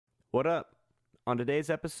What up? On today's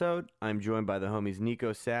episode, I'm joined by the homies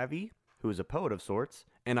Nico Savvy, who is a poet of sorts,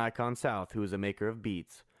 and Icon South, who is a maker of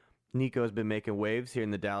beats. Nico's been making waves here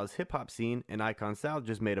in the Dallas hip-hop scene, and Icon South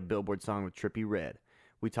just made a Billboard song with Trippie Redd.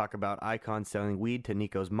 We talk about Icon selling weed to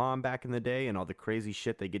Nico's mom back in the day and all the crazy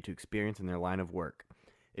shit they get to experience in their line of work.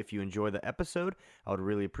 If you enjoy the episode, I would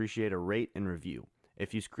really appreciate a rate and review.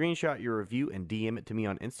 If you screenshot your review and DM it to me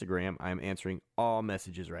on Instagram, I am answering all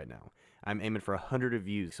messages right now. I'm aiming for 100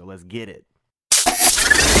 reviews, so let's get it.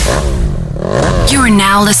 You are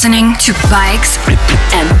now listening to Bikes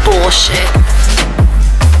and Bullshit.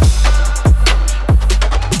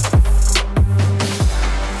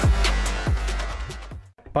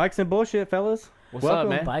 Bikes and Bullshit, fellas. What's Welcome.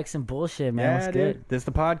 up, man? Bikes and Bullshit, man. Yeah, What's dude. good? This is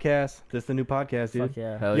the podcast. This is the new podcast, dude. Fuck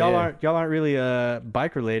yeah. Hell Y'all yeah. aren't really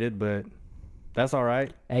bike related, but that's all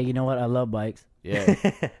right. Hey, you know what? I love bikes. Yeah.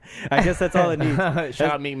 I guess that's all it needs.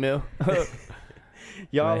 Shout out Meek Mill.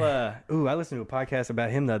 Y'all, I listened to a podcast about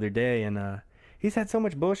him the other day, and he's had so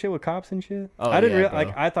much bullshit with cops and shit. Oh, I didn't yeah,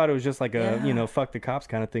 bro. I thought it was just like a Yeah. fuck the cops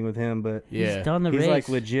kind of thing with him, but Yeah. He's done the he's race. like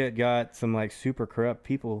legit got some like super corrupt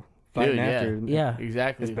people fighting Dude, yeah. after him. Yeah,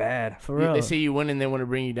 Exactly. It's bad, for real. They see you winning, they want to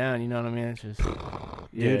bring you down. You know what I mean? It's just,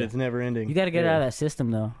 dude. It's never ending. You got to get Yeah. out of that system,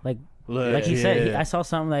 though. Like Legit. he said, I saw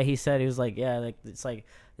something that he said. He was like, yeah, like it's like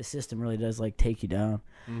the system really does like take you down,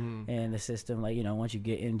 and the system, like once you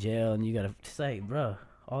get in jail and you gotta, it's like, bro,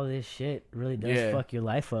 all this shit really does Yeah. fuck your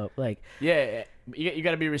life up. Like, Yeah, you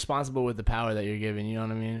got to be responsible with the power that you're given. You know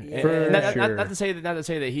what I mean? Yeah. And For not sure. to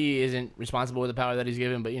say that he isn't responsible with the power that he's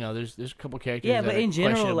given, but there's a couple characters. yeah, that but are in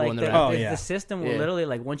general, questionable like in the, their Oh, the, actions. yeah. the system will Yeah. literally,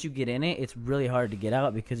 like, once you get in it, it's really hard to get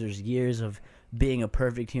out because there's years of being a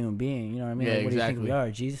perfect human being. You know what I mean? Yeah, Like, what do you think exactly. we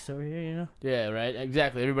are? Jesus over here, you know? Yeah, right.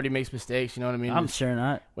 Exactly. Everybody makes mistakes. You know what I mean? I'm It's- sure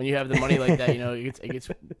not. when you have the money like that,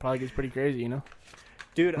 it probably gets pretty crazy. You know?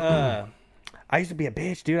 Dude, I used to be a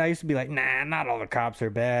bitch, dude. I used to be like, nah, not all the cops are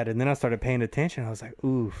bad. And then I started paying attention. I was like,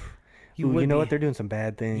 oof. You Ooh, would you know be. what? They're doing some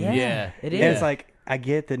bad things. Yeah, it is. And it's like, I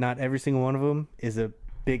get that not every single one of them is a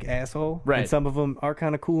big asshole. Right. And some of them are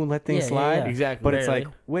kind of cool and let things Yeah, slide. yeah. Exactly. But it's like,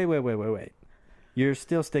 Rarely. wait. You're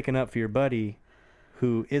still sticking up for your buddy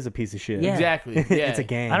who is a piece of shit. Yeah. Exactly. Yeah. It's a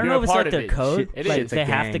gang. I don't You're know a if it's part like of their it. code. Shit, it like is. a they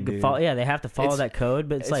have gang, to dude. follow. Yeah, they have to follow It's- that code.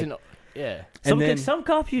 But it's like yeah. some then- some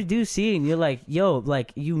cops you do see, and you're like, yo,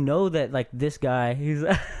 like that like this guy, he's.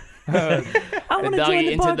 I The want to join doggy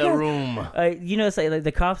the into the podcast. room. It's like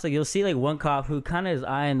the cops. Like you'll see like one cop who kind of is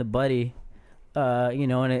eyeing the buddy.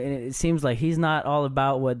 And it seems like he's not all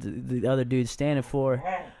about what the other dude's standing for,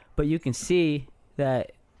 but you can see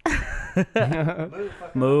that.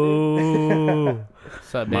 Moo.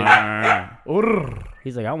 What's up, baby?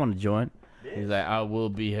 He's like, I want to join. He's like, I will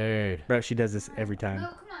be heard. Bro, she does this every time.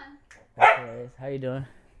 How you doing?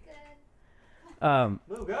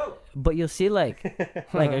 But you'll see like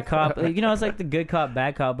a cop, it's like the good cop,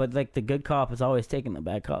 bad cop, but like the good cop is always taking the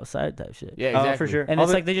bad cop side type shit. Yeah, Oh, exactly. for sure. And All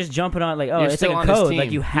it's the- like they're just jumping on like, oh, You're it's still like a on his code. Like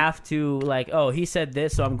team. you have to like, oh, he said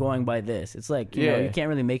this, so I'm going by this. It's like you know, Yeah. you can't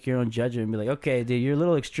really make your own judgment and be like, okay, dude, you're a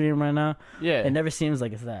little extreme right now. Yeah. It never seems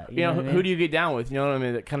like it's that. You know, what I who mean? do you get down with? You know what I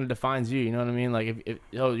mean? That kind of defines you. You know what I mean? Like if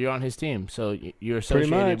you're on his team, so you're Pretty associated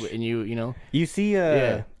much. with, and you know. You see,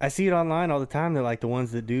 Yeah. I see it online all the time. They're like the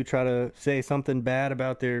ones that do try to say something bad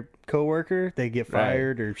about their coworker. They get Right.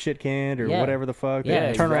 fired or shit canned or Yeah. whatever the fuck. Yeah,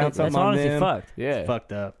 They turn around that's something on honestly them. fucked. Yeah. It's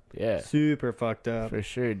fucked up. Yeah. Super fucked up. For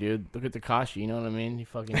sure, dude. Look at Takashi. You know what I mean? He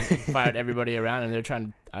fucking fired everybody around, and they're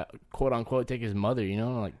trying to quote unquote take his mother. You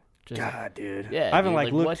know, like just God, dude. Yeah, I haven't dude, like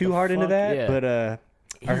like, looked what too the hard into fuck? that, Yeah. but I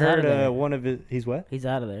He's out of heard there. one of his. He's what? He's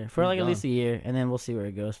out of there for He's like at gone. least a year, and then we'll see where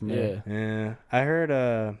it goes from there. yeah. Yeah, I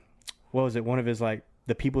heard. What was it? One of his like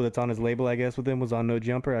the people that's on his label, I guess, with him was on No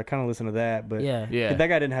Jumper. I kind of listened to that, but Yeah. Yeah. that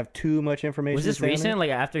guy didn't have too much information. Was to this say on it. recent? Like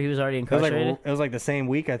after he was already It was like incarcerated? it was like the same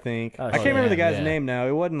week, I think. Oh, I can't shit. remember the guy's Yeah. name now.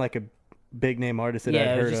 It wasn't like a big name artist that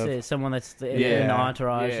Yeah, I'd it was heard just of. someone that's in Yeah. the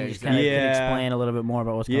entourage Yeah, and just kind of exactly. can Yeah. explain a little bit more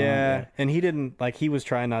about what's going on. Yeah, and he didn't like. He was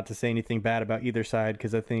trying not to say anything bad about either side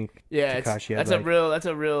because I think Yeah, Tekashi had, that's like-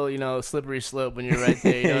 a real slippery slope when you're right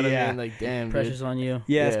there. You know what Yeah. I mean? Like damn, dude. Pressure's on you.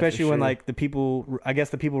 yeah, Yeah, for especially when sure. like the people. I guess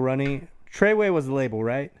the people running Treyway was the label,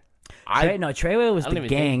 right? Treyway was I don't the even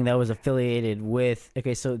gang that was affiliated with.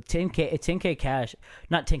 Okay, so 10K Cash,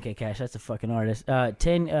 not 10K Cash. That's a fucking artist.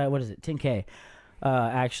 10K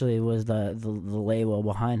actually was the label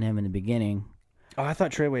behind him in the beginning. Oh, I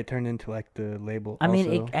thought Treyway turned into like the label. I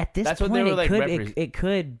mean, also. at this That's what point, they were, like, it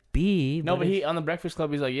could be. No, but it's- he on the Breakfast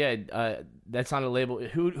Club, he's like, that's not a label.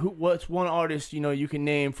 What's one artist you can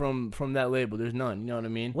name from that label? There's none. You know what I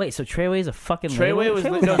mean? Wait, so Treyway's a fucking Treyway label? was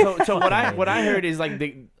Treyway's no, not so a what fucking I label. heard is like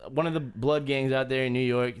one of the blood gangs out there in New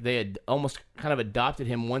York, they had almost kind of adopted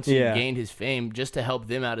him once he Yeah. gained his fame just to help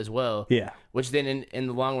them out as well. Yeah. Which then in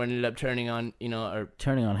the long run ended up turning on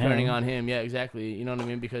turning on him. turning on him. Yeah, exactly. You know what I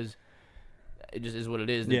mean? Because it just is what it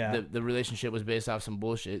is. Yeah. The relationship was based off some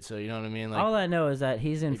bullshit. So you know what I mean? Like, All I know is that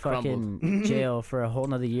he's in it crumbled. fucking jail for a whole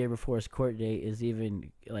nother year before his court date is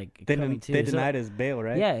even like They, coming to. they So- denied his bail,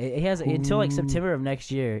 right? Yeah, he has until like September of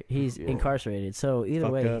next year. He's Yeah. incarcerated. So either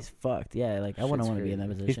Fucked way, up. he's fucked. Yeah, like I wouldn't Shit's want to be in that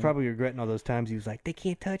crazy. position. He's probably regretting all those times he was like, they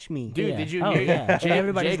can't touch me. dude, Yeah. did you Oh hear? yeah, J, and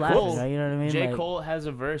everybody's J. laughing. Cole, Right? You know what I mean? J. Like, Cole has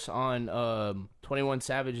a verse on 21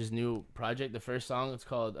 Savage's new project. The first song, it's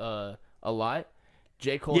called A Lot.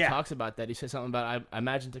 J. Cole Yeah. talks about that. He said something about, I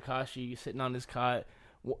imagine Tekashi sitting on his cot,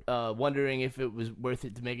 wondering if it was worth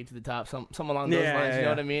it to make it to the top. Something along those Yeah, lines. yeah, You know yeah.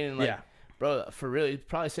 what I mean? And like, Yeah. bro, for real, he's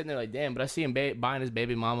probably sitting there like, damn. But I see him buying his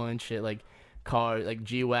baby mama and shit, like cars, like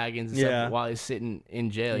G wagons and Yeah. stuff, while he's sitting in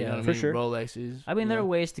jail. You Yeah, know what I for mean? sure. Rolexes. I mean, you there are know?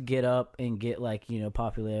 ways to get up and get like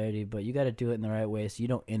popularity, but you got to do it in the right way so you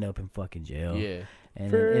don't end up in fucking jail. Yeah. and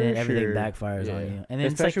For then everything sure. backfires Yeah. on you. And then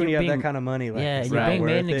it's Especially like when you you're have being, that kind of money. Like, yeah, it's you're not being worth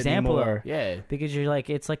made an it example of. anymore. Yeah. because you're like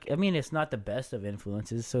it's like I mean it's not the best of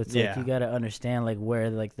influences, so it's Yeah. like you got to understand like where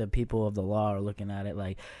like the people of the law are looking at it,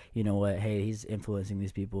 like you know what, hey, he's influencing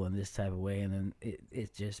these people in this type of way, and then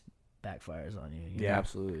it just backfires on you. you Yeah. know?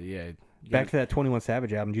 Absolutely. Yeah. Back to that 21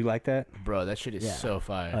 Savage album. Do you like that? Bro, that shit is Yeah. so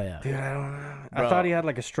fire. Oh yeah. Dude, I don't know. I Bro. thought he had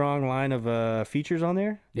like a strong line of features on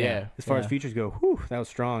there. Yeah. As far as Yeah. features go, whew, that was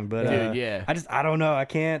strong. But Dude, yeah. I don't know. I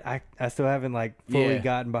can't. I still haven't like fully Yeah.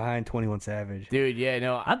 gotten behind 21 Savage. Dude, yeah,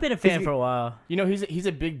 no. I've been a fan he- for a while. You know, he's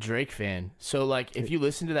a big Drake fan. So like if you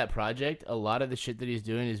listen to that project, a lot of the shit that he's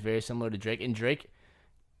doing is very similar to Drake. And Drake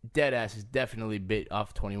Deadass is definitely bit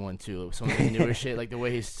off 21 too. Some of his newer shit, like the way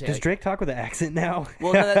he's saying. Does Drake talk with an accent now?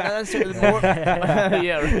 Well, no, not necessarily more.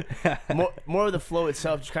 Yeah, right. more of the flow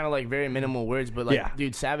itself, just kind of like very minimal words. But like, Yeah.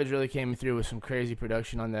 dude, Savage really came through with some crazy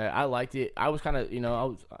production on that. I liked it. I was kind of,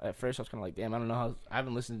 at first I was kind of like, damn, I don't know how. I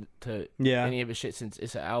haven't listened to Yeah. any of his shit since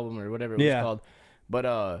it's an album or whatever it Yeah. was called.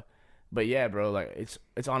 But yeah, bro, like it's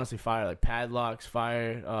honestly fire. Like Padlocks,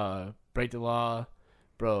 fire. Break the Law,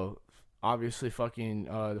 bro. Obviously, fucking.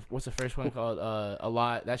 What's the first one called? A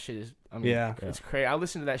Lot. That shit is. I mean, Yeah. it's crazy. I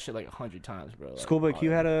listened to that shit like 100 times, bro. Like, Schoolboy all Q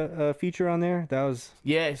that. had a feature on there. That was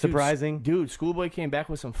Yeah, surprising. Dude, Schoolboy came back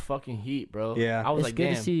with some fucking heat, bro. Yeah. I was It's like, good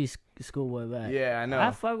damn. to see Oh, Schoolboy back. Yeah, I know.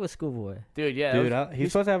 I fuck with Schoolboy. Dude, yeah. Dude, that was-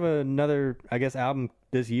 he's supposed to have another, I guess, album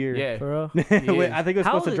this year. yeah. For real. Wait, is. I think it was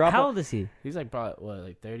How supposed old, to drop. how old is he? He's like probably, what,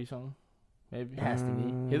 like 30 something? Maybe. It has to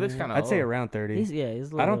be. He looks kinda I'd say old. around 30. He's I a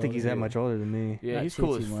don't little think he's older. that much older than me. Yeah, Not he's too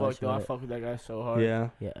cool as much, fuck, though. I but- fuck with that guy so hard. Yeah.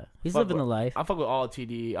 Yeah, he's Fuck living with- the life. I fuck with all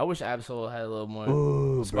TD. I wish Absol had a little more.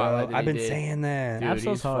 Ooh, spotlight bro. that I've he been did. saying that. Dude,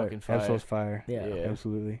 Absol's he's hard. fucking fire. Absol's fire. Yeah. Yeah.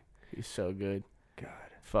 Absolutely. He's so good. God.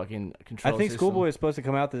 Fucking control I think system. Schoolboy is supposed to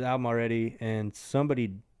come out this album already, and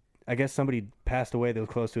somebody passed away that was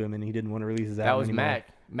close to him, and he didn't want to release his That album was anymore. Mac.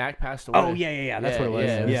 Mac passed away. Oh, yeah. That's what it was.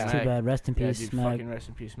 Yeah, Yeah. it Too Mac. bad. Rest in Yeah, peace, dude, Mac. fucking rest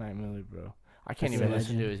in peace, Mac Miller, bro. I can't That's even a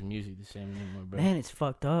listen to legend. his music the same anymore, bro. Man, it's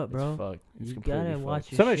fucked up, bro. It's fucked. It's You completely gotta fucked.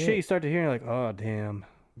 watch your Some of the shit you shit. start to hear, you're like, oh, damn.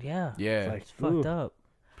 Yeah, Yeah. It's like, it's fucked ooh. up.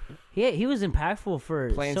 He was impactful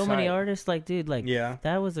for Plain so many sight. artists. Like, dude, like Yeah.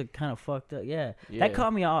 that was a kind of fucked up. Yeah. Yeah. That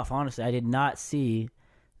caught me off. Honestly, I did not see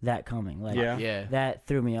that coming. Like, Yeah. Yeah. that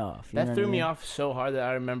threw me off. You know That what threw I me mean? off so hard that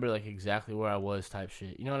I remember like exactly where I was type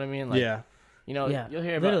shit. You know what I mean? Like, Yeah. You know, Yeah, you'll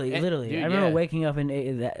hear about literally. Dude, I remember yeah. waking up and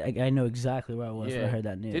I know exactly where I was when I Yeah. heard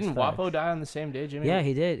that news. Didn't Facts. Wapo die on the same day, Jimmy? Yeah,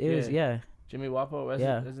 he did. It was Yeah. yeah. Jimmy Wapo. That's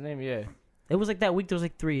Yeah. his name. Yeah. It was like that week. There was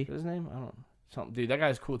like 3. What's his name? I don't know. Something, dude. That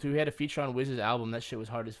guy's cool too. He had a feature on Wiz's album. That shit was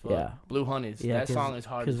hard as fuck. Yeah. Blue Hundreds. Yeah, that song is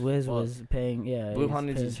hard as because Wiz fuck. was paying. Yeah, Blue he was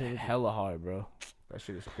Hundreds paying is tribute. hella hard, bro. That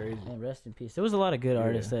shit is crazy. And rest in peace. There was a lot of good Yeah.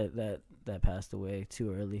 artists that passed away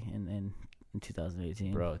too early in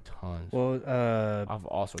 2018. Bro, tons. Well, Of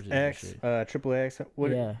all sorts of different X, shit. Triple X.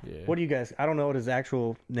 What, Yeah. Yeah. what do you guys, I don't know what his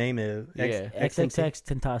actual name is. Yeah. XXX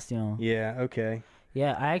Tentacion. Yeah, okay.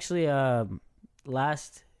 Yeah, I actually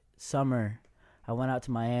last summer I went out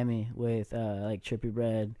to Miami with like Trippie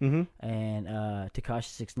Red Mm-hmm. and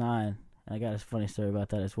Tekashi 6ix9ine. I got a funny story about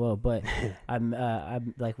that as well. But I'm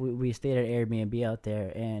like we stayed at Airbnb out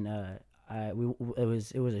there, and it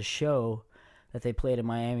was a show that they played in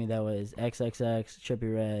Miami that was XXX,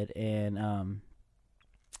 Trippie Red, and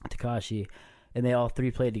Tekashi, and they all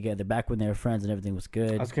 3 played together back when they were friends and everything was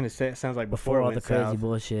good. I was going to say, it sounds like before it all went the crazy south.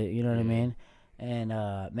 bullshit, you know what I Yeah. mean? And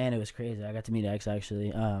man, it was crazy. I got to meet X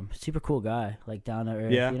actually. Super cool guy, like down to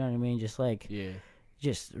earth. Yeah. You know what I mean? Just like, Yeah.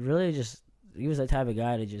 just really just he was the type of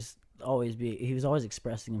guy to just always be. He was always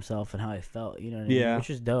expressing himself and how he felt. You know what I mean? Yeah. Which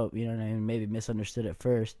was dope. You know what I mean? Maybe misunderstood at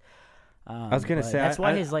first. I was gonna but say, that's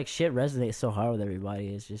why I- his like shit resonates so hard with everybody.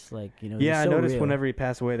 It's just like, you know. Yeah, he's I so noticed real. whenever he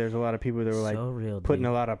passed away, there's a lot of people that were like so real, putting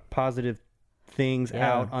dude. a lot of positive things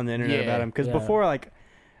Yeah. out on the internet Yeah. about him. Because Yeah. before, like,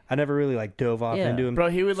 I never really like dove off Yeah. into him Bro,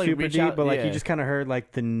 he would like super reach deep, out, but like yeah. you just kind of heard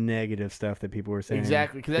like the negative stuff that people were saying.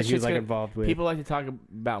 Exactly, because that that's he was just like gonna, involved with. people like to talk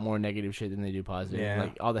about more negative shit than they do positive. Yeah.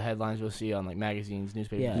 Like all the headlines you'll see on like magazines,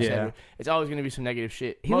 newspapers, Yeah. etc. Yeah. It's always gonna be some negative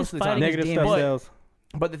shit He was most of the time. fighting his negative demons. stuff But- sells.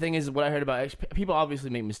 But the thing is, what I heard about X, people obviously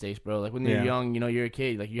make mistakes, bro. Like when you're Yeah. young, you know, you're a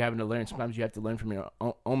kid, like you're having to learn. Sometimes you have to learn from your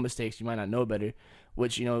own mistakes. You might not know better,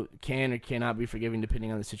 which, you know, can or cannot be forgiving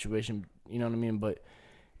depending on the situation. You know what I mean? But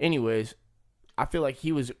anyways, I feel like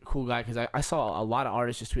he was a cool guy because I saw a lot of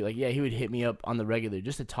artists just tweet like, yeah, he would hit me up on the regular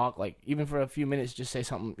just to talk, like even for a few minutes, just say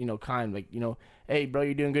something, you know, kind, like, you know, hey, bro,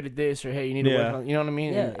 you're doing good at this, or hey, you need to Yeah. work on, you know what I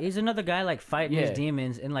mean? Yeah, And- he's another guy like fighting his Yeah.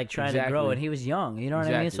 demons and like trying to grow. Exactly. And he was young, you know what I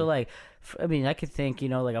mean? Exactly. So like, I mean, I could think, you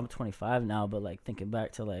know, like I'm 25 now, but like thinking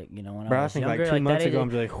back to like, you know, when Bro, I I was think younger, like 2 months that ago, age- I'm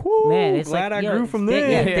just like, whoo, man, it's glad like, I yo, grew from thi-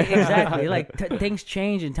 this. Yeah, exactly. Like things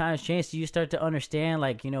change and times change, so you start to understand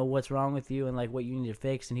like, you know, what's wrong with you and like what you need to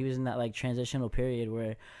fix. And he was in that like transitional period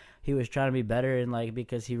where he was trying to be better, and like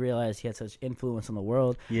because he realized he had such influence on the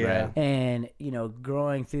world. Yeah. Right. And you know,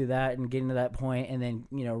 growing through that and getting to that point, and then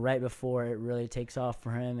you know, right before it really takes off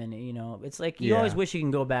for him, and you know, it's like you Yeah. always wish you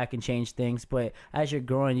can go back and change things, but as you're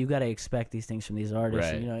growing, you got to expect these things from these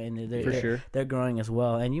artists, Right. you know, and they're, For they're, sure. they're growing as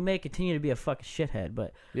well, and you may continue to be a fucking shithead,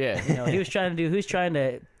 but Yeah. you know, he was trying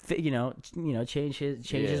to you know, change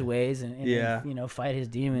his Yeah. ways and Yeah. you know, fight his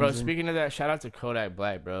demons. Bro, and- speaking of that, shout out to Kodak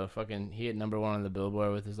Black, bro. Fucking, he hit #1 on the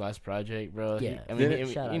Billboard with his last project, bro. Yeah. I mean, Yeah.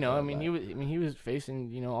 Shout out you know, Kodak Black. he was facing,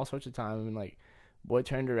 you know, all sorts of time. I mean, like, boy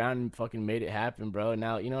turned around and fucking made it happen, bro.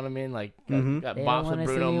 Now, you know what I mean? Like, got They bops don't with wanna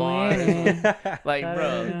Bruno see you Mars. winning. Like,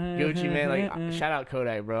 bro, Gucci, man. Like, shout out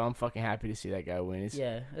Kodak, bro. I'm fucking happy to see that guy win. It's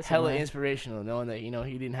yeah, that's hella nice. inspirational knowing that, you know,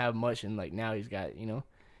 he didn't have much and, like, now he's got, you know,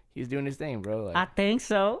 he's doing his thing, bro. Like, I think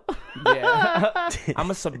so. yeah.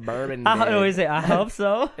 I'm a suburban I nigga. always say, I hope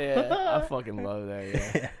so. Yeah, I fucking love that,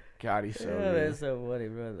 yeah. God, he's so Yeah, good. that's so funny,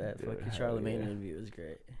 bro. That fucking hell Charlemagne yeah. interview was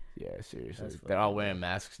great. Yeah, seriously. That's They're all fucking wearing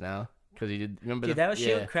masks now because he did. Remember Dude, the that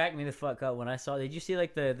shit yeah. cracked me the fuck up when I saw. Did you see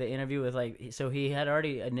like the interview with like? So he had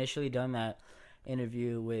already initially done that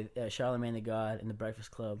interview with Charlemagne the God in the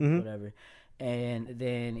Breakfast Club, whatever. And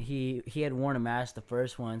then he had worn a mask the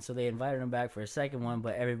first one, so they invited him back for a second one,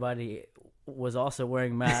 but everybody was also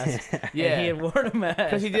wearing masks. Yeah. and he had worn a mask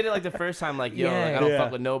Because he did it like the first time, like, yo, Yeah. like, I don't Yeah.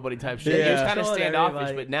 fuck with nobody type shit. He was Yeah. kind of Showing standoffish,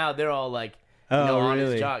 everybody. but now they're all like, you Oh, know, on his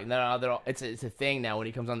really? jock. They're all, it's a thing now. When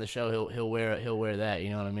he comes on the show, he'll wear that. You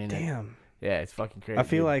know what I mean? Damn. Yeah, it's fucking crazy. I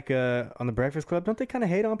feel dude. like on the Breakfast Club, don't they kind of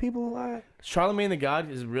hate on people a lot? Charlemagne the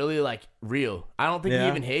God is really like real. I don't think he Yeah.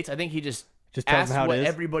 even hates. I think he just Just tells asks them how what it is.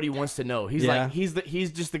 everybody wants to know. He's Yeah. like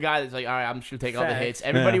he's just the guy that's like, all right, I'm just gonna take all the Facts. hits.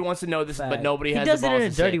 Everybody Yeah. wants to know this, but Fact. nobody He has does the it balls in a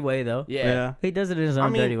to say. dirty way though. Yeah. He does it in his own I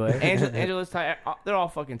mean, dirty way. Angela's tight. They're all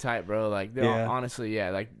fucking tight, bro. Like they're Yeah. all, honestly, yeah.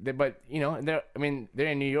 Like, but you know, they're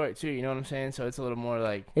in New York too. You know what I'm saying? So it's a little more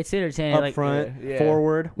like It's entertaining. Up Like, front, yeah.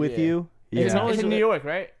 forward with Yeah. you. It's Yeah. always- it's in New York,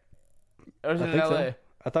 right? Or is I it in think LA? so.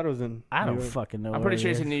 I thought it was in. I New don't York. fucking know. I'm where pretty sure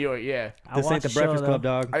it it's is. in New York. Yeah. I This ain't watched the the show, Breakfast though. Club,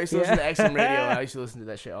 dog. I used to listen to XM radio. And I used to listen to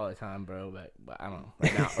that shit all the time, bro. But I don't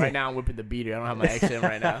know. Right now I'm whipping the beater. I don't have my XM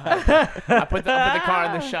right now. I put the car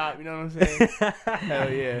in the shop. You know what I'm saying?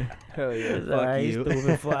 Hell yeah. Hell yeah. It's alright, you.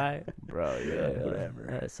 stupid fly. Bro, yeah,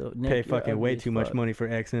 whatever. So Pay Nick, you're fucking way ugly as too much fuck. money for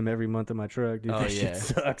XM every month of my truck, dude. Oh, That yeah. shit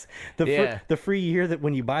sucks. The Yeah. the free year that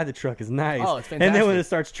when you buy the truck is nice. Oh, it's And then when fantastic. it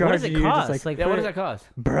starts What does charging it you, you're cost? just like, Yeah, what does for- that cost?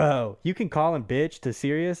 bro, you can call and bitch to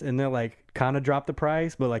Sirius, and they'll like kind of drop the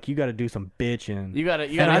price, but like you got to do some bitching. You and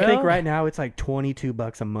gotta I think know? right now it's like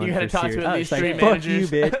 $22 a month. You gotta for talk to Sirius. at least It's three like, fuck you,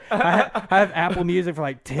 managers. bitch. I have Apple Music for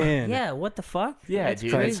like 10. Yeah, what the fuck? Yeah, That's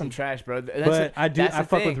dude, crazy. that's some trash, bro. That's But I that's the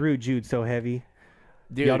fuck thing. with Rude Jude so heavy.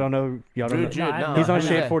 Dude, Y'all don't know. Y'all don't Rude know. Jude, no, He's on who's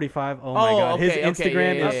Shade that? 45. Oh my Oh, god, his okay, okay,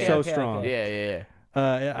 Instagram yeah, is yeah, so okay, strong. okay. Yeah,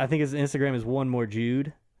 yeah. I think his Instagram is One More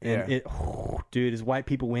Jude. And Yeah. it, dude, is White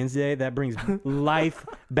People Wednesday. That brings life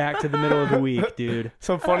back to the middle of the week, dude.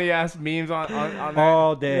 Some funny ass memes on that.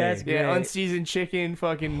 All day, That's Yeah, great. unseasoned chicken,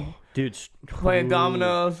 fucking dude. playing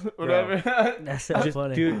dominoes, whatever. That's so Just,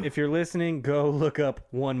 funny. dude, if you're listening, go look up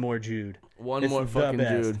One More Jude. One It's more the fucking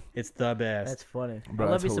best. dude. It's the best. That's funny. Bro, I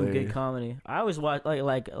love that's you some good hilarious. comedy. I always watch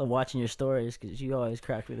like watching your stories because you always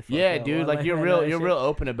crack me the fuck Yeah, up. dude. I'm Like you're man, real. that You're shit. real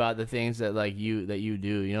open about the things that you do.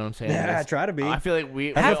 You know what I'm saying? Yeah, I That's- try to be. I feel like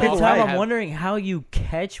we. That's Half what the people time, like. I'm wondering how you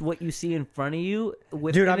catch what you see in front of you.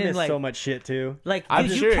 Dude, I within, miss like, so much shit too. Like, I'm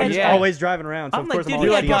dude, sure, you catch. yeah. Always driving around, so I'm of like, course dude, I'm you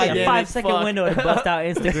always got like, seeing God a shit. damn it, 5-second fuck. window to bust out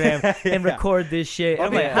Instagram and Yeah. record this shit. I'll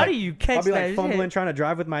I'm be like, how like- do you catch I'll be that like fumbling, shit? trying to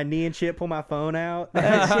drive with my knee and shit, pull my phone out.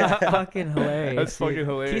 That's fucking hilarious. That's fucking dude.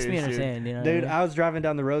 hilarious, Keeps me dude. entertained, you know. Dude, what I mean? I was driving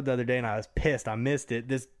down the road the other day and I was pissed. I missed it.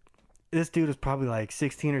 This dude was probably like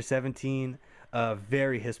 16 or 17,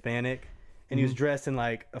 very Hispanic, and he was dressed in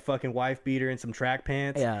like a fucking wife beater and some track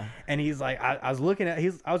pants. Yeah. And he's like, I was looking at,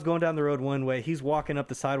 I was going down the road one way. He's walking up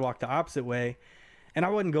the sidewalk the opposite way. And I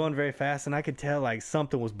wasn't going very fast, and I could tell like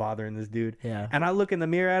something was bothering this dude. Yeah. And I look in the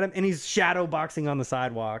mirror at him, and he's shadow boxing on the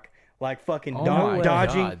sidewalk, like fucking Oh my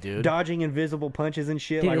dodging, God, dude. dodging invisible punches and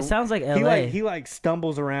shit. Dude, like, it sounds like He LA. like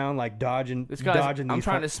stumbles around like dodging, This guy's. dodging I'm these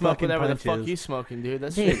trying to smoke fucking whatever punches. the fuck you smoking, dude.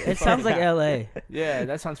 That's Dude, it sounds like LA. Yeah,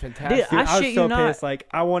 that sounds fantastic. Dude, Dude, I I was shit so you not. pissed. Like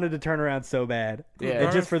I wanted to turn around so bad. Yeah.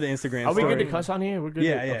 Just for the Instagram. Are we story. good to cuss on here? We're good.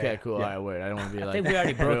 Yeah, to, yeah, okay, yeah. cool. Yeah. All right, word. I don't want to be like. I think we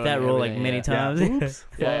already broke ruining that rule like everything, many yeah. times. Oops.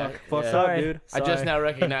 Yeah, Fuck yeah. up, Sorry. dude. I just Sorry. now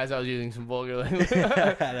recognized I was using some vulgar language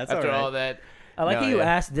That's after all right. all that. I like No, how you yeah.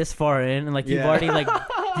 asked this far in, and like Yeah.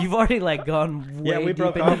 you've already like gone way Yeah, we deep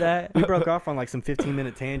broke into off. that. We broke off on like some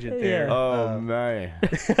 15-minute tangent there. Yeah. Oh man.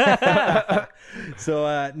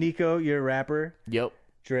 So Nico, you're a rapper. Yep.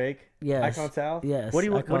 Drake. Yes. Icon South. Yes. What do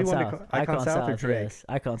you Icon want to South. call Icon South or Drake? Yes.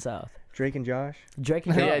 Icon South. Drake and Josh. Drake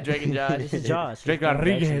and Josh. Yeah, Drake and Josh. This is Josh. Drake This is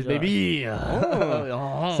Rodriguez, Josh. baby.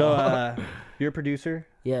 So you're a producer.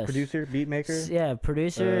 Yes. Producer, beat maker. Yeah,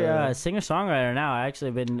 producer, singer songwriter. Now I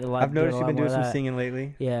actually been a lot. I've noticed a you've lot been more doing of some that. singing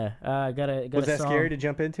lately. Yeah, got a Was a that song. scary to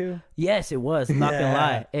jump into? Yes, it was. I'm not gonna Yeah.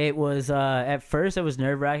 lie. It was. At first, it was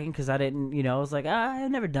nerve wracking because I didn't. I was like,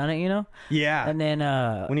 I've never done it. Yeah. And then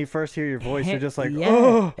When you first hear your voice, you're just like, yeah,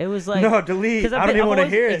 oh, it was like no, delete. 'cause I don't even want to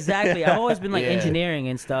hear it. Exactly. I've always been like Yeah. engineering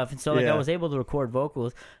and stuff, and so like Yeah. I was able to record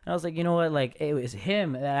vocals. And I was like, you know what? Like it was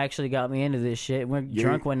him that actually got me into this shit. We're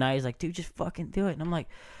drunk one night. He's like, dude, just fucking do it. And I'm like,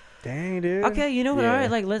 Dang, dude. okay, you know what? Yeah. All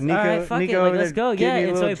right, like let's. Nico, all right, fuck Nico, it. Like let's go. give Yeah. you a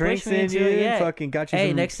And so little he drinks pushed me into in it. you, Yeah. fucking got you Hey,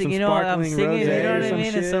 some, next thing some you know, I'm sparkling singing. You rosé know or what I some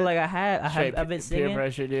mean? And so shit. like I've been Peer singing.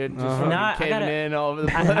 pressure, dude. Just Uh-huh. fucking Nah, I caving gotta- in all over the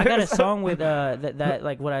place. I got a song with that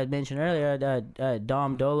like what I mentioned earlier,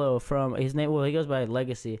 Dom Dolo from his name. Well, he goes by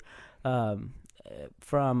Legacy, from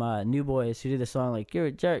New Boys, who did the song like "You're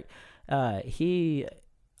a Jerk."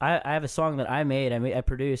 I have a song that I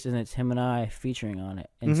produced, and it's him and I featuring on it.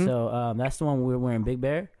 And Mhm. so that's the one we were wearing Big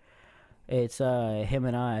Bear. It's him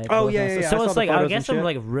and I. Oh, both yeah, on- yeah, yeah. I So saw it's the like I photos guess and I'm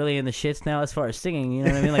shit. like really in the shits now as far as singing. You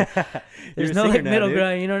know what I mean? Like You're there's a no singer like now, middle dude.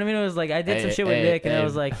 ground. You know what I mean? It was like I did some Hey, shit with hey, Nick, and I hey.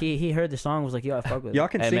 was like he heard the song, was like, yo, I fuck with it. Y'all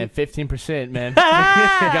can Hey sing. man, 15%, man.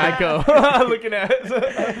 Geico. Looking at us.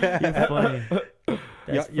 You're funny.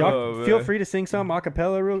 That's Y'all Oh, feel man. free to sing some a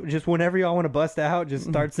cappella, just whenever y'all want to bust out, just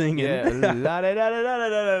start singing. Yeah. La da da da da da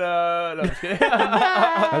da da. No, I'm just kidding.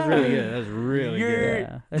 That's really good. That's really good.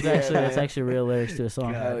 Yeah, that's Yeah, that's man. actually real lyrics to a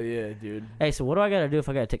song. Hell yeah, dude. Hey, so what do I gotta do if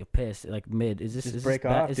I gotta take a piss like mid? Is this Just is break this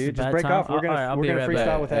bad, off, is this dude. Just bad break time? off. We're All gonna- right, I'll we're be gonna right freestyle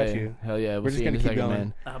back. without you. Hell yeah, we'll We're just see you in gonna a keep second,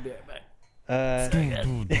 going. I'll be right back.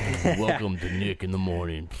 Welcome to Nick in the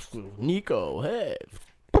Morning. Nico, hey.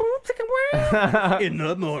 In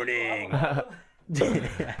the morning.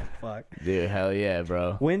 Fuck. Dude, hell yeah,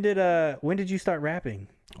 bro. When did you start rapping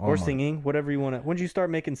or Oh my- singing, whatever you want to? When did you start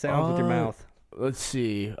making sounds with your mouth? Let's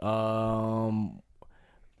see.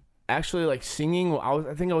 Actually, like singing,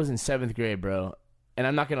 I think I was in 7th grade, bro. And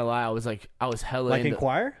I'm not gonna lie, I was hella Like in into.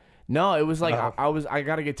 choir? No, it was like Oh. I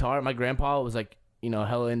got a guitar. My grandpa was like,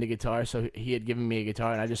 hella into guitar, so he had given me a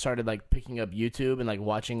guitar, and I just started like picking up YouTube and like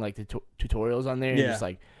watching like the tutorials on there, and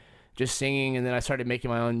Yeah. just singing, and then I started making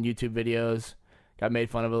my own YouTube videos. Got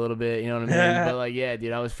made fun of a little bit, you know what I mean? But like, yeah,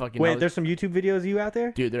 dude, I was fucking. Wait, there's some YouTube videos of you out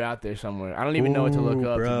there? dude, they're out there somewhere. I don't even know what to look Ooh,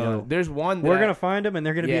 up. To be bro. honest. There's one. That We're gonna find them, and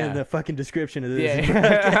they're gonna be Yeah. in the fucking description of this.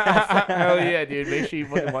 Yeah. Hell yeah, dude. Make sure you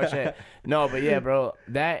fucking watch that. No, but yeah, bro.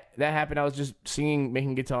 That happened. I was just singing,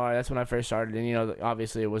 making guitar. That's when I first started. And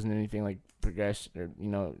obviously it wasn't anything like progressed or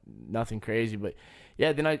nothing crazy. But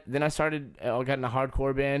yeah, then I started. I got in a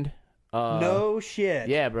hardcore band. No shit.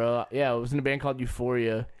 Yeah, bro. Yeah, I was in a band called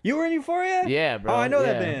Euphoria. You were in Euphoria? Yeah, bro. Oh, I know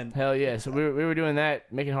that Yeah. band. Hell yeah. So we were doing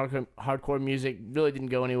that, making hardcore music. Really didn't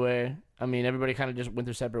go anywhere. I mean, everybody kind of just went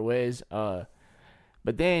their separate ways. But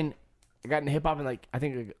then I got into hip hop in like I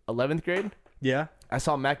think like 11th grade. Yeah. I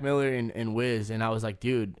saw Mac Miller and Wiz, and I was like,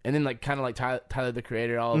 dude. And then like kind of like Tyler the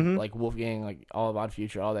Creator, all of, like Wolfgang, like all of Odd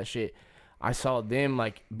Future, all that shit. I saw them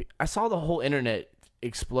I saw the whole internet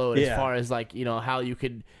explode as Yeah. far as like how you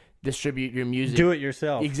could distribute your music. Do it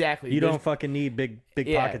yourself. Exactly. You There's- don't fucking need big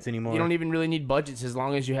Yeah, pockets anymore. You don't even really need budgets as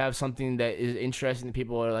long as you have something that is interesting that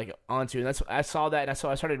people are like onto. And I saw that, and I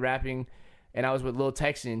started rapping, and I was with Lil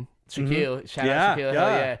Texan, Shaquille. Shout out Shaquille. Hell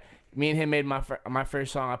yeah. Me and him made my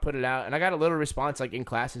first song. I put it out, and I got a little response like in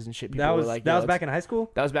classes and shit. People That was were like, that was back in high school.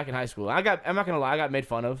 That was back in high school. I'm not gonna lie, I got made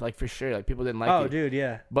fun of, like for sure. Like people didn't like Oh, it. dude,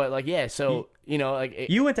 yeah. But like so like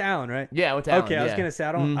You went to Allen, right? yeah, I went to Allen, Okay, I was yeah. gonna say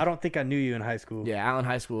I don't think I knew you in high school. Yeah, Allen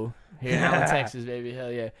High School here in Allen, Texas, baby. Hell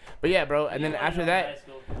yeah. But yeah, bro. And then after that,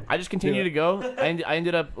 I just continued to go. I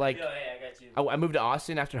ended up like I moved to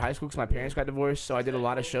Austin after high school because my parents got divorced. So I did a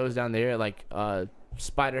lot of shows down there, like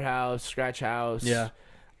Spider House, Scratch House. Yeah.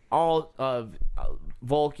 All of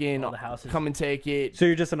Vulcan, All the houses. Come and Take It. So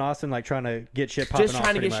you're just in Austin, like trying to get shit popping off. Just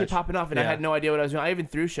trying to pretty get shit much. popping off, and I Yeah. had no idea what I was doing. I even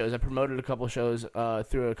threw shows. I promoted a couple shows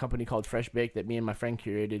through a company called Fresh Bake that me and my friend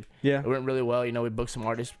curated. Yeah. It went really well. We booked some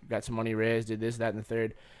artists, got some money raised, did this, that, and the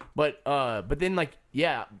third. But then like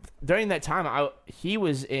during that time, he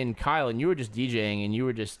was in Kyle, and you were just DJing, and you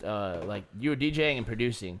were just you were DJing and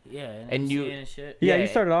producing. Yeah, And you- MCing and shit. Yeah, Yeah. you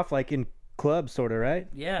started off like in clubs, sort of, right?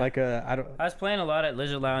 Yeah. Like I don't. I was playing a lot at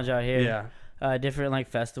Lizard Lounge out here. Yeah. Different like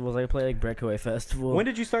festivals. I played like Breakaway Festival. When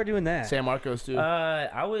did you start doing that? San Marcos too.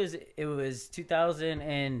 It was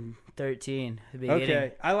 2013. The beginning.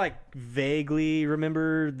 Okay, I like vaguely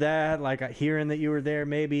remember that, like hearing that you were there.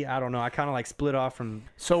 Maybe I don't know. I kind of like split off from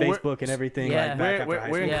So we're- Facebook and everything. Yeah. like, back after we're high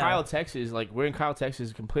in school. Yeah. Kyle, Texas. Like we're in Kyle,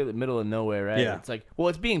 Texas, completely middle of nowhere, right? Yeah. It's like, well,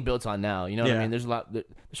 it's being built on now. You know what I Yeah. mean? There's a lot. They're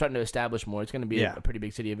starting to establish more. It's going to be Yeah. a pretty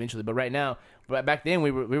big city eventually. But right now, back then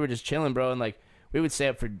we were just chilling, bro, and like we would stay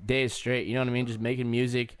up for days straight. You know what I mean? Just making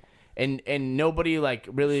music, and nobody like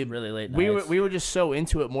really late We nights. were just so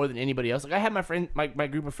into it more than anybody else. Like I had my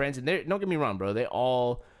group of friends, and they don't get me wrong, bro. They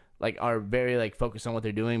all like are very like focused on what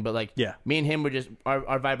they're doing, but like Yeah. me and him were just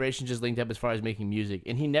our vibrations just linked up as far as making music.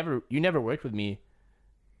 And you never worked with me.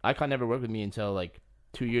 Icon never worked with me until like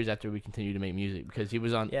 2 years after we continued to make music because he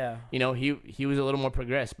was on. Yeah. He was a little more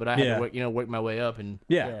progressed, but I had Yeah. to work my way up and.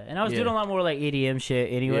 Yeah. Yeah, and I was Yeah. doing a lot more like EDM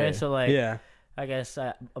shit anyway. Yeah. So like, Yeah. I guess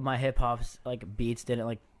my hip hop's like beats didn't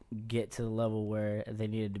like get to the level where they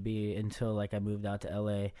needed to be until like I moved out to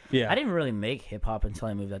LA. Yeah. I didn't really make hip hop until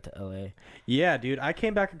I moved out to LA. Yeah, dude. I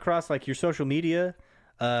came back across like your social media.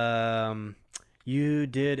 You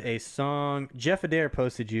did a song. Jeff Adair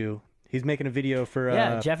posted you. He's making a video for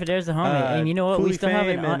Yeah, Jeff Adair's the homie, and you know what? We Fully still have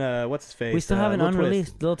Fame an and what's his face? we still have an Lil Twist.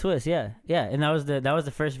 unreleased Lil Twist. Yeah, and that was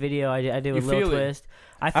the first video I did with You Lil feel it. Twist.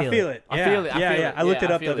 I I feel it. I Yeah. feel it. I Yeah, feel yeah. it. I looked Yeah,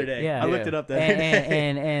 it I up the feel other it. day. Yeah. I looked it up the other and,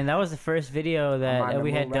 day. and that was the first video mind that the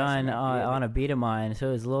we had Lil done Rasmus, yeah. on a beat of mine. So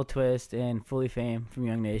it was Lil Twist and Fully Fame from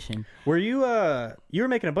Young Nation. Were you you were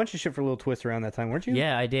making a bunch of shit for Lil Twist around that time, weren't you?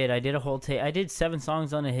 Yeah, I did. I did a whole tape. I did 7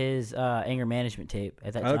 songs on his anger management tape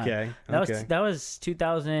at that time. Okay. That was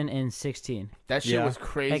 2016. That shit Yeah. was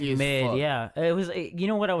crazy Like as mid, fuck. yeah. It was. You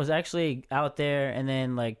know what? I was actually out there, and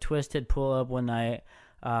then like Twisted pull up one night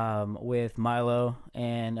with Milo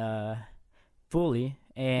and Fully,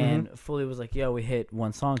 and Fully was like, "Yo, we hit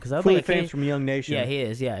one song," because I was Fully like, Fame's from Young Nation. yeah, he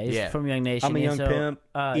is. Yeah, he's Yeah. from Young Nation. I'm a and young so, pimp,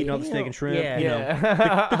 eating all the steak and shrimp. Yeah, you know,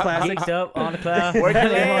 Yeah. the classics. Geeked up on the cloud. Working Live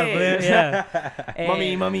on late. a blimp, yeah.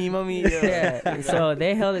 And- Mummy. yeah. So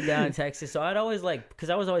they held it down in Texas. So I'd always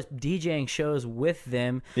because I was always DJing shows with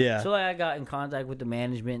them. Yeah. So like I got in contact with the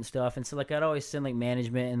management and stuff, and so like I'd always send like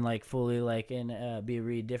management and like Fully and be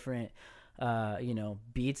really different,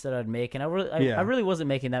 beats that I'd make, and I really wasn't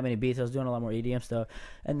making that many beats. I was doing a lot more EDM stuff,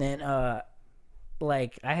 and then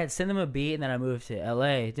like I had sent them a beat, and then I moved to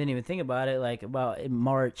LA. Didn't even think about it. Like about in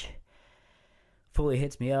March, Fully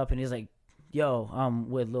hits me up, and he's like, "Yo, I'm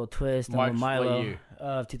with Lil Twist. I'm March, with what Milo year?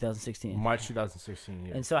 of 2016." March 2016.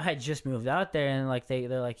 Yeah. And so I had just moved out there, and like they're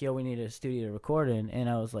like, "Yo, we need a studio to record in," and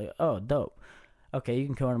I was like, "Oh, dope. Okay, you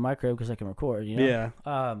can come into my crib because I can record." You know?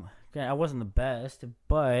 Yeah. I wasn't the best,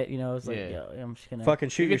 but it was like, Yeah. yo, I'm just gonna Fucking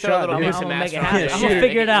shoot You your can throw a shot, little dude. mix I'm and gonna make it master on happen. it. I'm gonna Yeah.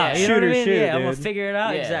 figure it out. You know Shoot what I or mean? shoot, Yeah, I'm gonna dude. figure it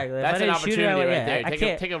out. Yeah. Exactly. If That's I an didn't shoot it, opportunity I, right there. I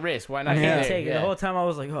can't. Take a risk. Why I not? can't hit take it. Yeah. The whole time I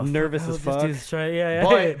was like, oh, Nervous fuck, as let's just do fuck. this right.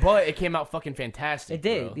 Yeah. But it came out fucking fantastic. It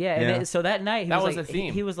did, bro. yeah. Yeah. And so that night, he That was was like, the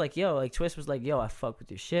theme. he was like, yo, like Twist was like, yo, I fuck with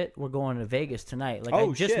your shit. We're going to Vegas tonight. Like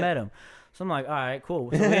Oh, I just shit. met him. So I'm like, all right, cool.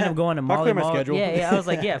 So we ended up going to I'll Molly clear my Mall. schedule. Yeah. I was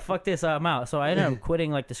like, yeah, fuck this, I'm out. So I ended up quitting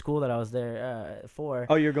like the school that I was there for.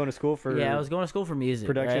 Oh, you're going to school for? Yeah, I was going to school for music.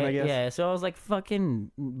 production, right? I guess? Yeah, so I was like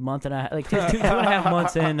fucking month and a half, like two and a half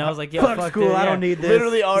months in. I was like, yo, Fuck school. this, I yeah. don't need this.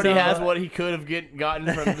 Literally already So- has what he could have gotten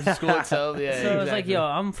from the school itself. Yeah. So I was like, exactly. yo,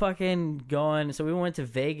 I'm fucking going. So we went to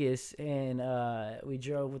Vegas and we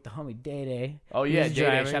drove with the homie Day Day. Oh, He yeah, was the Day Day.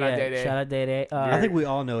 driver, Shout out yeah, Day Day. Shout out Day Day. I think we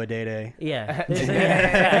all know a Day Day. Yeah.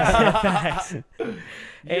 Facts.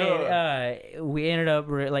 And we ended up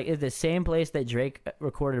like at the same place that Drake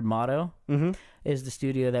recorded Motto is the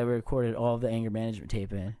studio that we recorded all of the anger management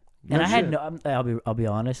tape in. And I had no, I'll be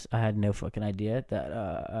honest, I had no fucking idea that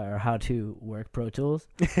or how to work Pro Tools,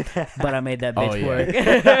 but I made that bitch work.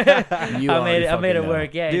 I made it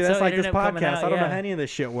work. Yeah, dude, so that's like it this ended up coming podcast. out, I don't know yeah. how any of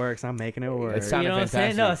this shit works. I'm making it work. It sounded You know what I'm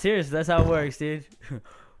saying? fantastic. No, seriously, that's how it works, dude.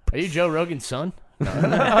 Are you Joe Rogan's son?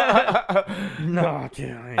 No,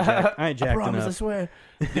 dude, I ain't jacked Promise, I enough. swear,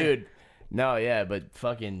 dude. No, yeah, but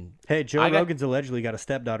fucking Hey, Joe I got- Rogan's allegedly got a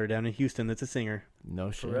stepdaughter down in Houston that's a singer.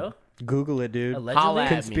 no shit. For real? Google it, dude. Holla Allegedly, at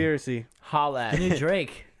me. Conspiracy. Holla at the new me.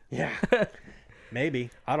 Drake. Yeah. Maybe.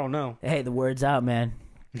 I don't know. Hey, the word's out, man.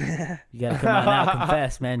 You gotta come out now,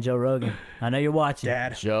 confess, man. Joe Rogan, I know you're watching.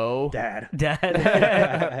 Dad. Joe. Dad.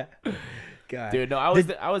 Dad. God. Dude, no, I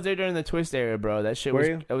was there during the Twist era, bro. That shit Were was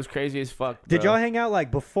you? that was crazy as fuck. Did bro. y'all hang out like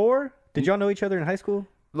before? Did y'all know each other in high school?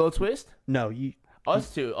 Lil Twist? No, you.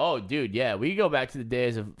 Us two. Oh, dude, yeah. We go back to the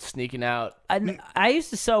days of sneaking out. I used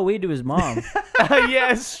to sell weed to his mom.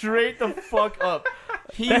 Yeah, straight the fuck up.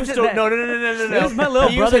 He used to that- no. It was my little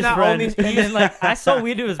He used to brother's not friend, only- and then like I sold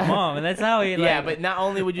weed to his mom, and that's how he. Like, Yeah, but not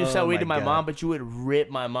only would you sell Oh weed my to my God. mom, but you would rip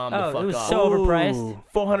my mom the Oh, fuck it was off. so overpriced.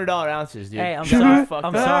 $400 ounces, dude. Hey, I'm Shut sorry. the fuck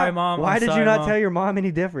I'm up. sorry, mom. Why I'm did sorry, you not Mom. tell your mom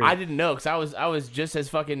any different? I didn't know because I was just as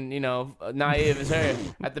fucking naive as her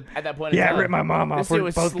at that point. In yeah, time. I ripped my mom off. This dude We're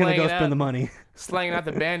was both gonna go slanging spend out- the money. slanging out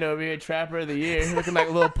the band over here, Trapper of the Year, looking like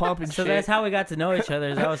a little pump and So shit. that's how we got to know each other.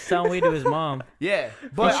 Is I was selling weed to his mom. Yeah,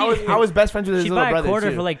 but I was best friends with his She little buy a brother quarter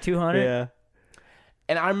too. for like 200. Yeah.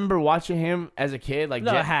 And I remember watching him as a kid, like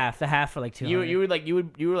No, Jet- half. The half for like 200.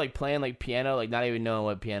 you were like playing like piano, like not even knowing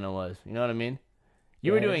what piano was. You know what I mean?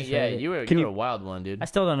 You were Yeah, I doing just heard it. you were Can you you- were a wild one, dude. I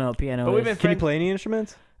still don't know what piano But is. we've been Can you friends. play any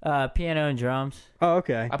instruments? Piano and drums. Oh,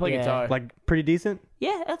 okay. I play Yeah. guitar. Like pretty decent.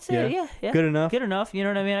 Yeah, that's Yeah. it. Yeah. Good enough. Good enough. You know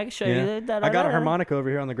what I mean? I can show Yeah. you that. I got a harmonica over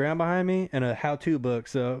here on the ground behind me and a how-to book.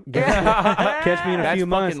 So catch me in a That's few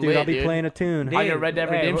months, fucking dude. I'll lit, be dude. playing a tune. On your Red Dead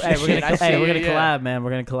Redemption Hey, shit, I see we're you, gonna yeah. collab, man. We're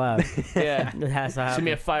gonna collab. yeah. It has to Send happen.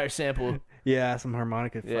 me a fire sample. Yeah, some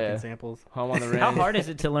harmonica fucking Yeah. samples. Home on the range. How hard is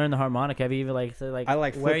it to learn the harmonica? Have you even like I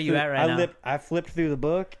like. where are flipped you through- at right now? I flipped through the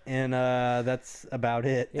book, and that's about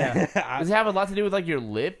it. Yeah. Does it have a lot to do with like your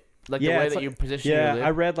lip, like the way it's that like- you position Yeah, your lip? I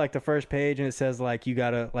read like the first page, and it says like you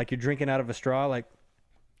gotta like you're drinking out of a straw, like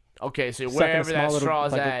Okay, so sucking a wherever small that little, straw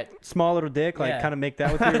is like at, a small little dick, like Yeah. kind of make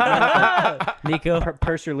that with your mouth, Nico? like,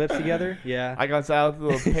 purse your lips together. Yeah. I got south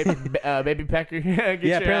little baby pecker. Get Yeah,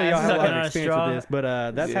 your apparently y'all ass have a lot sucking of on a experience straw. with this,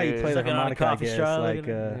 but that's how you Yeah. play the Sucking on a harmonica, I coffee guess. straw, Like,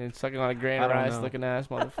 looking and sucking on a grain I of don't rice, know. looking ass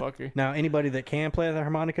motherfucker. now anybody that can play the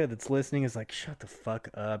harmonica that's listening is like, shut the fuck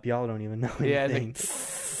up, y'all don't even know Yeah, anything.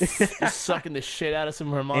 just sucking the shit out of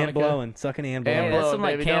some harmonica. And blowing, sucking and blowing. And Hey, blow, that's some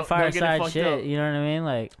like baby. Don't campfire get it side fucked shit. up. You know what I mean?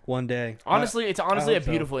 Like One day, Honestly, it's honestly a hope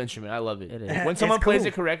so. beautiful instrument. I love it. It is. When It's someone plays cool.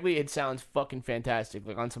 it correctly, it sounds fucking fantastic.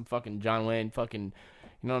 Like on some fucking John Wayne fucking,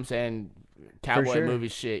 you know what I'm saying? Cowboy sure. movie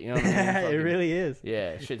shit. You know what I mean? it Fucking- really is.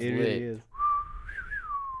 Yeah, shit's It lit. really is.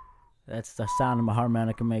 that's the sound my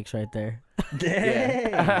harmonica makes right there.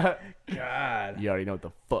 Dang. God. You already know what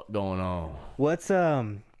the fuck going on. What's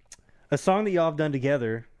a song that y'all have done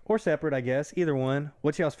together or separate? I guess either one.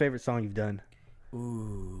 What's y'all's favorite song you've done?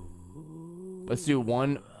 Let's do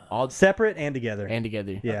one all Separate and together. and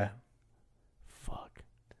together. Yeah. Fuck.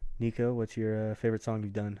 Nico, what's your favorite song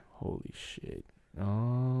you've done? Holy shit.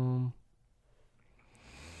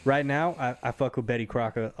 Right now, I fuck with Betty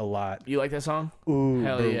Crocker a lot. You like that song? Ooh,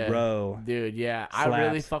 Hell yeah. bro. Dude, yeah. I Slaps.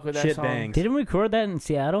 really fuck with that Shit song. bangs. Didn't we record that in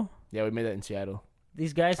Seattle? Yeah, we made that in Seattle.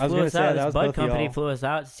 These guys I was flew gonna us say, out. that This was bud both of company y'all. flew us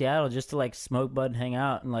out to Seattle just to like smoke bud and hang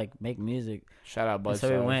out and like make music. Shout out And Bud so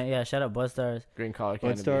we Stars. went. Yeah, shout out Bud Stars. Green Collar Bud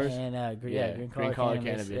Cannabis. Stars? And Yeah, green Green collar Collar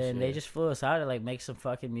cannabis. Cannabis, And yeah. they just flew us out to like make some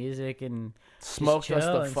fucking music and just Smoked us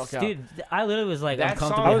chill the and fuck out. Dude, I literally was like That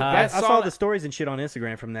uncomfortably song- high. that I saw song- the stories and shit on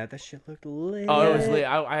Instagram from that. That shit looked lit. Oh, it was lit.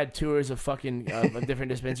 I had tours of fucking of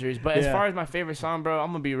different dispensaries. But as Yeah. far as my favorite song, bro,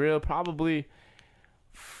 I'm gonna be real. Probably,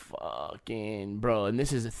 fucking bro. And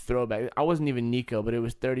this is a throwback. I wasn't even Nico, but it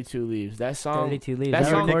was 32 Leaves. That song. 32 Leaves. That I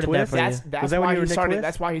song. recorded that Twist? for you. That's Was that when why you were he Nick started. Twist?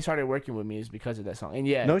 That's why he started working with me is because of that song. And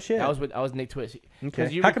yeah, No shit. I was Nick Twist. Okay.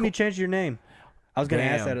 'Cause you How come reco- you changed your name? I was gonna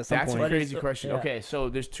ask Damn, that at some that's point. a crazy What is- question. yeah. Okay, so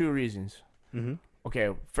there's two reasons. Mm-hmm. Okay,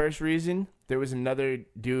 first reason, there was another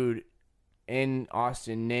dude in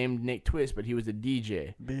Austin named Nick Twist, but he was a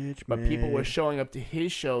DJ. Bitch, But people were showing up to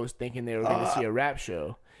his shows thinking they were going to see a rap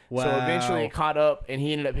show. So Wow. eventually it caught up, and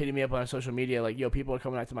he ended up hitting me up on social media like, yo, people are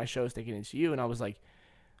coming out to my shows thinking it's you. And I was like,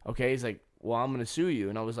 okay. He's like, well, I'm going to sue you.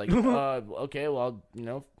 And I was like, okay, well,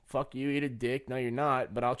 fuck you, eat a dick. No, you're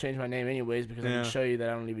not. But I'll change my name anyways because I Yeah. can show you that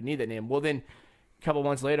I don't even need that name. Well, then a couple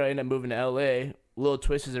months later, I ended up moving to L.A., Lil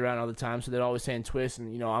Twist is around all the time, so they're always saying Twist,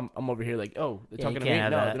 and you know I'm over here like, oh, they're Yeah, talking you to me. can't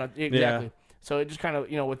have No, that. they're not exactly. So it just kind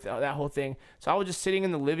of, you know, with that whole thing. So I was just sitting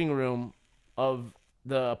in the living room of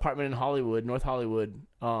the apartment in Hollywood, North Hollywood,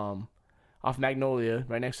 off Magnolia,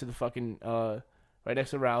 right next to the fucking, right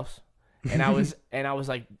next to Ralph's. And I was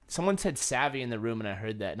like, someone said Savvy in the room, and I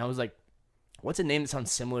heard that, and I was like, what's a name that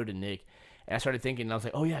sounds similar to Nick? And I started thinking, and I was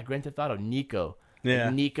like, oh yeah, Grand Theft Auto, Nico. Yeah.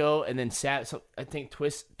 Like Nico, and then so I think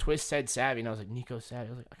Twist said Savvy, and I was like, Nico Savvy. I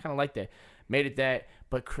was like, I kind of like that. Made it that.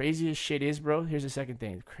 But craziest shit is, bro, here's the second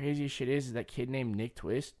thing. The craziest shit is that kid named Nick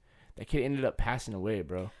Twist. That kid ended up passing away,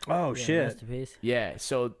 bro. Oh Yeah, shit. rest in peace. Yeah,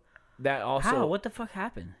 so that also. How? What the fuck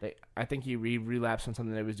happened? I think he relapsed on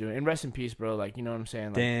something that he was doing. And rest in peace, bro. Like, you know what I'm saying?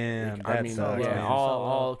 Like, Damn, like, that sucks, yeah, man.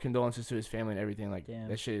 all condolences to his family and everything. Like, Damn.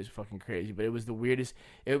 that shit is fucking crazy. But it was the weirdest.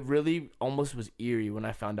 It really almost was eerie when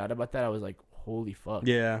I found out about that. I was like, holy fuck.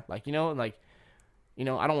 Yeah. Like, you know,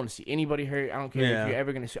 I don't want to see anybody hurt. I don't care Yeah. if you're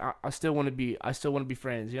ever gonna see. I still want to be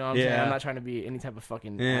friends. You know what I'm saying? Yeah. I'm not trying to be any type of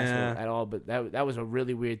fucking Yeah. asshole at all. But that was a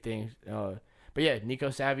really weird thing. But yeah, Nico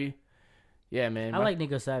Savvy. Yeah, man. I like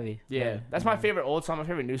Nico Savvy. Yeah, but, that's my favorite old song. My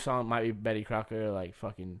favorite new song might be Betty Crocker, like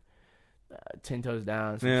fucking 10 Toes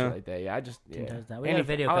Down, some Yeah. shit like that. Yeah, I just Ten yeah. Toes Down. We got a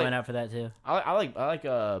video I like- coming out for that too. I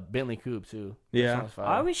like Bentley Coupe too. That Yeah. song's fire.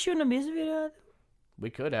 Are we shooting a music video? We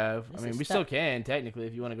could have. This I mean, is we stuff- still can technically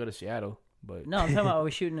if you want to go to Seattle. But No, I'm talking about are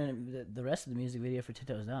we shooting the rest of the music video for 10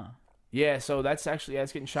 Toes Down? yeah, so that's actually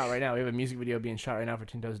it's getting shot right now. We have a music video being shot right now for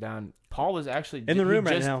 10 Toes Down. Paul was actually In the he room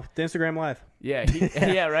right just- now. The Instagram live. Yeah,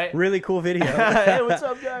 yeah, right. Really cool video. Hey, what's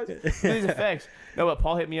up, guys? These effects. No, but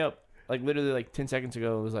Paul hit me up like literally like 10 seconds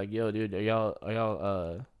ago. It was like, yo, dude, are y'all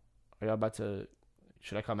about to?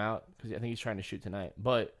 Should I come out? Because I think he's trying to shoot tonight.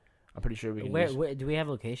 But I'm pretty sure we can. Where do we have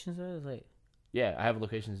locations? Though? It's like, Yeah, I have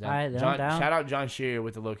locations down. Alright, then I'm John, down. shout out John Shearer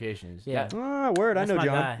with the locations. Yeah. Ah, word. I that's know my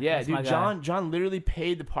John. guy. Yeah, That's my dude, guy. John literally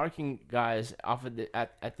paid the parking guys off of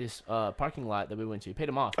at this parking lot that we went to. He paid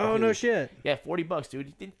them off. Oh, no completely. shit. Yeah, $40,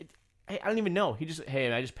 dude. I don't even know. He just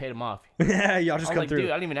I just paid him off. Yeah, y'all I just was come like, through. dude,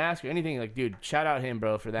 I didn't even ask or anything. Like, dude, shout out him,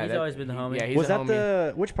 bro, for that. He's always been the homie. Yeah, he's Was a that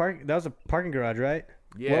homie. which park? That was a parking garage, right?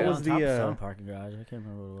 Yeah. What On was top the, of some parking garage? I can't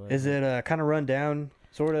remember what it was. Is it kind of run down,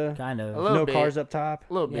 sort of? Kind of. A little No bit. cars up top?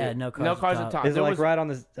 A little bit. Yeah, no cars No up cars top. up top. Is it There like was- right on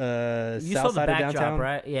the You saw south the side of backdrop, downtown?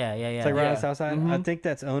 right? Yeah. It's like right on the south side? Mhm. I think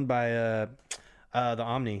that's owned by the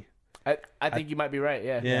Omni. I think you might be right.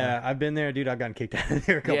 Yeah. Yeah, I've been there, dude. I've gotten kicked out of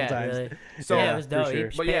there a couple Yeah, times. Really? So- yeah, it was for dope. sure.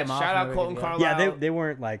 He But paid yeah, him off shout and out we were Colton good to go. Carlisle. Yeah, they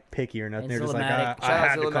weren't like picky or nothing. And They're just like, Zillamatic. I Shout out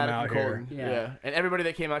had to come Zillamatic out and here. Colton. Yeah. Yeah. And everybody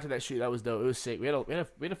that came out to that shoot, that was dope. It was sick. We had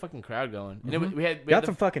a fucking crowd going. And we had Got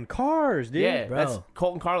some fucking cars, dude. yeah, Bro. that's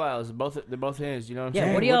Colton Carlisle's. They're both his. You know what I'm Yeah,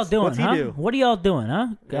 saying? what are y'all What's- doing, what's he huh? do? What are y'all doing, huh?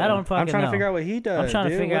 Yeah. I don't fucking I'm trying know. to figure out what he does. I'm trying to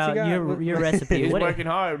dude. figure What's he out got? your recipe. He's What- working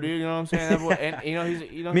hard, dude. You know what I'm saying? That boy-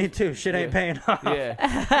 and you know. Me too. Shit ain't Yeah. paying off. Yeah,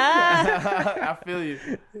 I feel you.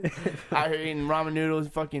 Out here eating ramen noodles,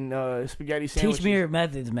 fucking spaghetti sandwiches. Teach me your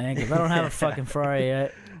methods, man, because I don't have a fucking Ferrari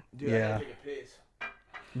yet. Dude, Yeah. I gotta take a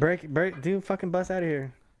piss. Break, dude. Fucking bust out of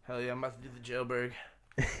here. Hell yeah, I'm about to do the jailbird.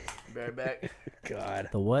 Be right back. God,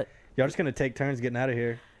 The what? y'all just gonna take turns getting out of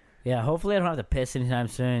here. Yeah, hopefully I don't have to piss anytime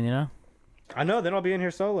soon, you know? I know. Then I'll be in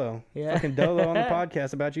here solo. Yeah. Fucking dolo on the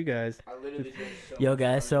podcast about you guys. I literally did so Yo,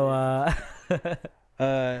 guys, so,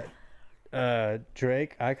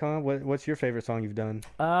 Drake, Icon. What's your favorite song you've done?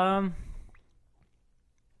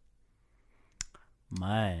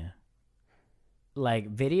 my, like,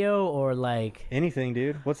 video or, like... Anything,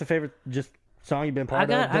 dude. What's the favorite just song you've been part I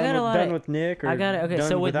got of? Done, a lot done of- with Nick or I got it. Okay, done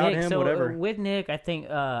so with without Nick, him, whatever. with Nick, I think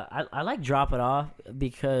I like Drop It Off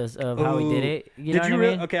because of how he did Ooh. it. You Did know you what I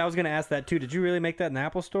really? mean? Okay, I was gonna ask that too. Did you really make that in the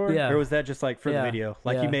Apple Store? Yeah. Or was that just like for the Yeah. video?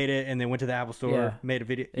 Like Yeah. you made it and then went to the Apple Store, Yeah. made a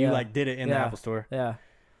video. Yeah. You like did it in the Yeah. Apple Store. Yeah,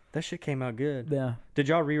 That shit came out good. yeah. Did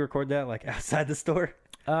y'all re-record that like outside the store?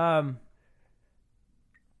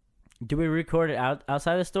 Do we record it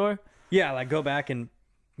outside the store? Yeah, like go back and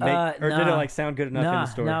make, or did it nah. like sound good enough in the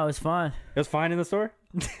store? No, it was fun. It was fine in the store.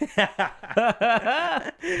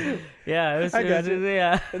 Yeah, it was. I it got was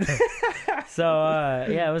yeah. So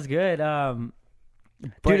yeah, it was good.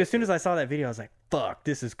 Dude, but- as soon as I saw that video, I was like, "Fuck,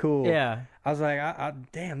 this is cool." Yeah, I was like,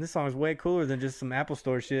 "Damn, this song is way cooler than just some Apple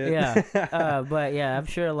Store shit." yeah. But yeah, I'm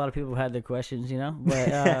sure a lot of people had their questions, you know. But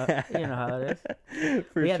you know how it is.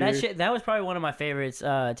 For But yeah, that sure. shit. That was probably one of my favorites.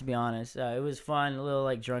 To be honest, it was fun. A little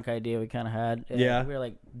like drunk idea we kind of had. Yeah. we were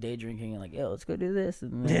like day drinking and like, yo, let's go do this.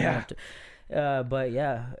 And then Yeah. but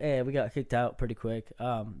yeah, we got kicked out pretty quick.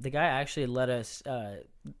 The guy actually let us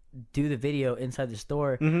do the video inside the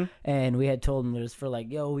store, and we had told him it was for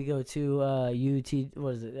like, yo, we go to UT.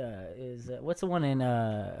 What is it? What's the one in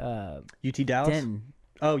UT Dallas. Denton?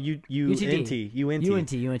 Oh, UNT.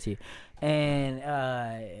 UNT.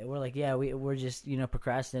 And we're like, yeah, we're just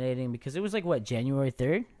procrastinating because it was like what, January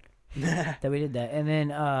 3rd that we did that, and then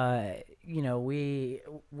we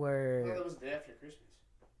were. That was the day after Christmas.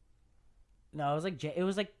 No, it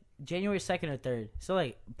was like January 2nd or 3rd. So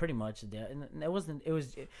like pretty much the day. And it wasn't. It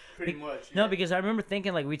was Pretty much. no, because I remember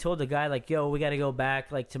thinking like we told the guy like, yo, we got to go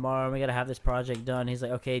back like tomorrow. And we got to have this project done. He's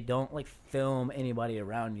like, okay, don't like film anybody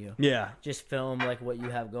around you. Yeah. Just film like what you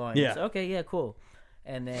have going. Yeah. So, okay, yeah, cool.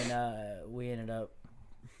 And then we ended up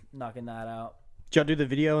knocking that out. Did y'all do the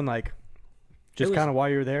video and like just was- kind of while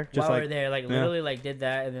you were there? Just While like we were there, like literally like did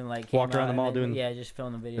that and then like Walked came around out the mall and then, doing- yeah, just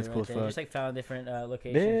filmed the video That's right cool as there. fuck. Just like found different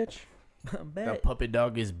locations. bitch, That puppy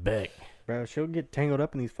dog is back. bro, she'll get tangled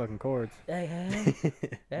up in these fucking cords. Hey, hey,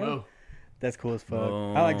 hey. Whoa. That's cool as fuck.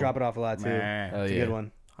 Boom. I like Drop It Off a lot too. Man. Hell It's a yeah. good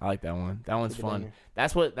one. I like that one. That one's Keep it down fun.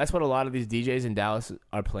 there. That's what a lot of these DJs in Dallas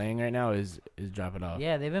are playing right now is Drop It Off.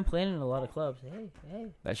 Yeah, they've been playing in a lot of clubs. Hey.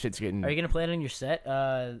 That shit's getting. Are you gonna play it on your set?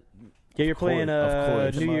 Yeah, you're playing of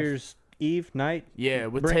course. New Year's Eve night Yeah,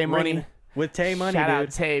 with Bring- Tay Money. bring- with Tay Money, Shout out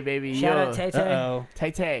dude. Tay, baby. Shout Yo. out Tay Tay. Uh-oh.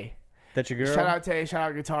 Tay Tay. That's your girl? Shout out Tay. Shout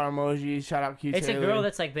out Guitar Emoji. Shout out Q It's a Taylor. girl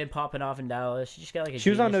that's like been popping off in Dallas. She just got like a. She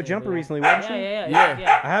was on genius No thing Jumper going on. recently, wasn't she?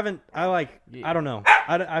 Yeah. I haven't. I Yeah. don't know.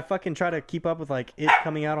 I fucking try to keep up with like it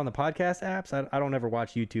coming out on the podcast apps. I don't ever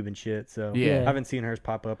watch YouTube and shit, so Yeah. I haven't seen hers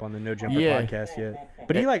pop up on the No Jumper Yeah. podcast yet.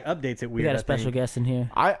 But he like updates it We weird. got a I special think. guest in here.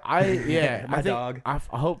 Yeah. My I think, dog. I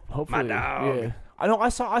hopefully. dog. Yeah. I know. I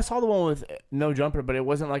saw the one with No Jumper, but it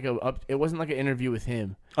wasn't like it wasn't like an interview with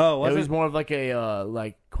him. Oh, was it it? was more of like a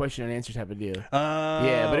like question and answer type of deal.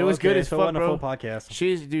 Yeah, but it was good as so fuck, it wasn't bro. a full podcast.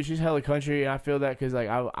 She's hella country, and I feel that because like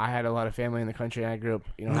I had a lot of family in the country, and I grew up,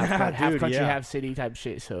 half Dude, country, yeah. half city type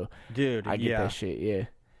shit. So Dude, I get yeah, that shit. Yeah,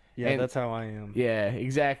 yeah, And- that's how I am. yeah,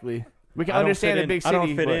 exactly. We can I don't understand fit the in- big city. I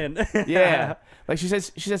don't fit but- in. Yeah, like she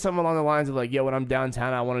said something along the lines of like, "Yo, when I'm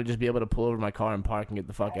downtown, I want to just be able to pull over my car and park and get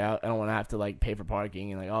the fuck out. I don't want to have to like pay for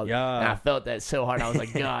parking and like all." Yeah. And I felt that so hard. I was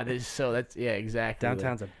like, "God, that's exactly." like-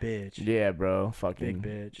 Downtown's a bitch. yeah, bro, fucking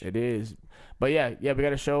Big bitch. It is. But yeah, we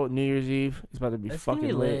got a show New Year's Eve. It's about to be It's gonna fucking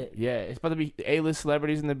be lit. lit. Yeah, it's about to be A-list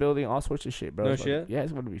celebrities in the building, all sorts of shit, bro. No It's about to- shit? yeah,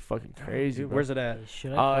 it's about to be fucking crazy. Bro. Where's it at?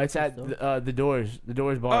 Should I It's at the Doors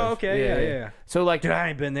bars. Oh, okay, yeah. So like, Dude, I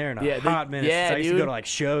ain't been there in a Yeah, hot minute. yeah, Since I used to go dude. to like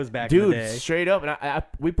shows back in the dude, day. straight up, and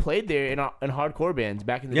we played there in hardcore bands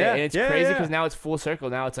back in the Yeah, day, and it's yeah, crazy yeah. because now it's full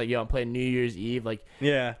circle. Now it's like, yo, I'm playing New Year's Eve, like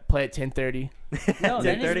Yeah. play at 10:30. No,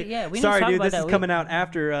 that 10:30. is, yeah, we need to Sorry, talk dude. about This that. is We- coming out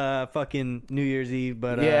after fucking New Year's Eve,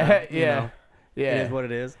 but Yeah, you yeah. know, Yeah, it is what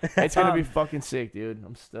it is. it's gonna be fucking sick, dude.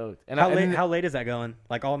 I'm stoked. And How late is that going?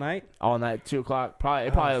 Like all night? all night, 2:00. Probably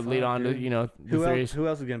lead fuck, on to dude. the Who threes. else? Who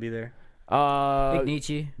else is gonna be there? Big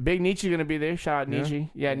Nietzsche. Big Nietzsche gonna be there. Shout out Yeah? Nietzsche.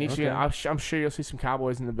 Yeah, Nietzsche. Okay. I'm sure you'll see some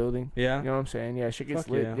Cowboys in the building. Yeah. You know what I'm saying? Yeah, shit gets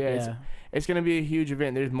Fuck lit. yeah. Yeah, it's gonna be a huge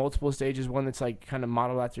event. There's multiple stages. One that's like kind of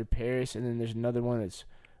modeled after Paris, and then there's another one that's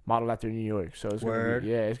modeled after New York. So it's Word.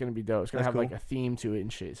 gonna be, it's gonna be dope. It's gonna That's have like cool. a theme to it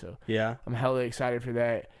and shit. So Yeah. I'm hella excited for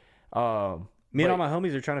that. Me and But all my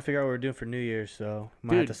homies are trying to figure out what we're doing for New Year's, so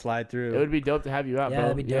might have Dude, to slide through. it would be dope to have you out, Yeah, bro.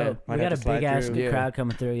 that'd be dope. Might We have got to a slide big ass through. good Yeah. crowd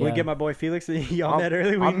coming through. Yeah. We get my boy Felix. Y'all I'll- met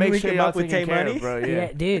earlier. We I'll make link sure him y'all up with Tay taken care Money. of, bro. yeah,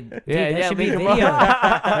 Yeah. dude, that yeah, should be lead him video.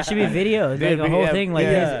 up. That should be video. Dude, Like, the whole yeah, thing, like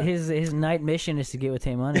yeah. his night mission is to get with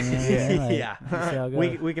Tay Money. Man. Like, Yeah. let's see how it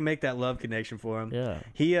goes. We can make that love connection for him. Yeah.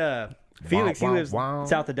 He Felix, he Wow, lives wow.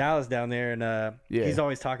 south of Dallas down there, and Yeah. he's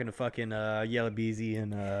always talking to fucking Yellow Beezy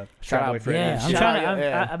and Shout out, Trap Boy Freddy. Yeah, and I'm shit. trying to. out,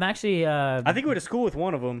 yeah. I'm actually. I think we went to school with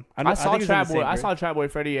one of them. I saw think he was in the Trap same Boy. I group. saw Trap Boy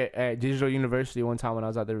Freddy at Digital University one time when I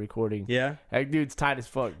was out there recording. Yeah. That dude's tight as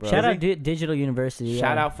fuck, bro. Shout Is out Digital University.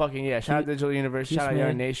 Shout yeah. out fucking yeah! Shout out Digital University. Q Shout out Smith.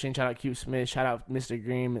 Young Nation. Shout out Q Smith. Shout out Mr.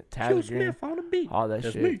 Green, Taz Q Green, Smith on the beat. all that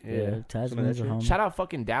That's shit. me. Yeah. Yeah, Taz Some of Green's that a shit. homie. Shout out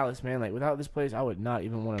fucking Dallas, man. Like without this place, I would not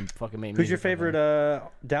even want to fucking make. Who's your music right favorite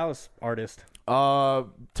now. Dallas artist?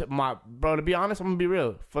 To be honest, I'm gonna be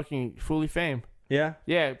real. Fucking Fully Fame. Yeah.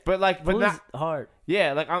 Yeah, but Fool's not. hard.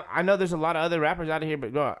 Yeah, like I know there's a lot of other rappers out of here,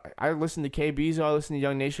 but bro, I listened to K Bezo, I listened to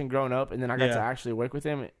Young Nation growing up, and then I got Yeah. to actually work with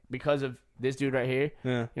him because of this dude right here.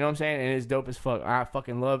 Yeah. You know what I'm saying? And it's dope as fuck.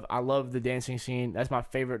 I love the dancing scene. That's my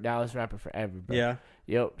favorite Dallas rapper forever, bro. Yeah.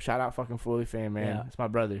 Yo, shout out fucking Fully Fame, man. Yeah. It's my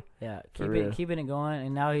brother. Yeah, For real. keeping it going,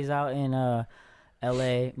 and now he's out in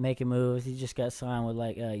L.A. making moves. He just got signed with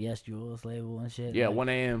like Yes Jules label and shit. Yeah, like, 1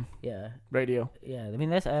 a.m. Yeah, radio. yeah. I mean,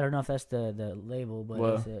 that's I don't know if that's the label, but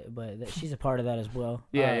Well. she's a part of that as well.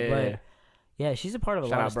 Yeah, yeah, but, yeah. yeah, she's a part of a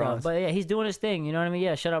Shout lot out of stuff. Bronze. But yeah, he's doing his thing. You know what I mean?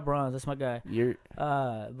 Yeah, shout out Bronze. That's my guy. You're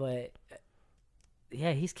But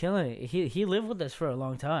yeah, he's killing it. He lived with us for a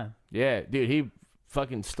long time. yeah, dude. He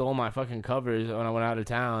fucking stole my fucking covers when I went out of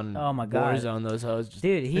town. Oh my God. Warzone, those hoes. Just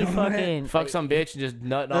Dude, he fucking fuck some bitch and just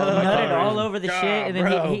nut all over my nutted covers. all over the God, shit, and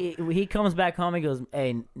then bro. he comes back home. He goes,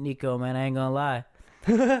 "Hey, Nico, man, I ain't gonna lie."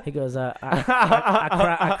 He goes,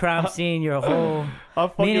 I crime scene your whole I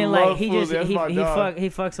fucking meaning like love he Fool, just that's my dog. he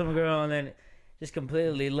fucked some girl and then just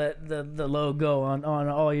completely let the load go on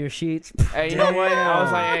all your sheets. Hey, you know what? I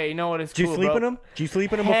was like, hey, you know what? It's Did you cool, sleep bro. in him? Did you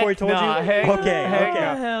sleep in him Heck before he told nah, you? heck Okay, nah, okay.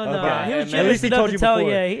 Hell no. Okay. He was At generous least he enough told to you tell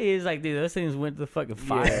before. you. He's like, dude, those things went to fucking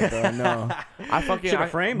fire. Yeah, bro, no. I fucking Should've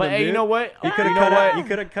framed but him, hey, you dude. know what? You could You have know cut out. what? You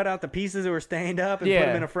could have cut out the pieces that were stained up and put Yeah.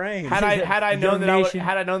 them in a frame. Had I known that Donation.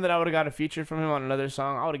 had I known that I would have got a feature from him on another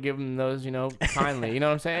song, I would have given him those, kindly. You know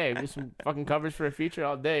what I'm saying? Hey, get some fucking covers for a feature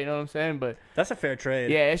all day. You know what I'm saying? But That's a fair trade.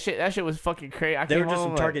 yeah, that shit was fucking crazy. I They came were just home,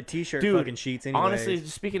 some like, Target T-shirt dude, fucking sheets. Anyways. honestly,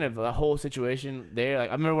 just speaking of the whole situation there, like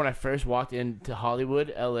I remember when I first walked into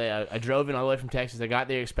Hollywood, LA. I drove in all the way from Texas. I got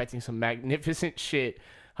there expecting some magnificent shit.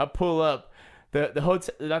 I pull up the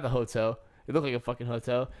hotel, not the hotel. It looked like a fucking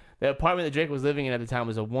hotel. The apartment that Drake was living in at the time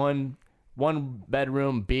was a one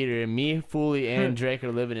bedroom beater, and me, Foolie, and Drake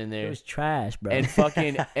are living in It there. was trash, bro. And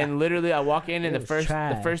fucking and literally, I walk in and It the was first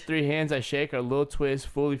trash. 3 hands I shake are Lil Twist,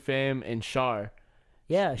 Foolie Fam, and Shar.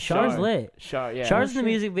 yeah, Char's Char. lit. Shar, yeah. Char's in the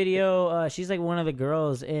music video. She's like one of the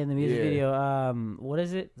girls in the music Yeah. video. What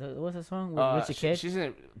is it? What's the song? With Richard Kidd? She's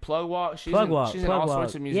in Plug Walk. She's Plug in, Walk. She's in Plug all Walk.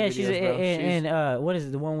 sorts of music yeah, videos, she's bro. in what is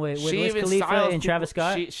it? The one with She Wiz even Khalifa styles and Travis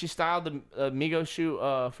people- Scott. She styled the Migos shoot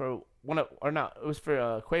for one of, or not, it was for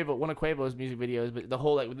Quavo, one of Quavo's music videos, but the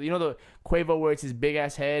whole, like, the Quavo where it's his big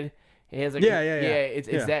ass head. He has like Yeah. it's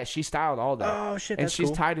Yeah. that. She styled all that. Oh shit, and that's she's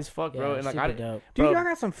cool. tight as fuck, bro. Yeah, And like super I, dope. Dude, bro, y'all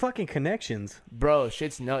got some fucking connections. bro,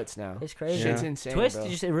 shit's nuts now. It's crazy. Shit's Yeah. insane, Twist bro.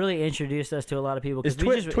 just really introduced us to a lot of people. 'cause Is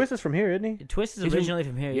we just, Twist is from here, isn't he? Twist is He's from- originally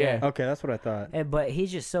from here. yeah. Yeah. Okay, that's what I thought. But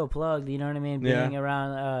he's just so plugged, you know what I mean? Yeah. Being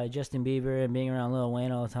around Justin Bieber and being around Lil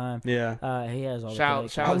Wayne all the time. Yeah. He has all the Shout-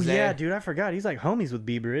 connections. shout- Oh Zay. yeah, dude, I forgot. He's like homies with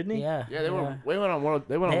Bieber, isn't he? Yeah. Yeah, they went on world.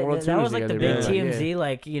 They went on world tours That was like the together, big bro. TMZ,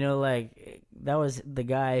 Yeah. like that was the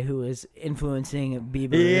guy who was influencing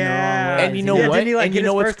Bieber. Yeah. And you know yeah, what? Didn't he like And get you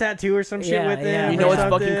know his what's- first tattoo or some shit Yeah, with him? yeah. You know or what's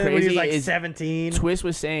something fucking when he was crazy like is 17. Twist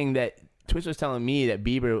was saying that. Twist was telling me that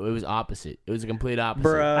Bieber, it was opposite. It was a complete opposite.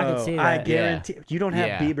 Bro, I can see I that. guarantee you don't have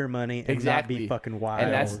Yeah. Bieber money and Exactly. not be fucking wild.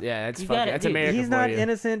 And that's You fucking gotta- that's dude, America He's for not you.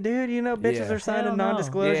 innocent, dude. You know, bitches Yeah. are signing Hell no.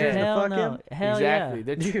 non-disclosures Yeah. to Hell fuck no. him. Hell Exactly.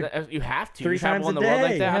 Dude. You have to. 3 You travel times in a the world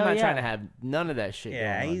like day. that. I'm Hell not yeah. trying to have none of that shit.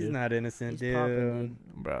 Yeah, going on, he's dude. not innocent, He's dude. popping,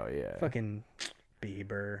 Bro, yeah. Fucking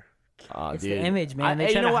Bieber. Aw, It's dude. the image, man. They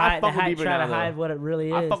hey, try you know to what? I hide, fuck with Bieber try now, to though. hide what it really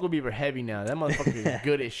is. I fuck with Bieber heavy now. That motherfucker is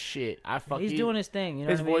good as shit. He's doing his thing. You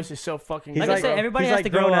know His what I mean? voice is so fucking. He's Like I good, said, bro. everybody he's has like to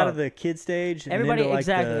grow grown out up. of the kid stage. and Everybody into, like,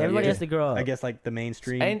 exactly. the- Everybody yeah, has to grow up. I guess like the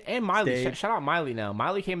mainstream. And Miley, stage. shout out Miley now.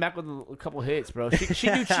 Miley came back with a couple hits, bro. She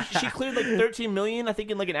cleared like 13 million, I think,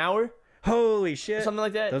 in like an hour, Holy shit. something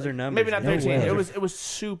like that. Those are numbers. Maybe not dude. 13. way. It was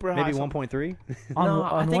super high. Maybe 1.3. on No,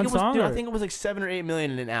 on I think one it was. song. Dude, or- I think it was like 7 or 8 million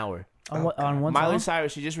in an hour. on one Miley song.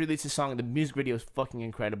 Cyrus, she just released a song. The music video is fucking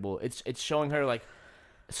incredible. It's showing her like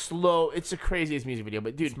slow. It's the craziest music video.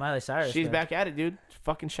 But dude, It's Miley Cyrus. she's though. back at it, dude.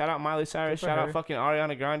 Fucking shout out Miley Cyrus. Good for Shout out her. fucking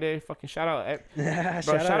Ariana Grande. Fucking shout out, bro. Shout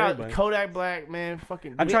Shout out everybody. Kodak Black, man.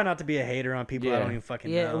 Fucking. I'm trying not to be a hater on people I Yeah. don't even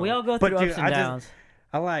fucking Yeah, know. we all go But, through dude, ups and I just- downs.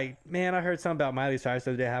 I heard something about Miley Cyrus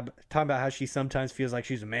the other day, talking about how she sometimes feels like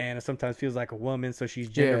she's a man and sometimes feels like a woman, so she's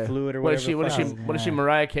gender fluid or What whatever. is she? What is she? fuck. What is she?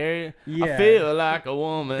 Mariah Carey. I Yeah. feel like a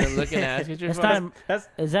woman looking at you. It's not. That's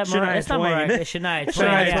Is that Shania Mariah? It's not Twain. Mariah. It's Shania Twain.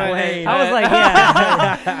 Shania yeah. Twain. I was like,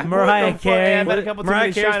 yeah, Mariah Carey. I bet a couple too Mariah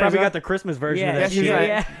many Carey's probably Shinas, got the Christmas version Yeah, of that she's shit.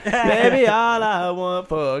 like- yeah. Baby, all I want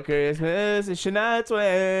for Christmas is Shania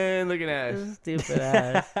Twain looking at us. Stupid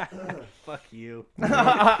ass. Fuck you.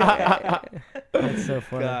 That's so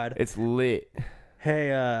funny. God. It's lit. Hey,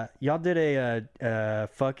 y'all did a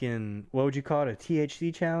fucking, what would you call it? A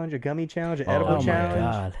THC challenge, a gummy challenge, an edible Oh my challenge?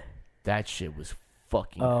 god. That shit was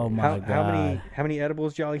fucking. Oh crazy. my How god. many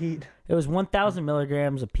edibles y'all eat It was 1,000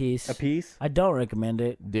 milligrams a piece. a piece? I don't recommend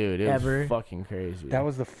it. Dude, it Ever. was fucking crazy. That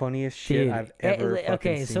was the funniest shit Dude, I've ever fucking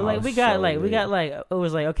okay, seen. so like was we got so like we lit. got like it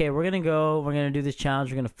was like okay, we're gonna do this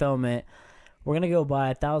challenge. We're gonna film it. We're gonna go buy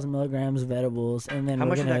 1,000 milligrams of edibles, and then How we're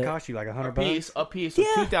much did gonna that cost you? Like a $100? piece. A piece of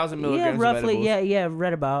 2,000 milligrams. Yeah, roughly. Of edibles. Yeah,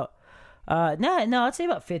 right about. No, I'd say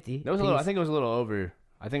about 50. That was a little. I piece. think it was a little over.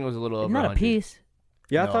 I think it was a little over. Not a 100. piece.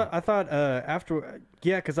 Yeah, No. I thought after,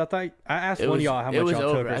 yeah, because I asked It one of was- y'all how it much was y'all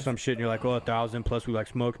over. took or some shit, and you're like, well, 1,000 plus we like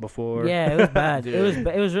smoked before. Yeah, it was bad. Dude.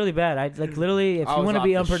 It was really bad. I like literally if I you was want to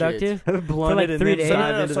be off the unproductive, Blunted For like and 3 then days. dive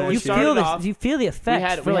No, no, into so that we you shit. started feel this. off- You feel the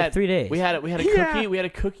effects for like 3 days. We had a Yeah. cookie. We had a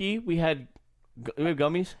cookie. We had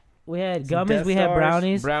gummies, We had Some gummies. Death We had Stars,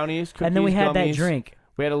 brownies, brownies, cookies, and then we had that gummies. drink.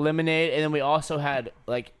 We had a lemonade, and then we also had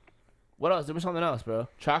like, what else? There was something else, bro.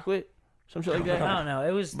 Chocolate, some shit like that. I don't know.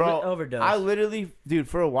 It was Bro, overdose. I literally, dude,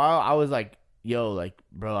 for a while, I was like, yo, like,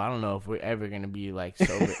 bro, I don't know if we're ever gonna be like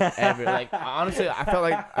sober ever. Like, honestly, I felt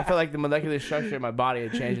like the molecular structure of my body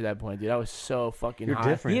had changed at that point, dude. I was so fucking You're high.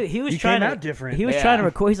 different. He was you trying came to out different. He was Yeah. trying to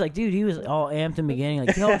record. He's like, dude, he was all amped in the beginning.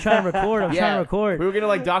 Like, yo, I'm trying to record. I'm trying to record. We were gonna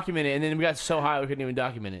like document it, and then we got so high we couldn't even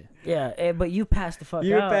document it. Yeah, but you passed the fuck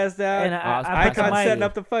You out. passed out. And I was I put the Icon mic. setting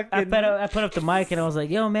up the fucking. I put up the mic and I was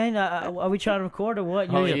like, yo, man, are we trying to record or what?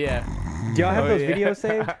 And Oh you're like, yeah, Do y'all have Oh, those yeah. videos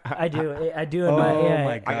saved? I do. I do in Oh my, yeah.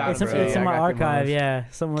 my God, It's, bro. it's in Yeah, my I got them archive, ones. yeah.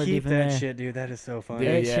 Somewhere Keep deep in that there. shit, dude. That is so funny.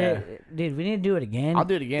 Dude, That yeah. shit, dude, we need to do it again. I'll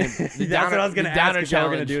do it again. That's what I was gonna ask if y'all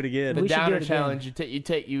were gonna do it again. The We should do downer it again. challenge. You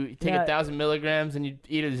take Yeah. 1,000 milligrams and you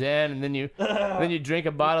eat a Zen, and then you drink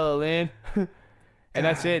a bottle of Lin. And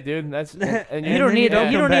that's it, dude. That's and You don't need don't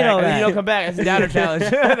you come don't need back. all And then that. you don't come back. It's a downer challenge.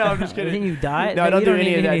 No, I'm just Then kidding. you die. No, Then don't you do any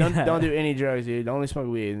need of that. any Don't do any drugs, dude. Only smoke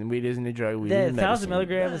weed, and weed isn't a drug. Weed The is 1,000 medicine.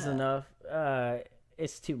 milligrams is enough.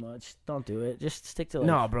 It's too much. Don't do it. Just stick to like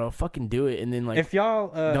No, bro, fucking do it, and then like If y'all,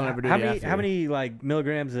 Don't ever do how it many after. how many like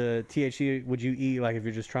milligrams of THC would you eat? Like if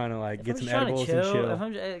you're just trying to like If get I'm some just trying to edibles and chill. If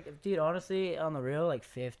I'm dude, honestly, on the real, like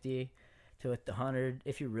 50 to 100.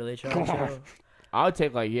 If you're really trying to chill, I would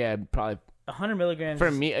take like probably 100 milligrams. for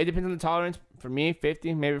is- me. It depends on the tolerance. For me,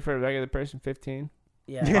 50. Maybe for a regular person, 15.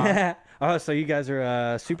 yeah. Oh, so you guys are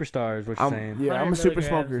superstars? What you're saying? Yeah, I'm a 100 super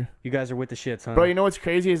milligrams. smoker. You guys are with the shits, huh? Bro, you know what's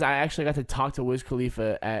crazy is I actually got to talk to Wiz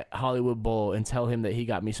Khalifa at Hollywood Bowl and tell him that he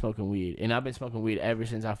got me smoking weed. And I've been smoking weed ever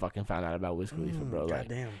since I fucking found out about Wiz Khalifa, bro. Like,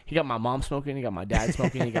 Goddamn. he got my mom smoking, he got my dad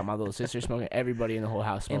smoking, he got my little sister smoking, everybody in the whole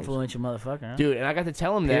house smokes. Influential motherfucker. Huh? Dude, and I got to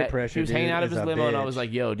tell him Peer that. pressure, he was hanging dude, out of is his a limo, and I bitch. was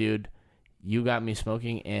like, yo, dude, you got me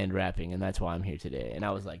smoking and rapping, and that's why I'm here today. And I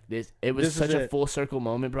was like, it was This is such a it. full circle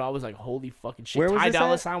moment, bro. I was like, holy fucking shit. Where was Ty this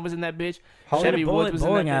Dolla at? $ign was in that bitch. Hollywood Chevy Woods was in that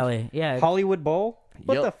bowling bitch. alley. Yeah. Hollywood Bowl.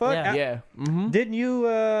 What Yup. the fuck? Yeah. Yeah. Mm-hmm. Didn't you?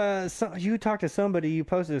 You talked to somebody. You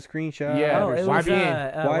posted a screenshot. Yeah. Oh, or it something.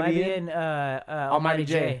 was YBN? YBN. Almighty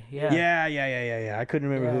J. Yeah. Yeah. I couldn't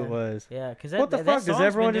remember who Yeah. it was. Yeah, because What the fuck? Does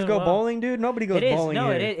everyone just go bowling, dude? Nobody goes It is. bowling No,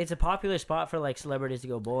 here. it is. It's a popular spot for like celebrities to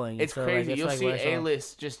go bowling. It's So, crazy. Like, You'll like see where I saw-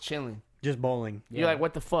 A-list just chilling. Just bowling. You're like,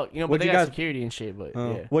 what the fuck? You know, but What'd they you got guys- security and shit, but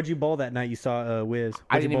Oh. yeah. What'd you bowl that night? You saw Wiz.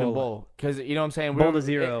 I What'd you didn't even bowl because you know what I'm saying. Bowl We're- to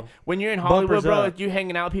zero. When you're in Hollywood, Bumpers bro, up. you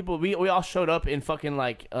hanging out with people. We all showed up in fucking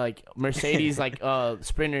like Mercedes like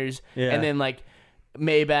Sprinters, Yeah. and then like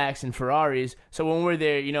Maybachs and Ferraris. So when we're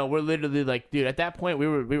there, you know, we're literally like, dude. At that point, we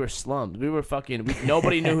were slummed. We were fucking.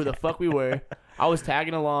 Nobody knew who the fuck we were. I was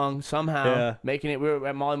tagging along somehow, Yeah. making it. We were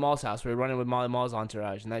at Molly Mall's house. We were running with Molly Mall's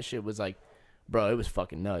entourage, and that shit was like, bro, it was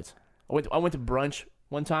fucking nuts. I went to brunch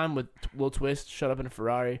one time with Lil Twist. Showed up in a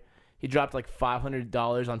Ferrari. He dropped like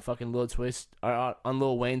 $500 on fucking Lil Twist or on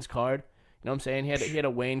Lil Wayne's card. You know what I'm saying? He had a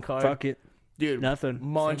Wayne card. Fuck it. Dude, Nothing.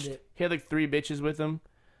 munched. Send it. He had like 3 bitches with him.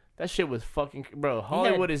 That shit was fucking bro.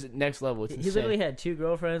 Hollywood is next level. It's He insane. literally had 2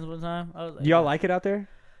 girlfriends one time. I was like, Do y'all like it out there?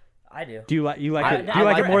 I do. Do you like it? I- Do you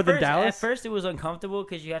like it more than At Dallas? first, it was uncomfortable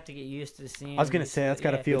because you have to get used to seeing. I was gonna say that's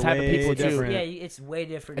gotta yeah. feel The type of way people, too. different. Yeah, it's way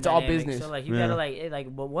different. It's all dynamic. business. So like you Yeah. gotta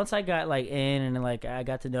but once I got like in and like I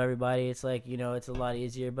got to know everybody, it's like it's a lot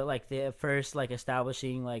easier. But like the first like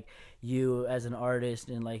establishing like you as an artist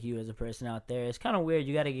and like you as a person out there, it's kind of weird.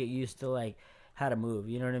 You got to get used to like how to move.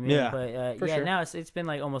 You know what I mean? Yeah, But for yeah, sure. now it's been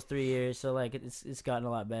like almost 3 years, so like it's gotten a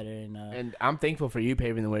lot better. And I'm thankful for you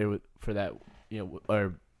paving the way for that. You know,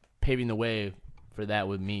 or paving the way for that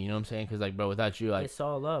with me. You know what I'm saying? Because like, bro, without you, like, it's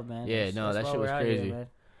all love, man. Yeah, That's- no, that's that why shit was we're out here, crazy. man.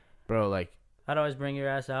 bro, like, I'd always bring your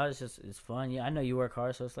ass out. It's fun. Yeah, I know you work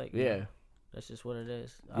hard, so it's like yeah. that's just what it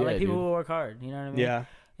is. I Yeah, like people dude. who work hard. You know what I mean? Yeah.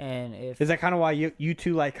 And if Is that kind of why you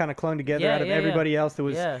two like kind of clung together Yeah, out of yeah, everybody else that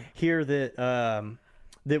was Yeah. here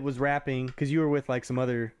that was rapping? Because you were with like some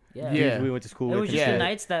other yeah, dudes Yeah. we went to school it with. was and just Yeah. the shit.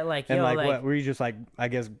 nights that like And yo like, like what were you just like I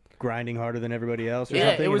guess grinding harder than everybody else or Yeah,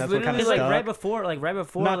 something? it and was that's what kind of literally, like stuck? right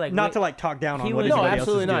before not like not wait- to like talk down on he what was- No, everybody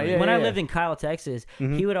absolutely else is not, doing. yeah. when I lived in Kyle, Texas,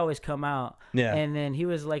 Mhm. he would always come out. Yeah. And then he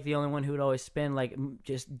was like the only one who would always spend like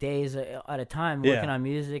just days at a time Yeah. working on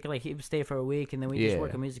music. Like he would stay for a week, and then we just Yeah.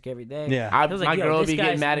 work on music every day. Yeah. I, It was like, my yo, girl would this be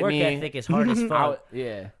getting guy's mad at work me. ethic is hard as fuck.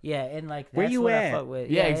 Yeah. Yeah, and like that's Where you what at? I fuck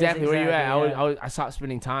with. Yeah, it's exactly. Where you at? exactly, I stopped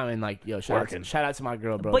spending time and like, yo, Working. shout out to my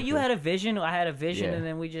girl, bro. But you because- had a vision. I had a vision, Yeah. and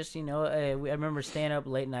then we just, I remember staying up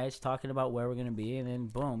late nights talking about where we're gonna be, and then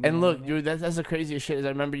boom. you And know look, what I mean? dude, that's the craziest shit. Is I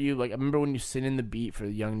remember when you sent in the beat for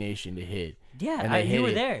the Young Nation to hit. yeah, and they you hit were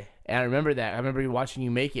it. there. And I remember that. I remember watching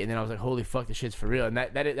you make it, and then I was like, "Holy fuck, this shit's for real!" And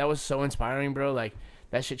that was so inspiring, bro. Like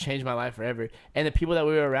that shit changed my life forever. And the people that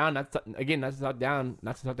we were around, not to talk down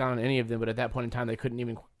on any of them, but at that point in time, they couldn't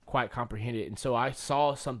even quite comprehend it. And so I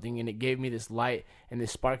saw something, and it gave me this light and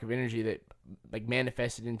this spark of energy that like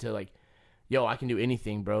manifested into like, yo, I can do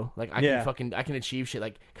anything, bro. Like I can achieve shit.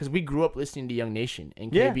 Like, cause we grew up listening to Young Nation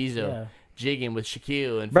and Yeah. KBzo jigging with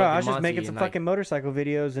Shaquille and Bro, fucking I was just Monty making some and, like, fucking motorcycle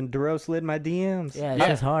videos, and Duro slid my DMs. Yeah, Yeah. that's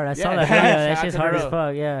just hard. I saw Yeah. that video. Shout That out shit's to hard as Duro.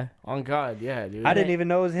 fuck. Yeah. on God, yeah, dude. I didn't even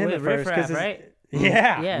know it was him With at first. Riff Raff, 'cause right?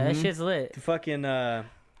 Yeah. Yeah, that shit's lit. The fucking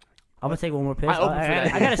I'm gonna take one more piss. I opened for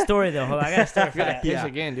that. I got a story though. Hold on. I got a story for Gotta that. piss Yeah.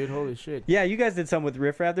 again, dude. Holy shit. yeah, you guys did something with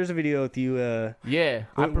Riff Raff. There's a video with you. Yeah.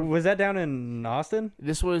 Was that down in Austin?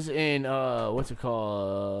 This was in what's it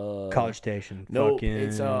called? College Station. No, Fucking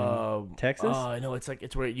it's Texas. no, it's like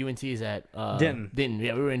it's where UNT is at. Denton. Denton.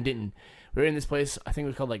 Yeah, we were in Denton. We were in this place. I think it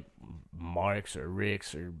was called like Mark's or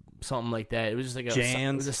Rick's or something like that. It was just like it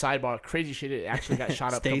Jan's. was a sidebar. Crazy shit. It actually got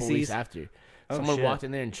shot up a couple Stacy's. weeks after. Oh, Someone shit. walked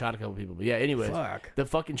in there and shot a couple people. But yeah, anyways, Fuck. the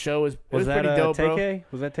fucking show was Was that pretty dope, bro. TK?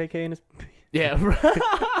 Was that TK in his? Yeah.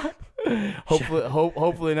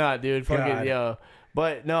 hopefully not, dude. God. Fucking yeah.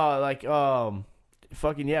 But no, like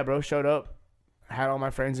fucking yeah, bro. Showed up, had all my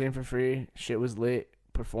friends in for free. Shit was lit.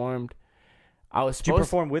 Performed. I was Did you supposed.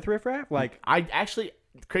 perform with Riff Raff? Like, I actually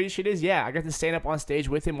crazy shit is yeah. I got to stand up on stage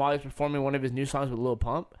with him while he was performing one of his new songs with Lil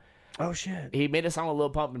Pump. oh shit. He made a song with Lil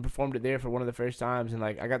Pump and performed it there for one of the first times, and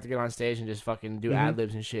like I got to get on stage and just fucking do ad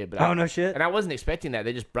libs and shit. But Oh no shit. and I wasn't expecting that.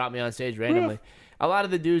 They just brought me on stage randomly. A lot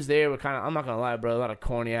of the dudes there were kind of, I'm not gonna lie, bro, a lot of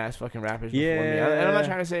corny ass fucking rappers before me. Yeah. And I'm not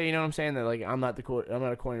trying to say, you know what I'm saying, that like I'm not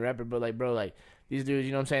a corny rapper, but like, bro, like these dudes,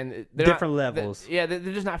 you know what I'm saying, they're Different not, levels. They're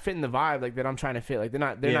just not fitting the vibe like that I'm trying to fit. Like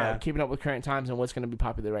they're Yeah. not keeping up with current times and what's gonna be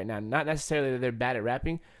popular right now. Not necessarily that they're bad at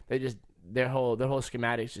rapping. They just their whole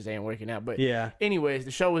schematics just ain't working out. But Yeah. anyways,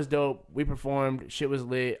 the show was dope. We performed. Shit was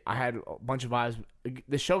lit. I had a bunch of vibes.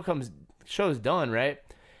 The show's done, right?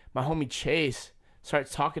 My homie Chase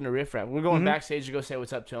starts talking to Riff Raff. We're going backstage to go say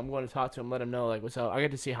what's up to him. I'm going to talk to him, let him know like what's up. I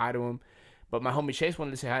got to say hi to him, but my homie Chase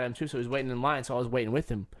wanted to say hi to him too, so he was waiting in line. So I was waiting with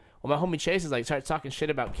him. Well, my homie Chase is like starts talking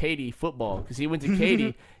shit about Katy football because he went to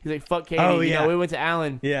Katy. He's like, "Fuck Katy." Oh, You yeah. know, we went to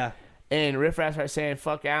Allen. Yeah. And Riff Raff starts saying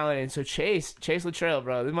 "fuck Allen," and so Chase Latrell,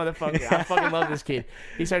 bro, this motherfucker, I fucking love this kid.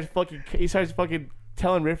 He starts fucking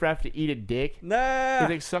telling Riff Raff to eat a dick. Nah. He's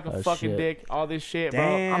like suck a fucking shit. dick, all this shit, bro.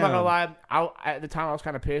 I'm not gonna Damn. lie. At the time I was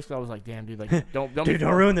kind of pissed because I was like, damn, dude, like don't Dude,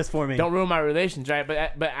 don't ruin this for me. don't ruin my relations, right?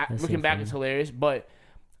 But looking seems back, funny. it's hilarious. But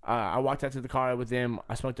I walked out to the car with them.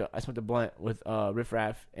 I smoked a blunt with Riff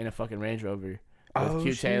Raff in a fucking Range Rover with Oh,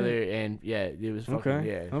 Q shit. Taylor, and yeah, it was fucking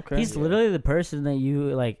Okay. yeah. Okay. He's literally the person that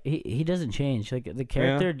you like. He doesn't change. Like the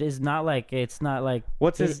character is not like it's not like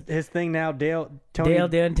What's his thing now? Dale Tony. Dale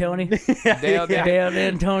D'Antoni. Dale, Dale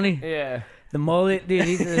D'Antoni. yeah. The mullet, dude.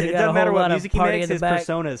 He's It got a doesn't whole matter what lot of music he party makes. in the His back.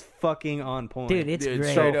 persona is fucking on point. Dude, it's Dude,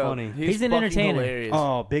 great. straight So up. funny. He's an fucking entertainer. Hilarious.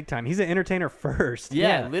 Oh, big time. He's an entertainer first.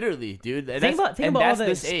 Yeah, Yeah. literally, dude. And Think that's about all that's the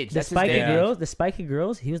this age. the That's his spiky day. girls. The spiky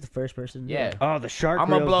girls. He was the first person. to do Yeah. it. Oh, the shark. I'm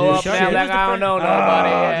gonna Grills, blow dude. up Shark now Grills like is the I don't first- know nobody.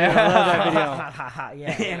 Oh, dude, I love that video.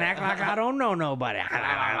 yeah. And act like I don't know nobody.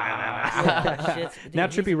 Shit's- dude, Now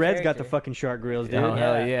he's Trippy a Red's got the character. fucking shark grills, dude. Oh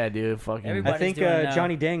Yeah. hell yeah, dude! Fucking. Everybody- I think doing now.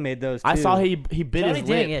 Johnny Dang made those too. I saw he bit Johnny his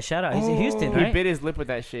Dang, lip. yeah, shout out. He's in Houston, He right? bit his lip with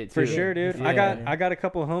that shit too. for sure, dude. Yeah. I got a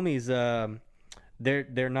couple of homies.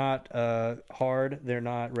 They're not hard. They're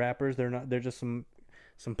not rappers. They're just some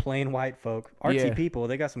plain white folk, artsy Yeah. people.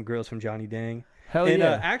 They got some grills from Johnny Dang. Hell And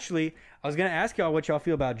yeah. actually, I was gonna ask y'all what y'all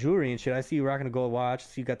feel about jewelry and shit. I see you rocking a gold watch.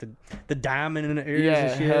 So you got the diamond in the ears Yeah,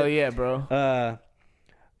 and shit. hell yeah, bro.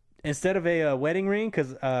 Instead of a wedding ring,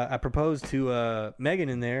 because I proposed to Megan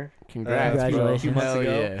in there. Congrats, bro. Congratulations. A few months Hell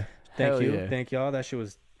ago. yeah. Thank Hell you, yeah. thank y'all. That shit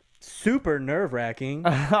was super nerve wracking,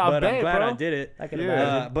 I but I'm bet, glad bro. I did it. I can Yeah.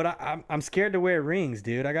 imagine. But I'm scared to wear rings,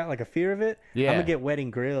 dude. I got like a fear of it. Yeah. I'm gonna get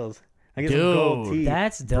wedding grills. I get some gold Dude, teeth.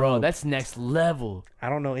 That's dope. Bro, that's next level. I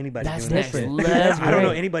don't know anybody That's doing next that shit. level. I don't know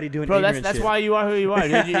anybody doing Bro, ignorant that's shit. why you are who you are,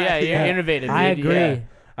 dude. Yeah, you're innovative. I dude. agree. Yeah.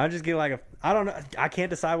 I'm just getting like I don't know. I can't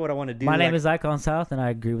decide what I want to do. My name like, is Icon South, and I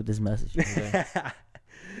agree with this message.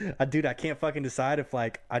 Dude, I can't fucking decide if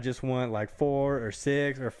like I just want like 4 or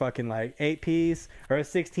 6 or fucking like 8 piece or a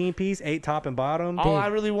 16 piece, 8 top and bottom. All I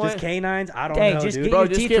really want. Just canines. I don't Hey, know, just dude. get Bro, your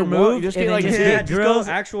just teeth get one- removed. just and get, then like, just yeah, yeah, get just grills.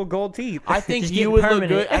 go actual gold teeth. I think Just you get would look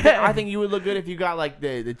permanent. good. I think you would look good if you got like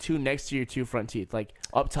the 2 next to your 2 front teeth, like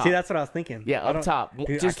up top. See, that's what I was thinking. Yeah, I up don't- top.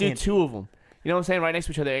 dude, Just I do can't- 2 of them. You know what I'm saying? Right next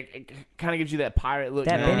to each other. It kind of gives you that pirate look.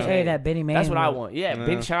 That you know Benny, what I'm hey, saying? that Benny Man. That's what I look. want. Yeah, Yeah.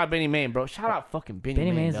 Benny, shout out Benny Main, bro. Shout out fucking Benny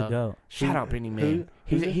Benny Main. Man's the dog. goat. Shout out Benny Man.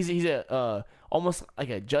 who's He's a almost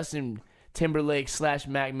like a Justin Timberlake /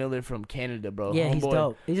 Mac Miller from Canada, bro. Yeah, he's Homeboy.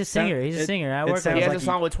 dope. He's a singer. He's a it- singer. I it work with sounds He him. has like a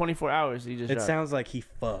song with 24 hours. He just It dropped. sounds like he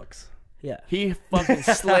fucks. Yeah. He fucking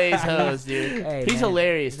slays hoes, dude. Hey, He's man.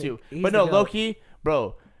 hilarious too. He's But the no, goat. low key,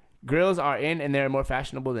 bro. Grills are in, and they're more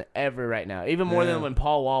fashionable than ever right now. Even more Yeah. than when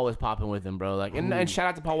Paul Wall was popping with them, bro. Like, and shout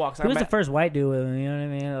out to Paul Wall. 'Cause I Who was the remember- first white dude with him? You know what I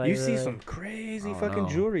mean? Like, You see some crazy I don't fucking know.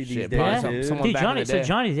 jewelry Shit, these probably days, some- dude. someone Dude, back in Johnny. the So day.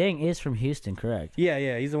 Johnny Dang is from Houston, correct?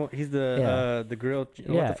 Yeah, he's the grill. What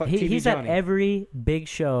Yeah, the fuck? he's Johnny. at every big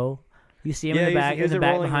show. You see him in the back, he's at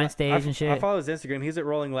Rolling behind Lou- stage and shit. I follow his Instagram. He's at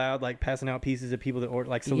Rolling Loud, like passing out pieces to people that order,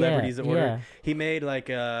 like celebrities that order. yeah. He made like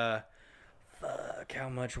fuck, how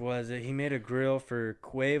much was it? He made a grill for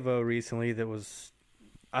Quavo recently that was.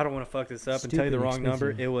 I don't want to fuck this up and tell you the Stupid wrong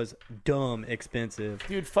number. expensive. It was dumb expensive.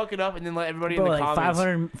 Dude, fuck it up and then let everybody Bro, in the like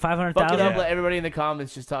comments. 500,000. Fuck it up, Yeah. let everybody in the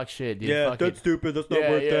comments just talk shit, dude. Fuck it. stupid. That's Yeah,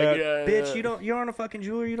 yeah, Bitch, yeah. you aren't a fucking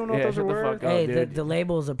jeweler. You don't know Yeah, what those are shut the worth. fuck up. Hey, dude. the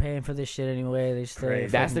labels are paying for this shit anyway. They still Crazy.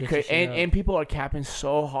 That's the fucking crazy, get your shit and up. people are capping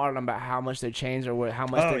so hard about how much their chains are worth, how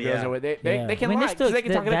much Oh, their girls yeah. are worth. They Yeah. can I mean, lie they still- because they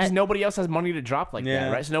can talk about it because that- nobody else has money to drop like Yeah.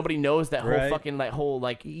 that, right? So nobody knows that whole Right. fucking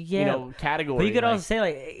Yeah. you know category. But you could like- also say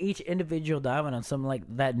like each individual diamond on something like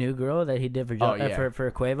that new girl that he did for Oh, yeah.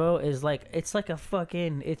 for Quavo is like it's like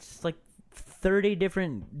 30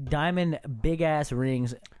 different diamond big ass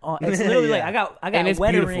rings. It's literally like Yeah. I got And it's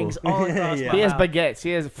wedding beautiful. rings all across Yeah. my He has house. baguettes.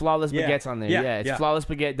 He has flawless Yeah. baguettes on there. Yeah, Yeah, it's yeah. flawless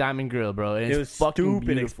baguette diamond grill, bro. And It it's was fucking stupid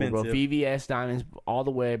beautiful, bro. expensive. VVS diamonds all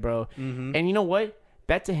the way, bro. Mhm. And you know what?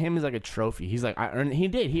 That to him is like a trophy. He's like, I earned.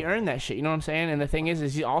 He earned that shit. You know what I'm saying? And the thing is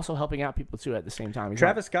he's also helping out people too at the same time. He's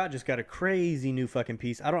Travis Scott just got a crazy new fucking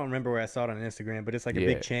piece. I don't remember where I saw it on Instagram, but it's like a Yeah.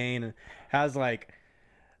 big chain and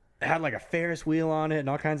had like a Ferris wheel on it and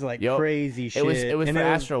all kinds of like Yup. crazy shit. It was And for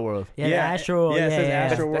Astro World. Yeah, the Astro. Yeah, it says yeah.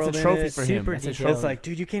 Astro That's World a in trophy it. for him. Super That's a detailed. It's trophy. like,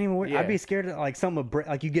 dude, you can't even. Yeah. I'd be scared that like something would break,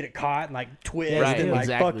 like you get it caught and like twist Right, and like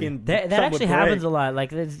exactly. fucking. That something would actually break. happens a lot.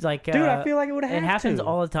 Like it's like Dude, I feel like it would have It happens to.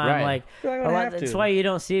 all the time. Right. Like, I feel like it a would lot, have that's to. why you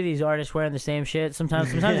don't see these artists wearing the same shit.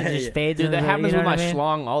 Sometimes it just Yeah. fades. Dude, into that the- happens you know with my what I mean?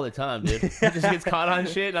 schlong all the time, dude. He just gets caught on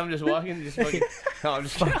shit, and I'm just walking, just fucking. No, I'm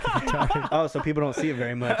just kidding. Oh, so people don't see it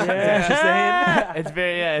very much. Is that what you're saying?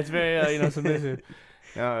 It's very, submissive.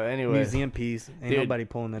 No, anyway. Museum piece. Ain't Dude. nobody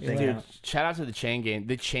pulling that thing Dude, out. shout out to the chain game.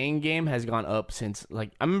 The chain game has gone up since,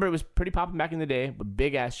 like, I remember it was pretty popping back in the day, but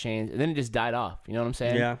big ass chains, and then it just died off. You know what I'm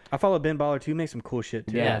saying? Yeah, I follow Ben Baller too. Makes some cool shit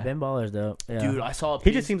too. Yeah, Yeah. Ben Baller's dope. Yeah. Dude, I saw a He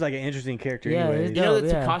piece. just seems like an interesting character. Yeah, anyways. he's You know the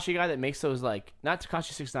dope, yeah. Takashi guy that makes those, like, not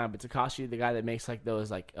Takashi 69, but Takashi, the guy that makes, like,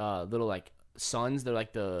 those, like, little, like, suns. They're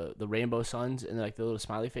like the rainbow suns and like the little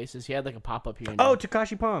smiley faces. He had like a pop up here. And Oh, there.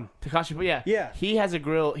 Takashi Palm. Takashi, but yeah, Yeah. He has a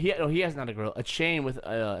grill. He has not a grill, a chain with.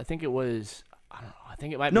 I think it was. I don't know. I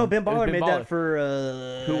think it might. No, be, Ben it was Baller made Baller. that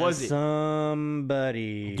for Who was it?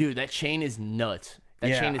 Somebody. Dude, that chain is nuts. That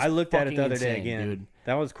yeah, chain is I looked at it the fucking other day insane, again. dude.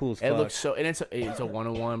 That was cool as fuck. It looks so, and it's a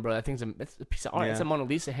 101, bro. That thing's it's a piece of art. Yeah. It's a Mona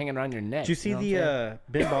Lisa hanging around your neck. Did you see know what I'm saying?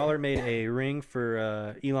 Ben Baller made a ring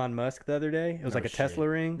for Elon Musk the other day? It was No like a shit. Tesla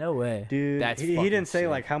ring. No way. Dude, That's he fucking didn't say sick.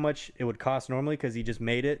 like how much it would cost normally because he just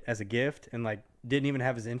made it as a gift and like didn't even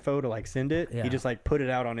have his info to like send it. Yeah. He just like put it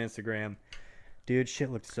out on Instagram. Dude,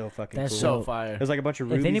 shit looked so fucking That's cool. So Dope. fire. It was like a bunch of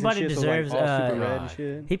If rubies anybody and shit, deserves, so like all super red God. and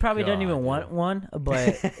shit. He probably doesn't God, even dude. want one,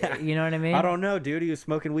 but you know what I mean? I don't know, dude. He was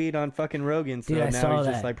smoking weed on fucking Rogan, so Dude, I now saw he's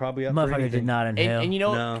that. just like probably up for Motherfucker anything. did not inhale. And you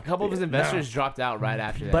know, No. a couple of his investors dropped out right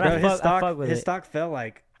after that. But Bro, I his fuck stock, with his it. stock fell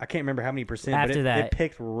like I can't remember how many percent, After but it that.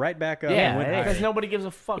 picked right back up. yeah, and went because higher. nobody gives a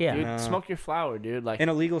fuck, Yeah. dude. No. Smoke your flower, dude. Like in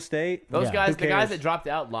a legal state. those Yeah. guys, Who the guys cares? that dropped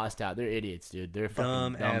out lost out. They're idiots, dude. They're fucking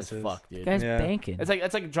dumb as Dumbasses. fuck, dude. Guy's Yeah. banking. It's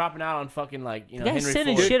like dropping out on fucking like The Henry guy's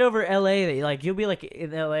sending Ford. shit over LA. That, like you'll be like in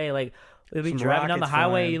LA, like you'll be Some driving down the rockets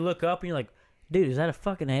highway. flying. You look up and you're like, dude, is that a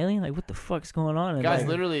fucking alien? Like what the fuck's going on? And Guys, like,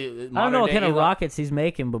 literally. I don't modern know what day kind of Elon- rockets he's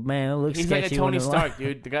making, but man, it looks He's like sketchy. a Tony when they're Stark,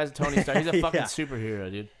 dude. The guy's a Tony Stark. He's a fucking Yeah. superhero,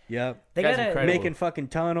 dude. Yep. They Guy's gotta incredible. Making fucking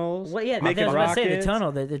tunnels. Well, yeah, making I was about to say the rockets.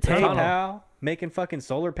 tunnel. The tunnel. PayPal, making fucking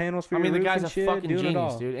solar panels for I your mean, the roof guy's and a shit, fucking doing it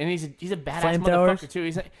genius, all. dude, and he's a badass Flamethrowers? motherfucker too.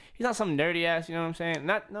 He's not some nerdy ass. You know what I'm saying?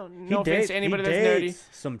 No He offense dates, to anybody he that's nerdy, dates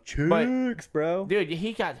some chicks, bro. dude.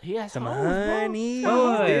 He has Some hoes, bro. honey.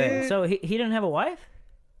 Oh, wait. dude. So he didn't have a wife?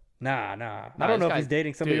 Nah. I Nah, don't know this if he's guy-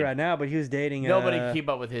 dating somebody dude. right now, but he was dating. Nobody can keep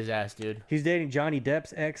up with his ass, dude. He's dating Johnny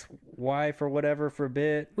Depp's ex-wife or whatever for a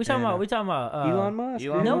bit. We talking and, about? We talking about? Elon Musk.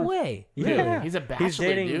 Elon dude. No Musk. way. Dude, Yeah. he's a bachelor, He's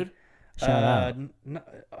dating- dude. Shout out. Not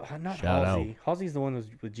Shout Halsey. Halsey's the one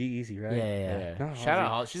with G-Eazy, right? Yeah, yeah. Yeah. Not Shout out,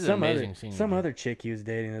 Halsey. Hol- she's an Some amazing other, singer. Some dude. other chick he was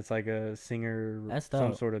dating that's like a singer, That's some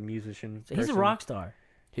dope. sort of musician. So he's a person. rock star.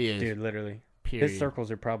 He is. Dude, literally. Period. His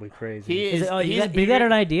circles are probably crazy. He Is is. it, oh, he's you got bigger-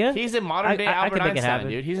 an idea? He's a modern day I Albert could make it Einstein, happen.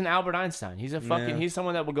 dude. He's an Albert Einstein. He's a fucking. Yeah. He's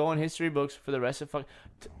someone that will go in history books for the rest of fuck.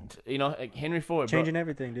 Like Henry Ford, bro. Changing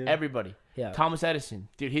everything, dude. Everybody. Yeah. Thomas Edison,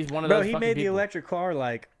 dude. He's one of Bro, those. he fucking made the people. electric car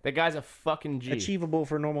like That guy's a fucking G. achievable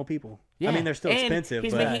for normal people. Yeah. I mean, they're still And expensive,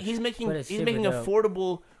 He's but making. He's making. But it's He's super making dope.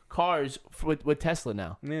 affordable cars with Tesla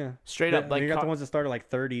now. Yeah. Straight up, like you got the ones that started like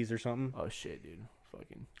 30s or something. Oh shit, dude.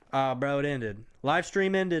 Fucking. Bro, it ended. Live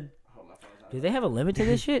stream ended. Do they have a limit to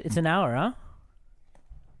this shit? It's an hour, huh?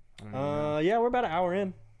 Yeah, we're about an hour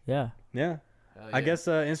in. Yeah. Yeah. I guess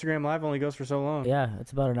Instagram Live only goes for so long. Yeah,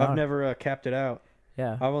 it's about an hour. I've never capped it out.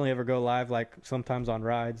 Yeah. I've only ever go live like sometimes on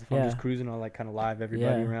rides. If I'm Yeah. just cruising, I'll like kind of live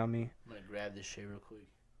everybody Yeah. around me. I'm gonna grab this shit real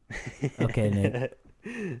quick. Okay, Nick.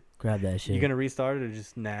 Grab that shit. You gonna restart it or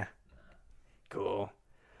just nah? Cool.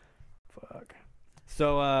 Fuck.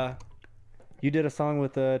 So you did a song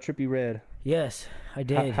with Trippie Redd. Yes, I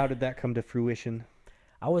did. How did that come to fruition?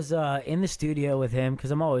 I was in the studio with him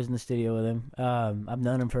because I'm always in the studio with him. I've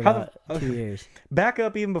known him for How the- about 2 years. Back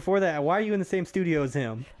up even before that. Why are you in the same studio as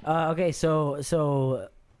him? Okay,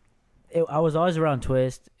 I was always around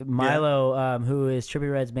Twist. Milo, who is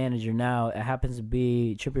Trippie Redd's manager now, it happens to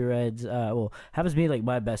be Trippie Redd's. Happens to be like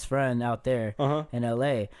my best friend out there in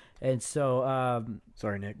LA. And so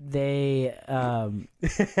Sorry, Nick. they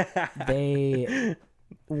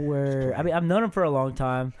were. I mean, I've known him for a long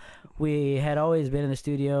time. We had always been in the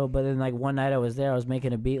studio, but then like one night I was there, I was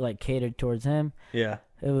making a beat like catered towards him. Yeah.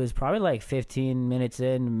 It was probably like 15 minutes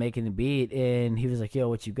in making the beat, and he was like, "Yo,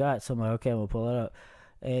 what you got?" So I'm like, "Okay, I'm gonna pull it up,"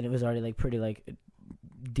 and it was already like pretty like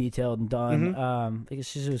detailed and done. It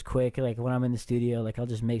was quick. Like when I'm in the studio, like I'll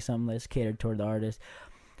just make something that's catered toward the artist,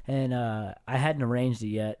 and I hadn't arranged it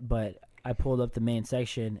yet, but I pulled up the main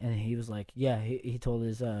section, and he was like, "Yeah," he told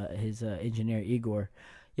his engineer Igor,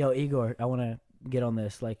 "Yo, Igor, I want to get on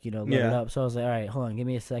this, like, load it up." So I was like, all right, hold on, give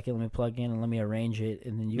me a second, let me plug in and let me arrange it,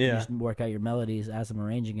 and then you can just work out your melodies as I'm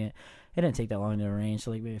arranging it. It didn't take that long to arrange, so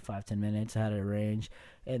like maybe 5-10 minutes I had it arranged,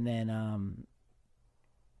 and then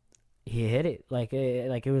he hit it like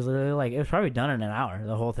it was literally like it was probably done in an hour,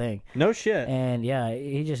 the whole thing. No shit. And yeah,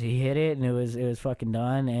 he hit it, and it was fucking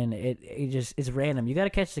done. And it's random. You got to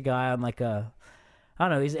catch the guy on like a, I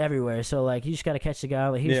don't know, he's everywhere. So like you just got to catch the guy.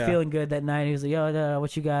 Like he was feeling good that night. He was like, "Yo,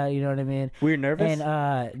 what you got?" You know what I mean? Were you nervous?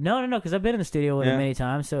 And no, because I've been in the studio with him many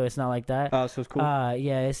times, so it's not like that. Oh, so it's cool.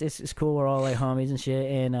 Yeah, it's cool. We're all like homies and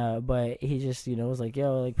shit. And but he just was like,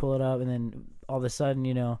 "Yo, like pull it up," and then all of a sudden,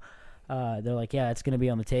 they're like, "Yeah, it's gonna be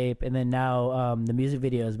on the tape." And then now the music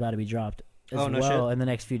video is about to be dropped as well in the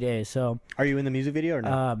next few days. So are you in the music video or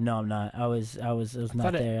no? no, I'm not. I was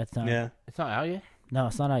not there at the time. Yeah. It's not out yet? No,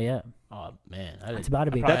 it's not out yet. Oh, man. It's about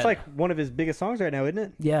to be. That's like one of his biggest songs right now, isn't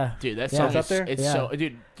it? Yeah. Dude, that Yeah. song It's is up there? It's Yeah. so...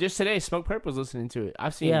 Dude, just today, Smoke Purple's listening to it.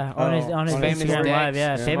 I've seen Yeah, on his Famous Instagram Dex, Live.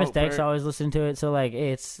 Yeah, yeah. Famous Smoke Dex Perp. always listen to it. So like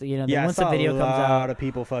it's Yeah, once I the saw video a comes lot out. of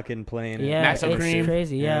people fucking playing it. Yeah, Maxo it's Cream.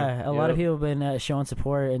 crazy. Yeah, a lot of Yep. people have been showing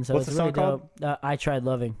support, and so What's it's the really song dope. I Tried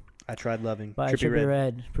Loving I Tried Loving. by Trippie Trippie Redd.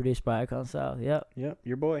 Red, produced by Icon South. Yep. Yep,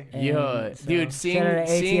 your boy. And Yeah, so, dude, seeing- shout out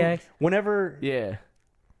to ATX. Whenever Yeah.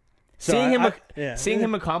 so seeing him, yeah. seeing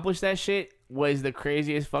him accomplish that shit was the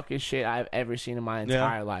craziest fucking shit I've ever seen in my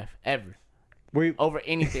entire life, ever. Were you, Over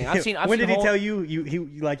anything I've seen. when did he tell you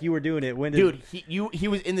like you were doing it? When did Dude, he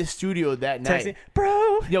was in the studio that night. texting,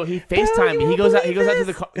 bro? Yo, he Bro, FaceTimed me. you He goes out. He won't goes out to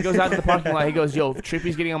believe the. He goes out to the parking lot. He goes, "Yo,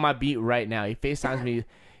 Trippie's getting on my beat right now." He FaceTimes me.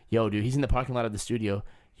 Yo, dude, he's in the parking lot of the studio.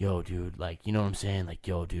 Yo, dude, like, you know what I'm saying? Like,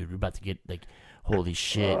 yo, dude, we're about to get like, holy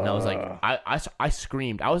shit! And I was like, I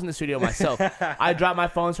screamed. I was in the studio myself. I dropped my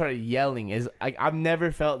phone, started yelling. I've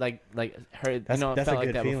never felt like heard That's felt a like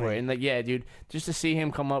good that before. feeling. And like, yeah, dude, just to see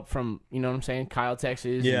him come up from, you know what I'm saying, Kyle,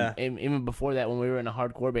 Texas. Yeah. And even before that, when we were in a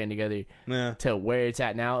hardcore band together. Yeah. To where it's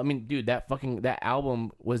at now. I mean, dude, that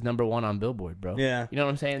album was #1 on Billboard, bro. Yeah. You know what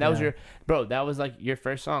I'm saying? That was that was like your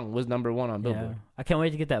first song was #1 on Yeah. Billboard. I can't wait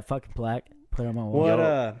to get that fucking plaque. Put it on my wall.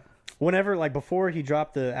 What whenever like before he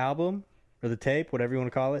dropped the album or the tape, whatever you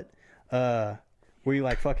want to call it, were you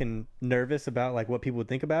like fucking nervous about like what people would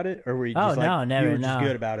think about it, or were you just Oh, like no, never, you were just no.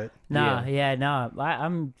 good about it? Nah, yeah, no.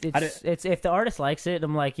 I'm. It's if the artist likes it,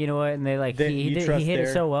 I'm like, you know what, and they like Then he you hit trust it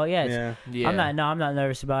their- so well. Yeah, Yeah. Yeah. I'm not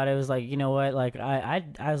nervous about it. It was like, you know what, like I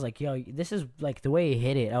was like, yo, this is like the way he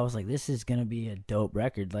hit it. I was like, this is gonna be a dope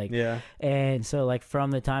record. Like, Yeah. And so like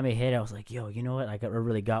from the time he hit, I was like, yo, you know what, I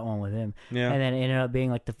really got one with him. Yeah. And then it ended up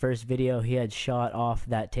being like the first video he had shot off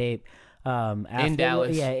that tape. After,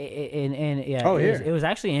 Dallas. Yeah, yeah. Oh, it was, here. it was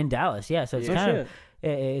actually in Dallas. Yeah, so it's No kind shit. of.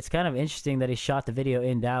 It's kind of interesting that he shot the video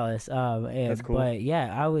in Dallas. That's cool. But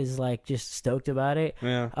yeah, I was like just stoked about it.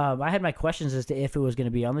 Yeah. I had my questions as to if it was going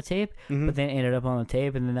to be on the tape, Mm-hmm. but then it ended up on the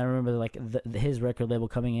tape. And then I remember like his record label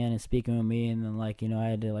coming in and speaking with me, and then like I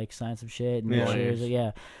had to like sign some shit and make sure it was,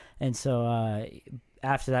 yeah. And so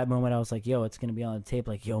after that moment, I was like, yo, it's going to be on the tape.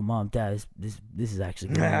 Like, yo, mom, dad, this is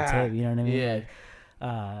actually going on the tape. You know what I mean? Yeah. Like,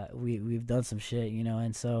 we've done some shit, you know,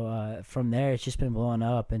 and so from there it's just been blowing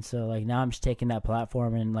up, and so like now I'm just taking that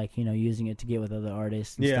platform and like, you know, using it to get with other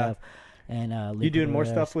artists and stuff. And you doing more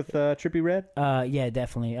stuff with Trippie Redd? Yeah,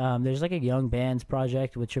 definitely. There's like a young bands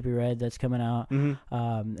project with Trippie Redd that's coming out, and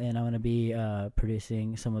I'm gonna be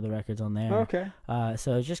producing some of the records on there. Okay.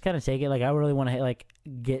 So just kind of take it. Like I really want to like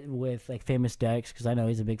get with like Famous Dex because I know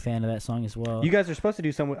he's a big fan of that song as well. You guys are supposed to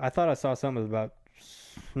do some. I thought I saw something about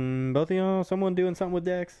both of y'all. Someone doing something with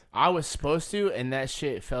Dex. I was supposed to, and that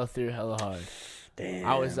shit fell through hella hard. Damn.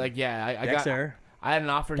 I was like, yeah, I got. Dexter. I had an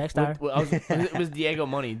offer. Dexter. It was Diego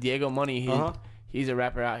Money. Diego Money. He's a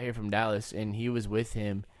rapper out here from Dallas, and he was with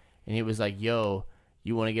him, and he was like, "Yo,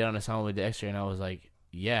 you want to get on a song with Dexter?" And I was like,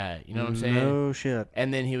 "Yeah," you know what I'm saying? No shit.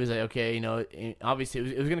 And then he was like, "Okay, you know." And obviously,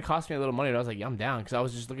 it was gonna cost me a little money, but I was like, "Yeah, I'm down," because I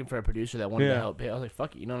was just looking for a producer that wanted to help. I was like,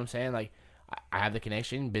 "Fuck it," you know what I'm saying? Like, I have the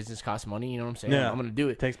connection. Business costs money. You know what I'm saying? Yeah. I'm gonna do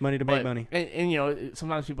it. Takes money to make money. And you know,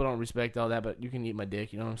 sometimes people don't respect all that, but you can eat my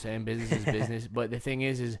dick. You know what I'm saying? Business is business. But the thing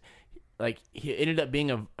is like he ended up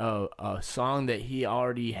being a song that he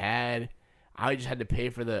already had. I just had to pay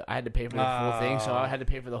for the full thing, so I had to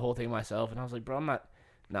pay for the whole thing myself. And I was like, bro, I'm not.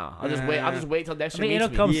 No, I'll just wait till Dexter meets it'll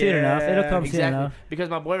me. come soon enough. It'll come soon Exactly, enough. because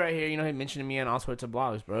my boy right here, you know, he mentioned to me on all sorts of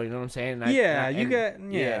blogs, bro. You know what I'm saying?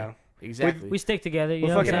 Exactly. We stick together. You With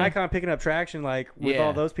know what fucking I'm saying? Icon picking up traction, like with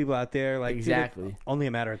all those people out there, like Exactly. dude, only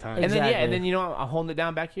a matter of time. And then Exactly. you know, I'm holding it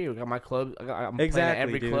down back here. We got my club. I'm playing at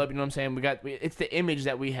every dude. club. You know what I'm saying? It's the image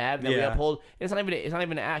that we have that we uphold. It's not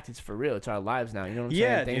even an act. It's for real. It's our lives now. You know what I'm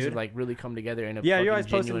saying? Things have like really come together in a you're fucking always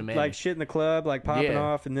posting genuine manner. like shit in the club, like popping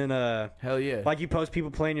off, and then hell yeah, like you post people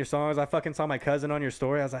playing your songs. I fucking saw my cousin on your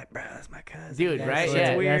story. I was like, bro, that's my cousin, dude. Right? lit. Yeah,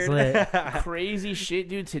 It's weird. That's lit. crazy shit,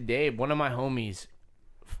 dude. Today, one of my homies'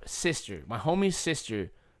 my homie's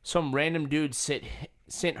sister, some random dude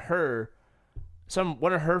sent her,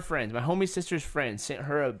 one of her friends, my homie's sister's friend, sent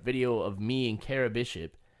her a video of me and Kara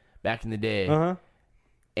Bishop back in the day,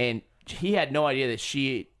 and he had no idea that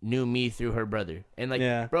she knew me through her brother. And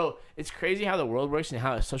like, bro, it's crazy how the world works and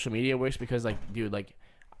how social media works, because like, dude, like,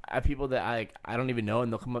 I have people that I don't even know,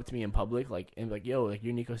 and they'll come up to me in public, like, and be like, yo, like,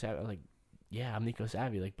 you're Nico Savvy. I'm like, yeah, I'm Nico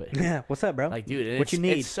Savvy, like, but yeah, what's up, bro? like, dude, and what you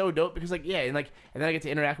need? It's so dope because, like, yeah, and then I get to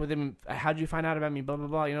interact with him. How'd you find out about me? Blah blah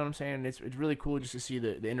blah. You know what I'm saying? It's really cool just to see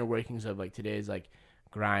the inner workings of like today's like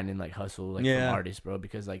grind and like hustle, like from artists, bro.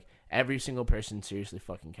 Because like every single person seriously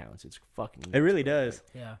fucking counts. It's fucking. It really does.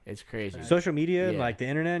 Yeah, it's crazy. Social media, and like the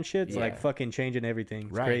internet and shit's Yeah. like fucking changing everything.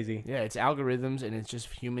 It's Right. crazy. Yeah, it's algorithms, and it's just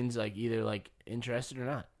humans like either like interested or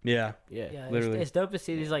not. Yeah. Yeah. yeah. Literally. It's dope to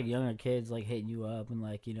see these like younger kids like hitting you up and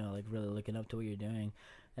like, you know, like really looking up to what you're doing.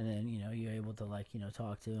 And then, you know, you're able to, like, you know,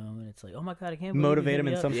 talk to them. And it's like, oh, my God, I can't believe Motivate you them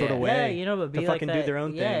hit in me some up. sort of way. Yeah, you know, but be to like fucking that. do their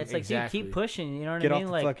own Yeah, thing. it's like, Exactly. dude, keep pushing. You know what Get I off mean?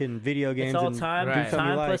 the Like, fucking video games it's all and time. Right. do something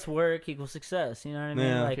Time you like. plus work equals success. You know what I mean?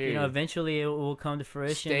 Yeah. Like, you know, Period. eventually it will come to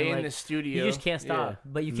fruition. Stay and, in like, the studio. You just can't stop. Yeah.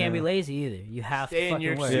 But you can't be No. lazy either. You have Stay to in fucking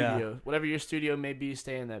your work. studio. Whatever your studio may be,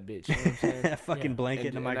 stay in that bitch. You know what I'm saying? fucking Yeah. blanket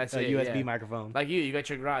And and a that's a it, USB yeah. microphone. Like you got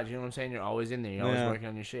your garage. You know what I'm saying? You're always in there. You're always Yeah. working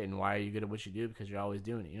on your shit. And why are you good at what you do? Because you're always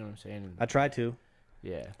doing it. You know what I'm saying? And, I tried to.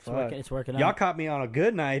 yeah. It's working Y'all out. caught me on a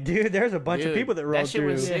good night, dude. There's a bunch of Dude, people that rolled that shit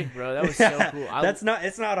through. was sick, bro. That was so cool.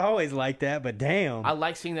 It's not always like that, but damn. I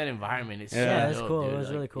like seeing that environment. It's Yeah, so that's dope, cool. dude. It was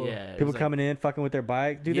Like, really cool. Yeah, it People was like- coming in, fucking with their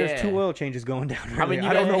bike. Dude, there's Yeah. 2 oil changes going down right mean, there. you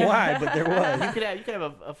I don't got- know why, but there was. you could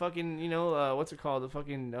have a fucking, you know, what's it called? A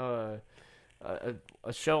fucking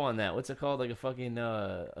a show on that. What's it called? Like a fucking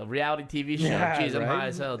a reality TV show. Yeah, Jeez, I'm right? high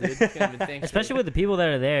as hell, dude. Can't even think Especially straight. with the people that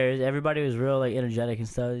are there. Everybody was real, like, energetic and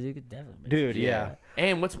stuff. You could definitely. Dude, yeah.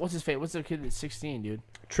 And what's his face? What's the kid that's 16, dude?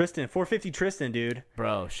 Tristan, 450 Tristan, dude.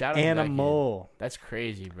 Bro, shout out to that kid. Animal. That's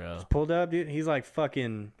crazy, bro. Pulled up, dude. He's like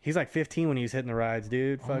 15 when he was hitting the rides,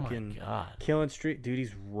 dude. Oh Fucking my god. killing street. Dude,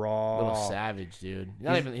 he's raw. Little savage, dude.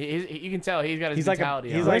 Not even. You can tell he's got his He's like a- mentality.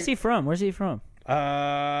 he's on. like- Where's he from? Where's he from?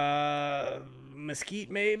 Mesquite,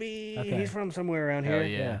 maybe. Okay. He's from somewhere around Hell here.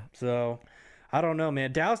 yeah. So, I don't know,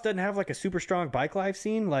 man. Dallas doesn't have like a super strong bike life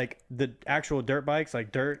scene, like the actual dirt bikes,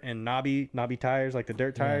 like dirt and knobby tires, like the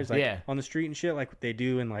dirt tires, like Yeah. on the street and shit, like they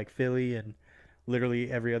do in like Philly and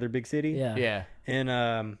literally every other big city. Yeah. Yeah.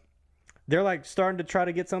 And they're like starting to try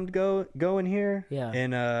to get something to go in here. Yeah.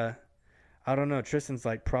 And I don't know. Tristan's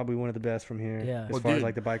like probably one of the best from here. Yeah. As Well, far as dude,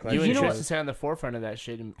 like the bike life. You scene and know goes. Tristan stay on the forefront of that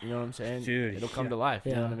shit. You know what I'm saying? Dude, It'll come yeah. to life.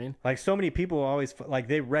 You know Yeah. what I mean? Like so many people always like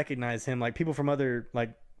they recognize him. Like people from other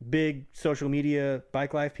like big social media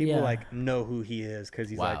bike life people Yeah. like know who he is because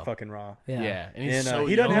he's Wow. like fucking raw. Yeah. And he's And so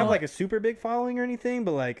he doesn't young. have like a super big following or anything,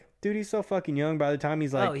 but like, dude, he's so fucking young. By the time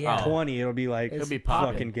he's like Oh, yeah. 20, it'll be like He'll be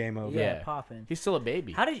popping. fucking game over. Yeah, Yeah. popping. He's still a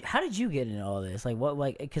baby. How did you get into all this? Like what?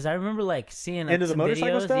 Like because I remember like seeing like, Into the some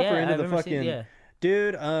motorcycle videos. stuff or Yeah, into I the remember fucking- seeing, yeah.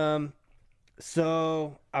 Dude,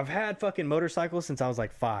 so I've had fucking motorcycles since I was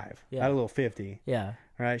like 5. Yeah. I had a little 50. Yeah.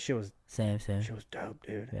 Right? Shit was Same. dope,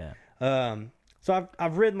 dude. Yeah. So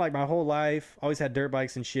I've ridden like my whole life, always had dirt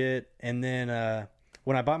bikes and shit. And then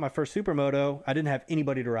when I bought my first supermoto, I didn't have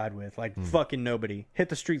anybody to ride with, like fucking nobody. Hit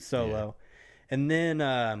the streets solo. Yeah. And then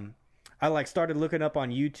I like started looking up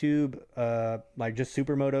on YouTube like just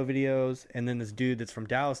supermoto videos. And then this dude that's from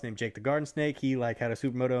Dallas named Jake the Garden Snake, he like had a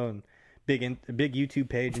supermoto and big YouTube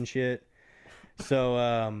page and shit. So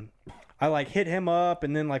I like hit him up,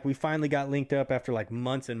 and then like we finally got linked up after like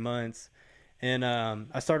months and months. And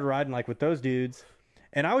I started riding like with those dudes.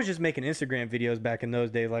 And I was just making Instagram videos back in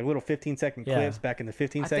those days, like little 15-second clips back in the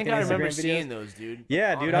 15-second Instagram videos. I think I remember seeing those, dude.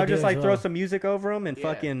 Yeah, dude. I would just do as like throw well. some music over them and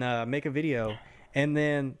fucking make a video. And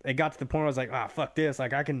then it got to the point where I was like, ah, fuck this.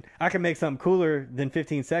 Like I can make something cooler than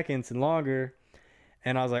 15 seconds and longer.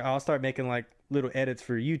 And I was like, I'll start making like little edits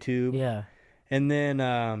for YouTube. Yeah. And then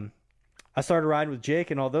I started riding with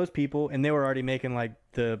Jake and all those people, and they were already making like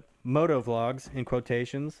the moto vlogs in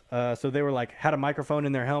quotations. So they were like had a microphone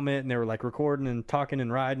in their helmet, and they were like recording and talking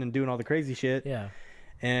and riding and doing all the crazy shit. Yeah.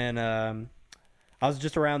 And I was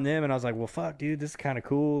just around them, and I was like, well, fuck, dude, this is kind of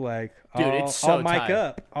cool. Like, Dude, it's so I'll mic tight.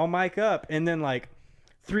 up. I'll mic up. And then like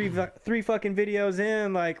three fucking videos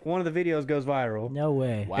in, like one of the videos goes viral. No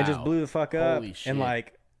way. Wow. It just blew the fuck up. Holy shit. And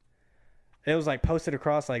like it was like posted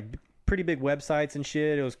across like pretty big websites and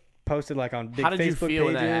shit. It was posted like on big How did Facebook you feel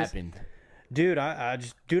when that pages. happened? Dude,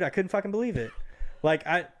 I couldn't fucking believe it. Like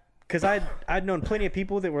because I'd known plenty of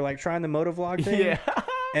people that were like trying the motovlog thing. Yeah.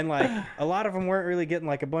 And like a lot of them weren't really getting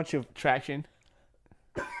like a bunch of Traction.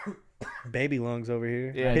 baby lungs over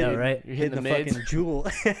here. Yeah, I know, right? You're Hitting the mids. fucking jewel.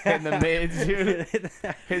 Hitting the mids, dude.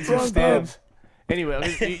 Hitting some stems.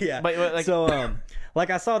 Anyway, Yeah. but like, So like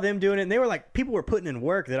I saw them doing it, and they were like, people were putting in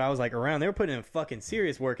work that I was like around. They were putting in fucking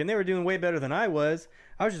serious work, and they were doing way better than I was.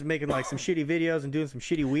 I was just making like some shitty videos and doing some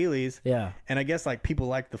shitty wheelies. Yeah. And I guess like people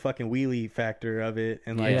like the fucking wheelie factor of it,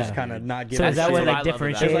 and like Yeah. just kind of not So giving. is that a what shit. I like love about it.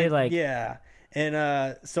 differentiated? Like, Like, yeah.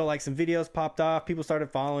 And so like some videos popped off, people started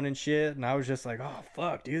following and shit, and I was just like, oh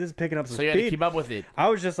fuck, dude, this is picking up some so you had to speed. keep up with it. I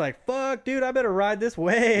was just like, fuck, dude, I better ride this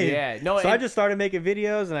wave. Yeah, no, So I and- just started making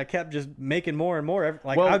videos, and I kept just making more and more.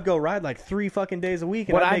 Like Well, I'd go ride like 3 fucking days a week,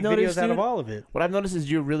 and what I'd I've make videos noticed, out of dude- all of it. What I've noticed is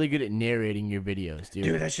you're really good at narrating your videos, dude.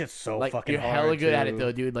 Dude, that shit's so like fucking you're hard. hella good at it too.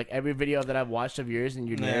 though, dude. Like every video that I've watched of yours and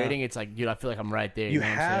you're Yeah. narrating, it's like, dude, I feel like I'm right there. You know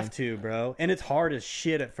what I'm have saying? to, bro, and it's hard as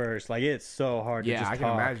shit at first. Like it's so hard to Yeah, just I can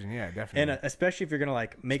talk. imagine. Yeah, definitely. And especially if you're gonna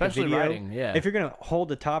like make Especially a video, writing, yeah. if you're gonna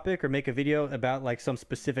hold a topic or make a video about like some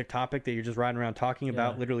specific topic that you're just riding around talking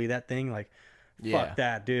about, Yeah. literally that thing, like Yeah. fuck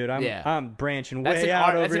that, dude. Yeah. I'm branching That's way an out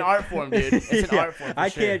art. over That's an it. art form, dude. It's an Yeah. art form. For I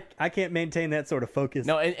sure. can't maintain that sort of focus.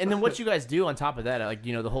 No, and then what you guys do on top of that, like,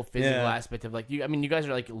 you know, the whole physical Yeah. aspect of like you. I mean, you guys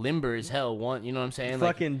are like limber as hell. You know what I'm saying?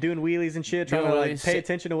 Like, fucking doing wheelies and shit, trying doing to like wheelies, pay sit-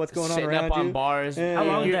 attention to what's going on sitting around up on you. bars. Yeah. how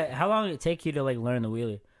long You're- did that? How long did it take you to like learn the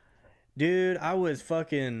wheelie? Dude,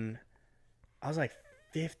 I was like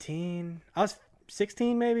 15. I was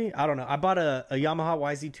 16 maybe. I don't know. I bought a Yamaha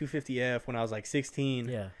YZ250F when I was like 16.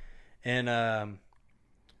 Yeah. And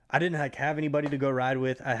I didn't like have anybody to go ride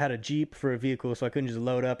with. I had a Jeep for a vehicle, so I couldn't just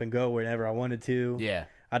load up and go wherever I wanted to. Yeah.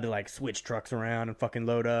 I had to like switch trucks around and fucking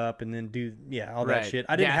load up and then do all Right. that shit.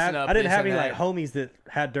 I didn't Gassing have up, I didn't this have and any like that. homies that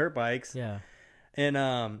had dirt bikes. Yeah.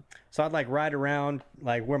 And so I'd like ride around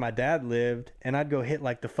like where my dad lived, and I'd go hit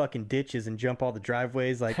like the fucking ditches and jump all the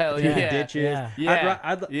driveways like Hell through the yeah. ditches. Yeah.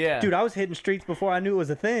 Yeah. Yeah. Dude, I was hitting streets before I knew it was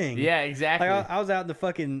a thing. Yeah, exactly. Like I was out in the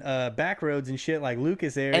fucking back roads and shit, like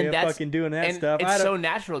Lucas area, that's fucking doing that and stuff. It's I so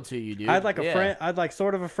natural to you, dude. I had like a Yeah. friend. I'd like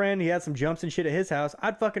sort of a friend. He had some jumps and shit at his house.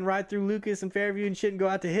 I'd fucking ride through Lucas and Fairview and shit and go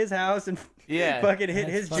out to his house and Yeah. fucking hit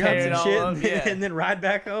That's his fucking- jumps Tear it and all shit, up, yeah. and then ride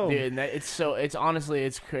back home. Dude, it's honestly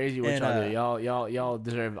it's crazy what And, y'all do. Y'all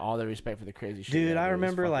deserve all the respect for the crazy shit. Dude, y'all I do. It's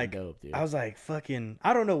remember fucking like dope, dude. I was like fucking.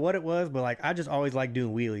 I don't know what it was, but like I just always liked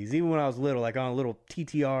doing wheelies, even when I was little, like on a little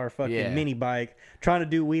TTR fucking Yeah. mini bike, trying to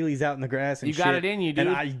do wheelies out in the grass and You shit. got it in you, dude.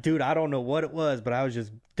 And I don't know what it was, but I was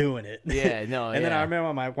just doing it. Yeah, no, And then yeah. I remember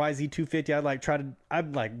on my YZ250,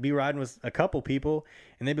 I'd like be riding with a couple people,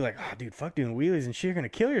 and they'd be like, "Oh, dude, fuck doing wheelies and shit, you're gonna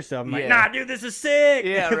kill yourself." I'm like, Yeah. "Nah, dude, this is sick."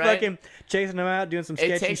 Yeah, right. Fucking chasing them out, doing some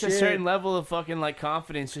sketchy It takes shit. a certain level of fucking like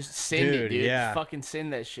confidence. Just send it, Dude, dude. yeah. Just fucking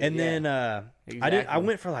send that shit. And yeah. then I Exactly.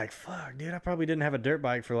 went for like fuck, dude. I probably didn't have a dirt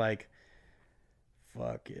bike for like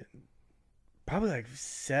probably like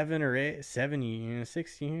 7 years,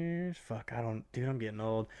 6 years. Fuck, I don't, dude. I'm getting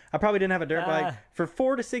old. I probably didn't have a dirt bike for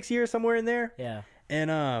 4 to 6 years, somewhere in there. Yeah.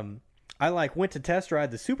 And I like went to test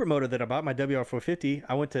ride the supermoto that I bought, my WR450.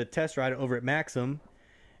 I went to test ride it over at Maxim,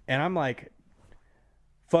 and I'm like,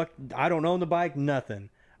 fuck, I don't own the bike, nothing.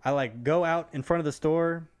 I like go out in front of the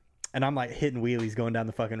store and I'm like hitting wheelies going down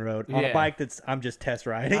the fucking road on a bike I'm just test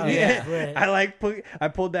riding. Oh, yeah, right. I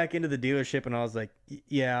pulled back into the dealership and I was like,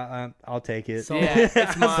 yeah, I'll take it. Sold. Yeah,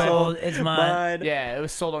 it's mine. Sold. It's mine. Yeah, it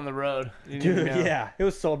was sold on the road. You Dude, didn't know. yeah, it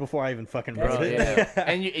was sold before I even fucking Bro, rode it. yeah.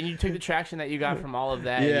 and you took the traction that you got from all of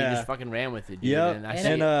that, and you just fucking ran with it, dude. Yep. And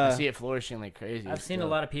And, I see it flourishing like crazy. I've seen a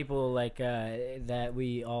lot of people like that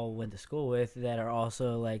we all went to school with that are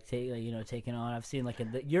also like taking on. I've seen like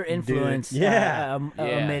your influence, yeah.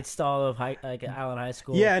 amidst all of Allen High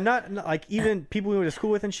School. Yeah, not like even people we went to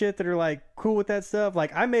school with and shit that are like cool with that stuff.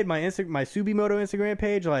 Like I made my Subimoto Instagram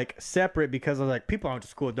page like separate because I was like, people I went to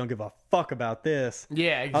school with don't give a fuck about this.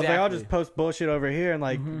 Yeah, exactly. I was like, I'll just post bullshit over here and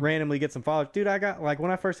like randomly get some followers. Dude, I got like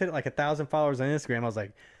when I first hit like 1,000 followers on Instagram, I was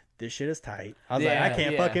like, this shit is tight. I was like, I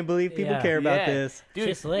can't fucking believe people care about this. Dude,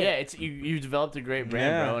 Shit's lit. yeah, it's you developed a great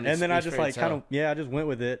brand, bro. And then I just like kind of I just went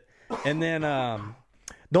with it. And then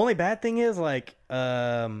the only bad thing is like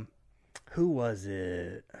who was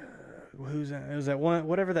it? It was that one,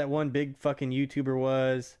 whatever that one big fucking YouTuber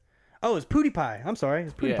was. Oh, it was PewDiePie. I'm sorry,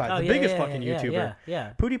 it's PewDiePie, Oh, the yeah, biggest yeah, fucking yeah, YouTuber.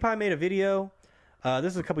 Yeah. PewDiePie made a video.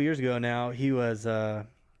 This is a couple years ago now. He was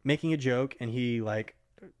making a joke, and he like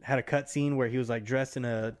had a cut scene where he was like dressed in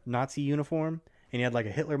a Nazi uniform, and he had like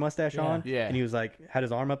a Hitler mustache on, and he was like had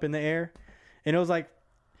his arm up in the air, and it was like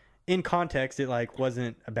in context, it like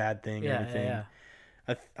wasn't a bad thing or anything. Yeah.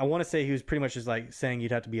 I want to say he was pretty much just like saying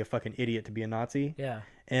you'd have to be a fucking idiot to be a Nazi. Yeah.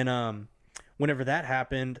 And whenever that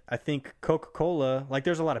happened, I think Coca-Cola, like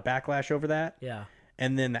there's a lot of backlash over that. Yeah.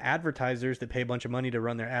 And then the advertisers that pay a bunch of money to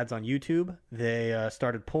run their ads on YouTube, they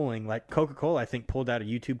started pulling. Like Coca-Cola, I think, pulled out of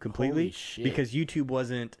YouTube completely Holy shit. because YouTube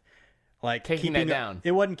wasn't like Taking keeping that up- down.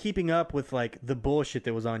 It wasn't keeping up with like the bullshit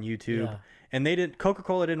that was on YouTube. Yeah. And they didn't.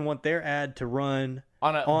 Coca-Cola didn't want their ad to run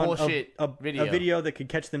on a bullshit a video. video that could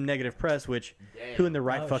catch them negative press. Which who in the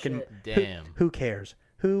right Oh, fucking shit. Damn. Who cares?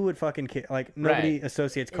 Who would fucking care? Like nobody Right.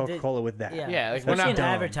 associates Coca-Cola with that. Yeah. Yeah, like It's we're not an dumb.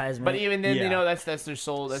 advertisement. But even then, Yeah. you know, that's their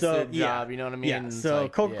soul, that's So, their yeah. job. You know what I mean? Yeah. It's So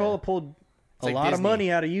like, Coca-Cola yeah. pulled a like lot of Disney.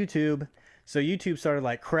 money out of YouTube. So YouTube started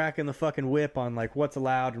like cracking the fucking whip on like what's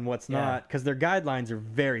allowed and what's Yeah. not because their guidelines are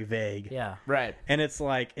very vague. yeah. Right. And it's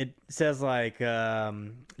like it says like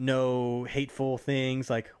no hateful things,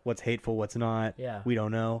 like what's hateful, what's not. Yeah. We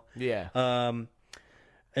don't know. Yeah.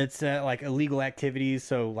 It's like illegal activities,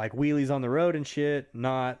 so like wheelies on the road and shit,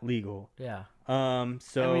 not legal. Yeah. So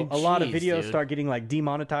I mean, a lot of jeez, videos dude. start getting like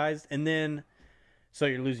demonetized, and then so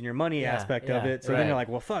you're losing your money Yeah, aspect of yeah, it. So right. then you're like,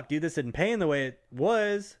 well, fuck, dude, this isn't paying the way it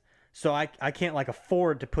was. So I can't like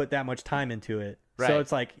afford to put that much time into it. Right. So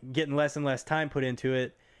it's like getting less and less time put into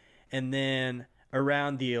it. And then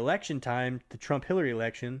around the election time, the Trump-Hillary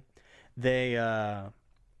election, they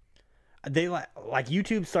like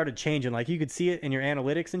YouTube started changing. Like you could see it in your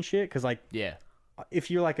analytics and shit. Cause like Yeah.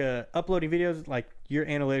 if you're like uploading videos, like your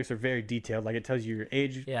analytics are very detailed. Like it tells you your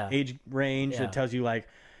age range. Yeah. It tells you like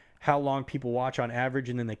how long people watch on average,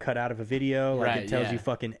 and then they cut out of a video. Like Right, it tells yeah. you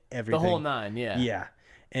fucking The everything. whole nine, yeah. Yeah.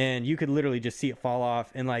 And you could literally just see it fall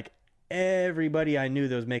off. And like everybody I knew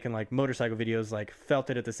that was making like motorcycle videos like felt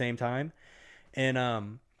it at the same time. And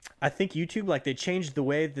I think YouTube, like they changed the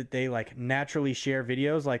way that they like naturally share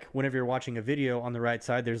videos. Like whenever you're watching a video on the right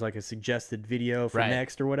side, there's like a suggested video for Right.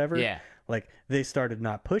 next or whatever. Yeah. Like they started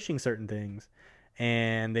not pushing certain things,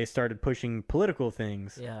 and they started pushing political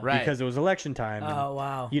things. Yeah. Right. Because it was election time. and, Oh,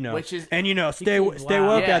 wow. You know, Which is- and you know, stay Wow.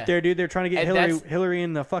 woke Yeah. out there, dude. They're trying to get And that's- Hillary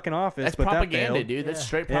in the fucking office. That's but propaganda, that failed. dude. That's Yeah.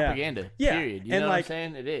 straight Yeah. propaganda. Yeah. Period. You And know like, what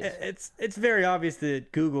I'm saying? It is. It's very obvious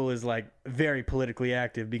that Google is like very politically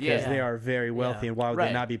active because Yeah. they are very wealthy, Yeah. and why would Right.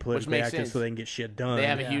 they not be Which politically makes active sense. so they can get shit done? They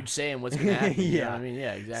have a Yeah. huge say in what's going to happen. You know Yeah. what I mean?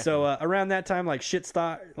 Yeah, exactly. So around that time, like shit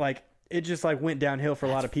stopped. Like it just like went downhill for a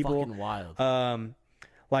lot of people. Fucking wild.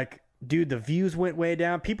 Like dude, the views went way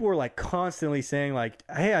down. People were like constantly saying like,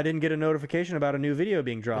 "Hey, I didn't get a notification about a new video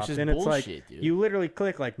being dropped." is and it's like bullshit, dude. you literally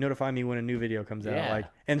click like notify me when a new video comes out. Yeah. Like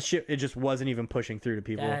and shit, it just wasn't even pushing through to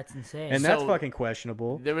people. That's insane. and that's So- fucking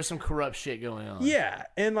questionable. There was some corrupt shit going on. Yeah,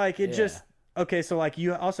 and like it Yeah. just okay. So like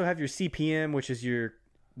you also have your CPM, which is your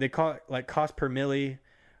they call it like cost per milli,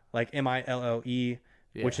 like MILLE,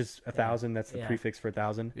 which is 1,000. That's the Yeah. prefix for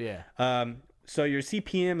 1,000. Yeah. So your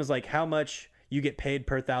CPM is like how much you get paid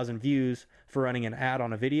per 1,000 views for running an ad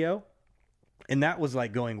on a video, and that was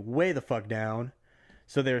like going way the fuck down.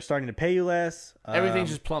 So they were starting to pay you less. Everything's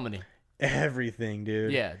just plummeting. everything,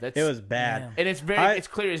 dude. Yeah, that's- it was bad. Damn. And it's it's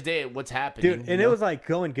clear as day what's happening. Dude, you and know? it was like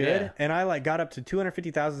going good, Yeah. and I like got up to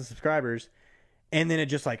 250,000 subscribers, and then it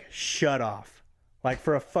just like shut off. Like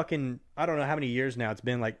for a fucking, I don't know how many years now. It's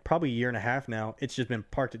been like probably a year and a half now. It's just been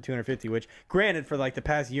parked at 250. Which, granted, for like the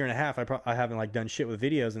past year and a half, I haven't like done shit with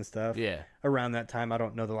videos and stuff. Yeah. Around that time, I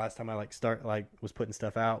don't know the last time I was putting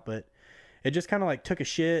stuff out, but it just kind of like took a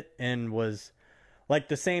shit and was like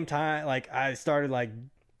the same time. Like I started like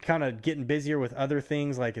kind of getting busier with other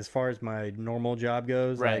things, like as far as my normal job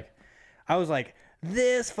goes. Right. Like I was like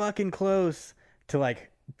this fucking close to like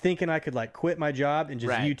thinking I could like quit my job and just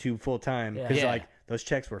Right. YouTube full time Yeah. because Yeah. like those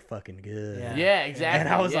checks were fucking good. Yeah. Yeah, exactly. And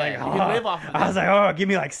I was Yeah. like, you can live oh. off of I was that. like, oh, give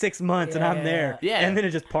me like 6 months and I'm Yeah. there. Yeah. And then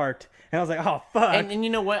it just parked. And I was like, oh fuck. And you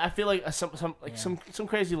know what? I feel like some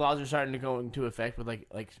crazy laws are starting to go into effect with like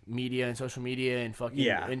media and social media and fucking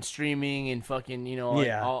Yeah. and streaming and fucking like,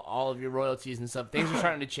 Yeah. all of your royalties and stuff. Things are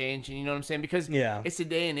starting to change, and you know what I'm saying? Because Yeah. it's a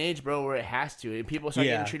day and age, bro, where it has to. And people start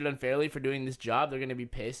Yeah. getting treated unfairly for doing this job. They're gonna be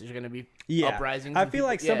pissed. There's gonna be Yeah. uprisings. I and feel people-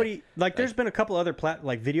 like yeah. somebody like there's been a couple other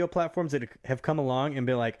video platforms that have come along and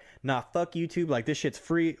been like, nah, fuck YouTube, like this shit's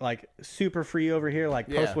free, like super free over here, like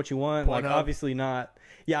Yeah. post what you want. Like Pornhub. obviously not.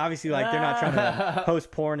 Yeah, obviously like they're not trying to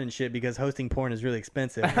host porn and shit because hosting porn is really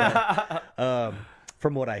expensive. But,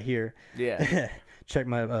 from what I hear. Yeah. Check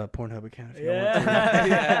my Pornhub account if you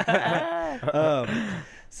want to.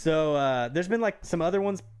 So there's been like some other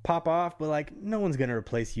ones pop off, but like no one's gonna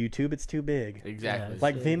replace YouTube. It's too big. Exactly.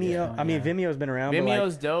 Like Yeah. Vimeo. I mean, Vimeo has been around. but, like,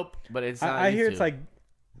 Vimeo's dope, but it's not. I hear YouTube. it's like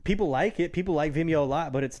people like it. People like Vimeo a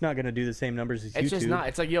lot, but it's not going to do the same numbers as YouTube. It's just not.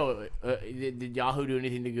 It's like, yo, did Yahoo do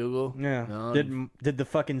anything to Google? Yeah. No. Did the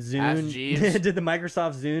fucking Ask Zune? Jeeves. Did the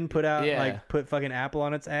Microsoft Zune put out Yeah. put fucking Apple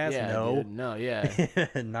on its ass? Yeah, No, dude, no, yeah,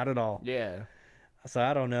 not at all. yeah. So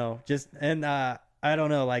I don't know. I don't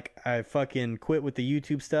know. Like I fucking quit with the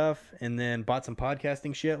YouTube stuff and then bought some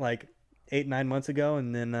podcasting shit like 8-9 months ago,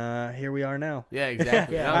 and then here we are now. Yeah,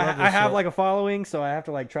 exactly. Yeah, I love I this have shit. like a following, so I have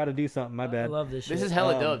to like try to do something. My I bad. love this shit. This is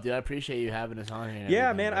hella dope, dude. I appreciate you having us on here. and Yeah,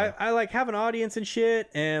 everything, man. bro. I like have an audience and shit,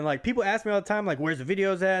 and like people ask me all the time, like, "Where's the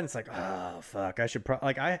videos at?" And it's like, oh fuck, I should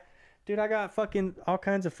dude, I got fucking all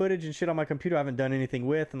kinds of footage and shit on my computer I haven't done anything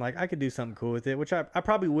with, and like I could do something cool with it, which I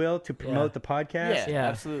probably will to promote the podcast. yeah, Yeah.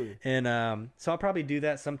 absolutely. And so I'll probably do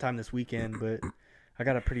that sometime this weekend, but I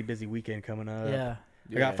got a pretty busy weekend coming up. Yeah.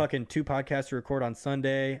 I got fucking 2 podcasts to record on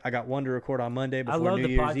Sunday. I got 1 to record on Monday I before love New the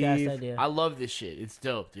Year's podcast Eve. idea. I love this shit. It's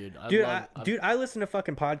dope, dude. I listen to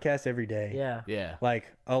fucking podcasts every day. Yeah. Yeah,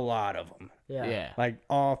 Like a lot of them. Yeah. yeah, Like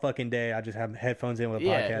all fucking day, I just have headphones in with a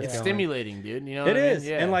yeah. podcast It's going. stimulating, dude. You know, It what I mean? is,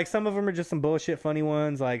 Yeah. and like some of them are just some bullshit funny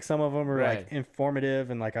ones. Like some of them are Right. like informative,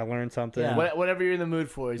 and like I learned something. Yeah. Whatever you're in the mood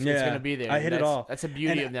for, it's gonna be there. I hit it That's- all. That's the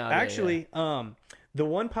beauty And of nowadays. Actually, the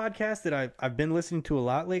one podcast that I've been listening to a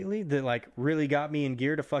lot lately that like really got me in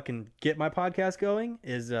gear to fucking get my podcast going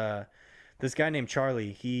is this guy named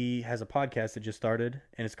Charlie. He has a podcast that just started,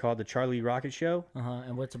 and it's called the Charlie Rocket Show.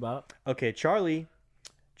 And what's about? Okay, Charlie,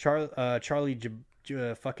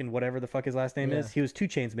 fucking whatever the fuck his last name Yeah. is. He was 2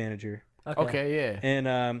 Chainz manager. Okay, yeah,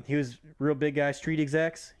 And he was real big guy, street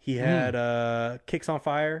execs. He had Kicks on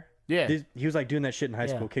Fire. yeah, He was like doing that shit in high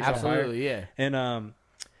Yeah. school. Kicks on Fire. absolutely, yeah. And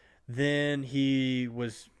then he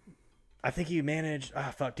was, I think he managed.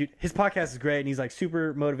 Ah, fuck, dude. His podcast is great, and he's like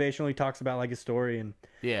super motivational. He talks about like his story, and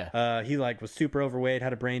Yeah. he like was super overweight,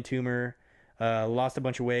 had a brain tumor, lost a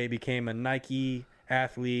bunch of weight, became a Nike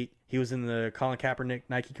athlete. He was in the Colin Kaepernick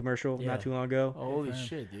Nike commercial Yeah. not too long ago. Holy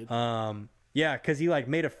shit, dude. Yeah, because he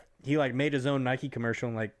made his own Nike commercial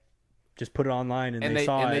and like just put it online, and, they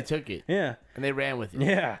saw it. they took it Yeah. and they ran with it.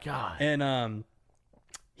 Yeah. God. And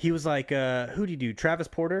he was like, who'd he do? Travis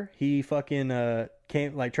Porter. He fucking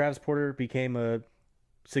Travis Porter became a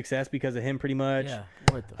success because of him pretty much. Yeah.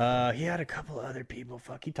 What the? He had a couple other people.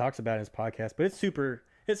 Fuck, he talks about it in his podcast, but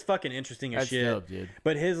it's fucking interesting as That's shit. dope, dude.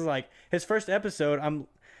 But his first episode,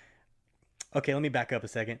 okay, let me back up a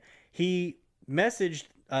second. He messaged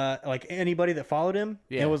like anybody that followed him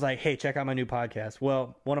Yeah. and was like, hey, check out my new podcast.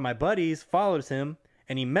 Well, one of my buddies follows him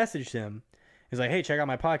and he messaged him. He's like, hey, check out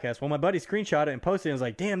my podcast. Well, my buddy screenshot it and posted it and was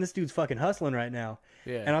like, damn, this dude's fucking hustling right now.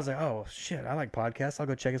 Yeah. And I was like, oh shit, I like podcasts. I'll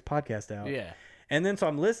go check his podcast out. Yeah. And then so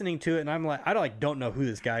I'm listening to it and I'm like, I don't know who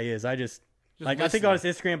this guy is. I just like I think listening. on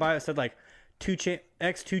his Instagram bio it said like 2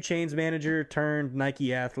 Chainz manager turned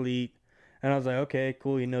Nike athlete. And I was like, okay,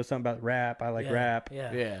 cool. You know something about rap. I like Yeah. rap.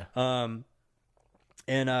 Yeah. Yeah.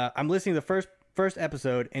 And I'm listening to the first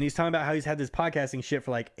episode, and he's talking about how he's had this podcasting shit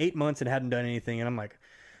for like 8 months and hadn't done anything. And I'm like,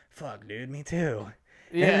 fuck, dude, me too.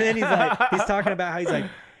 Yeah. And then he's talking about how he's like,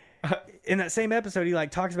 in that same episode, he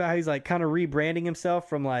like talks about how he's like kind of rebranding himself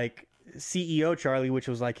from like CEO Charlie, which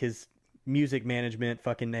was like his music management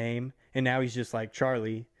fucking name, and now he's just like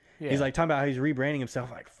Charlie. Yeah. He's like talking about how he's rebranding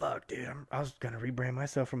himself. Like, fuck, dude, I was gonna rebrand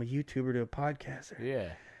myself from a YouTuber to a podcaster. Yeah.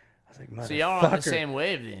 was like, So y'all are on the motherfucker. same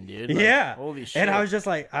wave then, dude. Like, Yeah. Holy shit. And I was just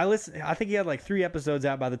like, I think he had like 3 episodes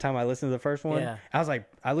out by the time I listened to the first one. Yeah. I was like,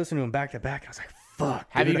 I listened to him back to back. I was like, fuck.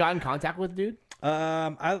 Have you dude. gotten contact with dude?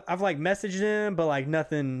 I've like messaged him, but like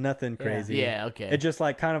nothing crazy. Yeah, okay. It just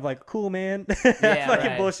like kind of like cool, man. Yeah, fucking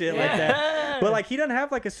right. bullshit like that. But like he doesn't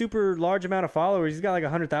have like a super large amount of followers. He's got like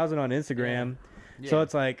 100,000 on Instagram. So Yeah.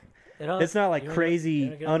 it's like It all- it's not like you wanna- crazy you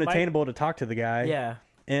wanna get on the mic? unattainable to talk to the guy. Yeah,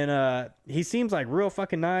 And he seems like real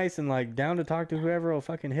fucking nice and like down to talk to whoever will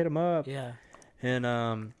fucking hit him up. yeah. And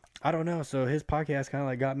I don't know. So his podcast kind of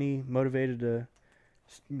like got me motivated to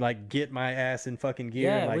like get my ass in fucking gear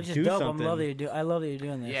Yeah, and like which is do dope. something. I love that you're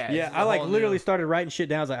doing this. Yeah. Yeah, it's I a like whole literally new- started writing shit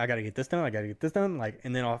down. I was like, I gotta get this done. I gotta get this done. Like,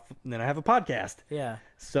 and then I have a podcast. Yeah.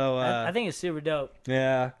 So I think it's super dope.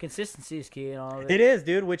 yeah, Consistency is key and all of it. it is,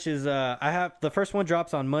 dude. Which is I have the first one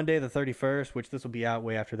drops on Monday the 31st, which this will be out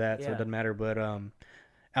way after that, so Yeah. it doesn't matter. But I'm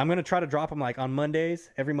gonna try to drop them like on Mondays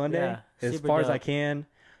every Monday Yeah, as super far as I dope. can.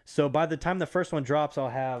 So by the time the first one drops, I'll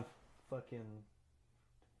have fucking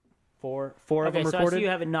four of Okay, them so I recorded. see you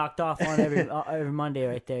have it knocked off on every Monday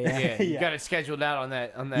right there. Yeah. Yeah, you Yeah. got it scheduled out on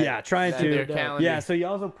that. Yeah, trying that to. their calendar. Yeah, so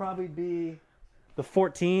y'all's will probably be the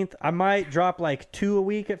 14th. I might drop like 2 a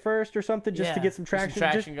week at first or something just to Yeah. get some traction.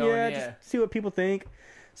 traction going, yeah. Just see what people think.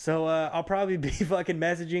 So I'll probably be fucking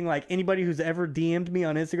messaging like anybody who's ever DM'd me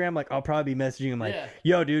on Instagram. Like I'll probably be messaging them like, Yeah.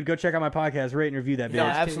 "Yo, dude, go check out my podcast, rate and review that No,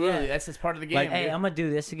 bitch." absolutely. yeah. That's part of the game. Like, Hey, dude. I'm gonna do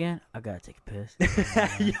this again. I gotta take a piss.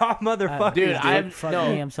 Y'all motherfuckers, Dude, dude. I've Fuck no.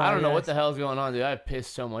 me, I'm sorry, I don't know what guys. the hell's going on, dude. I've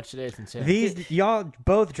pissed so much today. It's insane. Y'all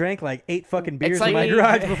both drank like 8 fucking beers like in my me.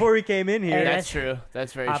 garage before we came in here. Hey, That's true.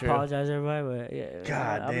 That's very I true. apologize, everybody, but yeah.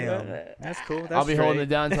 God I'll be damn, right- that's cool. That's I'll be holding it straight.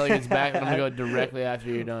 down until he gets back, and I'm gonna go directly after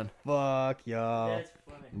you're done. Fuck y'all. That's funny.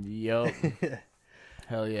 Yup.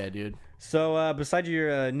 Hell yeah, dude. So, besides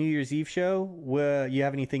your New Year's Eve show, you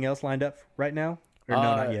have anything else lined up right now? Or no,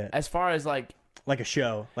 not yet. As far as like, Like a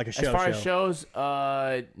show, as far as shows,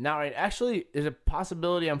 not right. Actually, there's a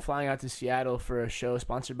possibility I'm flying out to Seattle for a show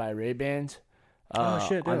sponsored by Ray-Bans. Oh,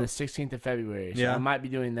 shit, On dope. the 16th of February. So Yeah. I might be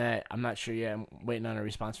doing that. I'm not sure yet. I'm waiting on a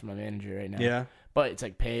response from my manager right now. Yeah. But it's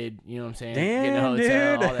like paid, you know what I'm saying? Damn, Getting a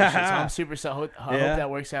hotel, dude. all that shit. So I'm super I hope Yeah. that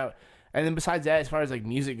works out. And then besides that, as far as like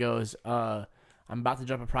music goes, I'm about to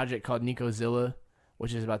drop a project called Nicozilla,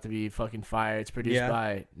 which is about to be fucking fire. It's produced Yeah.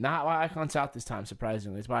 by not by Icon South this time,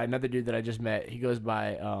 surprisingly. It's by another dude that I just met. He goes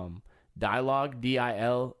by Dialogue,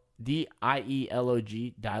 Dielog,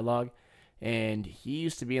 Dialogue, and he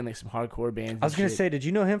used to be in like some hardcore bands. I was gonna say, did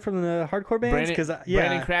you know him from the hardcore bands? Brandon, Because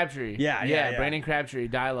Brandon Crabtree. Yeah. Brandon Crabtree,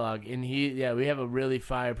 Dialogue. And we have a really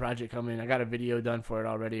fire project coming. I got a video done for it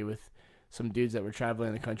already with some dudes that were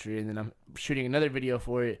traveling the country, and then I'm shooting another video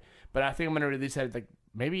for it. But I think I'm gonna release that like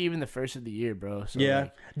maybe even the first of the year, bro. So yeah,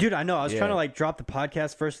 like, dude, I know. I was Yeah. trying to like drop the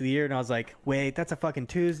podcast first of the year, and I was like, wait, that's a fucking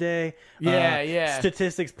Tuesday. Yeah.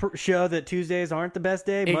 Statistics show that Tuesdays aren't the best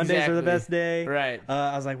day. Mondays are the Exactly. best day. Right.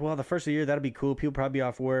 I was like, well, the first of the year that'll be cool. People probably be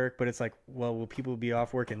off work, but it's like, well, will people be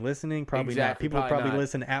off work and listening? Probably not. Exactly, People will probably probably not.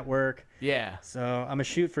 listen at work. Yeah. So I'm gonna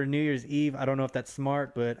shoot for New Year's Eve. I don't know if that's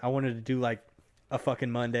smart, but I wanted to do like a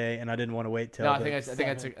fucking Monday, and I didn't want to wait till. No, I the- think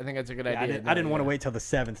that's a good yeah, idea. I didn't want to wait till the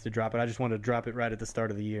 7th to drop it. I just wanted to drop it right at the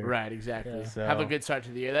start of the year. Right, exactly. Yeah. So- Have a good start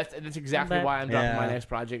to the year. That's exactly Not bad. why I'm dropping my Yeah. next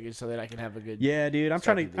project is so that I can have a good. Yeah, dude. I'm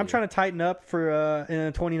Start trying of to the I'm trying to tighten up for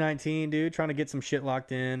in 2019, dude. Trying to get some shit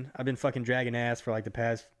locked in. I've been fucking dragging ass for like the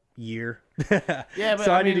past year. Yeah, but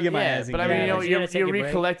so I mean, need to get my ass in But I gear. mean, you know, Yeah, you you're gotta take a break.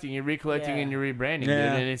 recollecting, Yeah. and you're rebranding,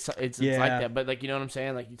 Yeah. dude. And it's Yeah. like that. But like, you know what I'm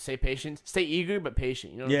saying? Like, you stay patient, stay eager, but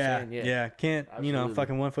patient. You know what yeah, I'm saying? yeah. Can't Absolutely.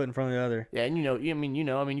 fucking one foot in front of the other. Yeah, and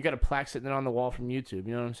you got a plaque sitting there on the wall from YouTube.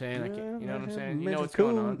 You know what I'm saying? Like, you know what I'm saying? You know what's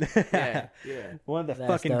going on? Yeah, yeah. One of the That's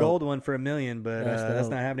fucking dope. gold one for $1 million, but That's that's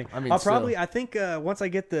dope. not happening. I mean, I'll probably. still. I think once I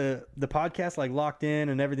get the podcast like locked in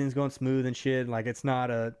and everything's going smooth and shit, like it's not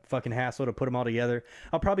a fucking hassle to put them all together.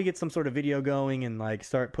 I'll probably get some sort of video going and like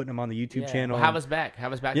start putting them on the YouTube Yeah. channel. Well, have us back.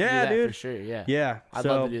 Have us back Yeah, to do that dude. for sure. Yeah. Yeah, I'd so,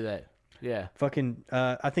 love to do that. Yeah. Fucking,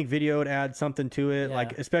 I think video would add something to it. Yeah.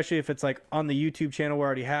 Like, especially if it's like on the YouTube channel where I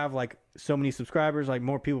already have like so many subscribers, like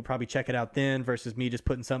more people probably check it out then versus me just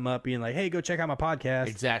putting something up being like, hey, go check out my podcast.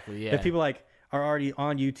 Exactly. Yeah. If people like are already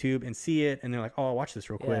on YouTube and see it and they're like, oh, I'll watch this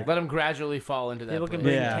real quick. Let them gradually fall into that. People can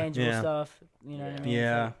place. bring Yeah, tangible yeah. stuff. You know what I mean?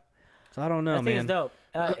 Yeah. It's So I don't know, like, I think man. it's dope.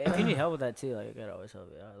 If you need help with that too, like I could always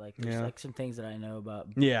help you out. Like there's Yeah. like some things that I know about.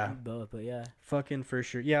 Yeah. Both, but yeah. Fucking for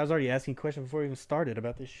sure. Yeah, I was already asking questions before we even started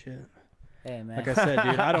about this shit. Hey man. Like I said,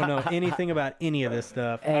 dude, I don't know anything about any of this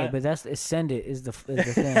stuff. Hey, but send it is the thing.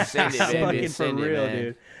 Send it, baby. Fucking for Send it, real, man.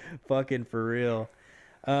 dude. Fucking for real.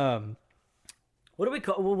 What What do we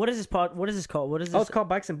call? What is this pod? What is this called? What is this? Oh, it's called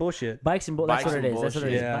Bikes and Bullshit. Bikes and Bullshit. That's Bikes what it and is. That's what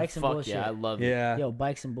it is. Bullshit. Yeah. Bikes and Fuck Bullshit. yeah, I love it. Yeah. Yo,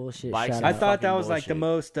 Bikes and Bullshit. Bikes Shout and I out. thought that fucking was like the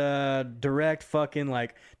bullshit. most direct fucking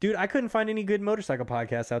like, dude, I couldn't find any good motorcycle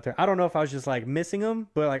podcasts out there. I don't know if I was just like missing them,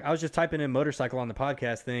 but like I was just typing in motorcycle on the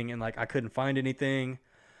podcast thing and like I couldn't find anything.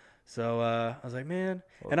 So I was like, man,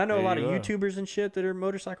 and I know a there lot of you are. YouTubers and shit that are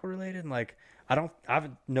motorcycle related, and like I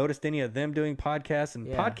haven't noticed any of them doing podcasts, and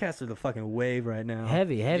Yeah. podcasts are the fucking wave right now.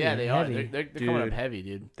 Heavy. Yeah, they are. heavy. They're coming up Dude. heavy,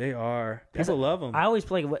 dude. They are. People love them. I always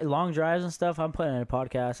play long drives and stuff. I'm putting in a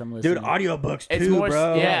podcast. I'm listening. Dude, audiobooks It's too, more-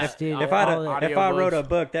 bro. yeah, If, dude, if, all I that. if I wrote a Audiobooks.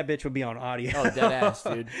 book, that bitch would be on audio. Oh, dead ass,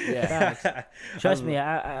 dude. Yeah. Trust me,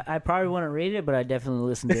 I probably wouldn't read it, but I definitely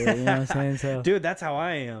listen to it. You know what I'm saying? So Dude, that's how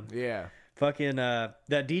I am. Yeah. Fucking that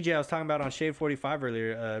DJ I was talking about on Shade 45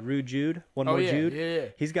 earlier, Rude Jude, One Oh, More yeah, Jude. yeah.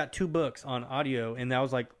 He's got 2 books on audio, and that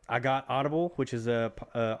was like I got Audible, which is a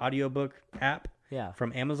audiobook app yeah,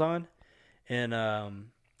 from Amazon, and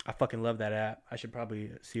I fucking love that app. I should probably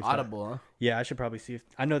see if Audible, huh? yeah, I should probably see if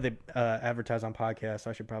I know they advertise on podcasts, so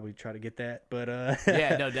I should probably try to get that. But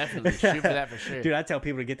Yeah, no, definitely. Shoot for that for sure. dude, I tell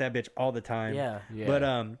people to get that bitch all the time. yeah. Yeah.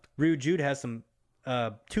 But Rude Jude has some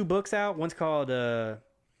 2 books out. One's called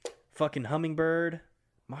fucking Hummingbird.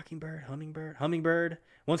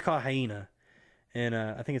 One's called Hyena, and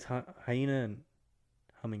I think it's Hyena and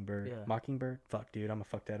Hummingbird. Yeah. Mockingbird. Fuck, dude, I'm gonna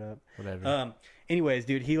fuck that up. Whatever. Anyways,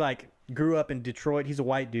 dude, he like grew up in Detroit. He's a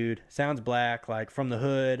white dude. Sounds black, like from the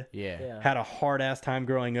hood. Yeah. Yeah. Had a hard ass time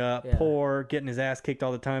growing up. Yeah. Poor, getting his ass kicked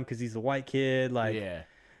all the time because he's a white kid. Like Yeah.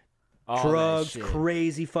 All that drugs, shit.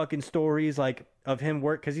 crazy fucking stories like of him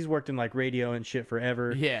work because he's worked in like radio and shit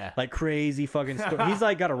forever. Yeah. Like crazy fucking he's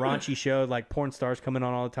like got a raunchy show, like porn stars coming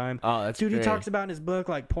on all the time. Oh, that's Dude, great. he talks about in his book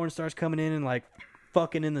like porn stars coming in and like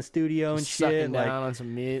fucking in the studio and Sucking shit. down Like on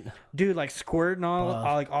some meat. dude, like squirting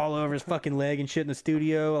all over his fucking leg and shit in the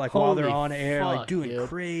studio, like while they're Holy on air, like fuck, doing dude.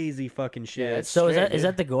 crazy fucking shit. Yeah, it's So is straight, that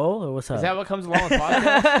dude. the goal or what's up? Is that what comes along with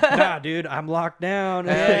podcasts? Nah, dude, I'm locked down.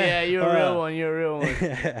 Yeah, you're a real one. You're a real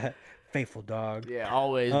one. Faithful dog. Yeah,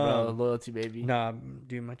 always, bro. Loyalty, baby. Nah,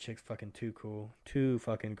 dude, my chick's fucking too cool. Too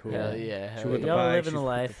fucking cool. Hell yeah. She Hell with yeah. the Y'all bike, living she's the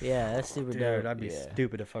life. Yeah, that's super Dude, dope. I'd be Yeah.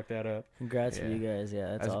 stupid to fuck that up. Congrats to Yeah. you guys. Yeah,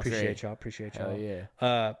 that's That's awesome. Appreciate y'all. Appreciate y'all. Hell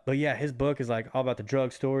yeah. But yeah, his book is like all about the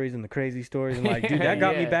drug stories and the crazy stories, and like, dude, that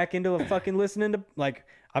got me Yeah. back into fucking listening to like.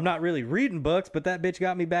 I'm not really reading books, but that bitch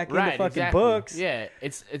got me back into Right, fucking exactly. books. Yeah,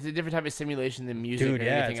 it's a different type of simulation than music Dude, or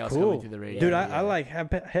yeah, anything it's else cool. coming through the radio. Dude, yeah. I like have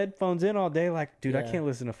headphones in all day. Like, dude, I Yeah. can't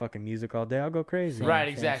listen to fucking music all day. I'll go crazy. Right,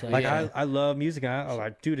 Same, exactly. same. Like yeah. I love music. I'm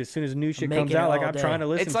like, dude, as soon as new shit making comes out, it like all I'm day. trying to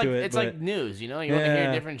listen it's like to it. it's but like news, you know. You want to Yeah.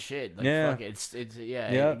 hear different shit. Like, Yeah. fuck it. It's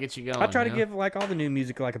yeah, it gets you going. I try to you know? give like all the new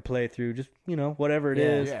music like a play through. Just whatever it Yeah,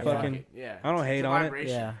 is. yeah, fucking. fuck it. Yeah. I don't It's hate a on it.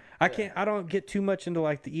 vibration. Yeah. I don't get too much into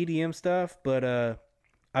like the EDM stuff, but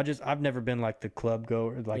I've never been like the club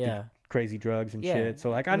goer, like Yeah. the crazy drugs and Yeah. shit. So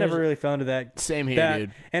like I And never there's- really fell into that. Same here, that-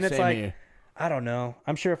 dude. And it's Same like here. I don't know.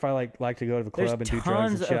 I'm sure if I like to go to the There's club and do drugs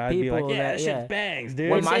tons and shit, of I'd be like, people yeah, that- that shit yeah. bangs,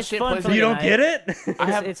 dude. When my It's shit fun plays for like you the don't night. get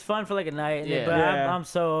it, It's fun for like a night, Yeah. but Yeah. I'm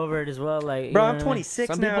so over it as well. Like, you bro. know I'm what I mean? 26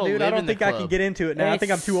 Some now, people dude. I live don't in the think I can club. get into it now. I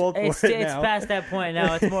think I'm too old for it's, it It's now. past that point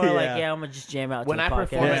now. It's more like, Yeah. yeah, I'm gonna just jam out. When to I the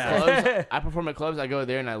perform podcast. at clubs, I go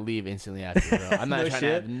there and I leave instantly after. Bro. I'm not No trying shit.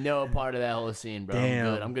 to have no part of that whole scene, bro.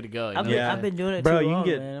 Damn. I'm good to go. You I've know? been, Yeah. I've been doing it Bro, too you can long,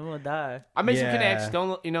 get- man. I'm gonna die. I make some Yeah. connects.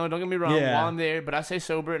 Don't get me wrong. Yeah. While I'm there, but I stay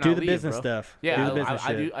sober and Do I the leave, business bro. stuff. Yeah, do the business I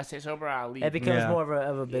shit. do. I stay sober. I leave. It becomes Yeah. more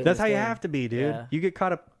of a business. That's how you thing. have to be, dude. Yeah. You get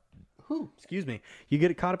caught up. Excuse me. You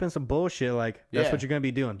get caught up in some bullshit. Like that's Yeah. what you're gonna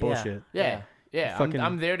be doing. Bullshit. yeah. Yeah. Fucking-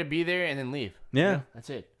 I'm there to be there and then leave. Yeah. You know? That's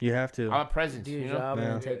it. You have to. I'm a presence. Do You your know. job Yeah.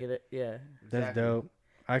 and then take it. Yeah. That's Exactly. dope.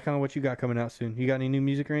 Icon, what you got coming out soon? You got any new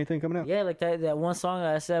music or anything coming out? Yeah, like that one song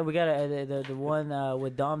that I said we got the one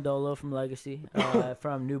with Dom Dolo from Legacy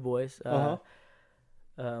from New Boys.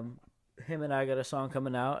 Him and I got a song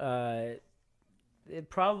coming out. It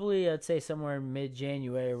probably I'd say somewhere mid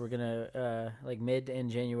January. We're gonna like mid to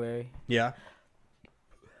end January. Yeah.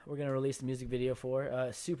 We're gonna release the music video for.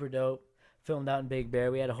 Super dope. Filmed out in Big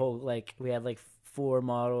Bear. We had 4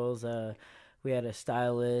 models. We had a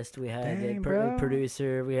stylist. We had Dang, the bro.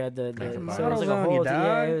 producer. We had the Got the so it models was like a on whole you,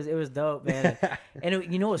 yeah. dog. It was dope, man.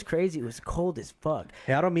 And you know what's crazy? It was cold as fuck.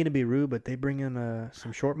 Hey, I don't mean to be rude, but they bring in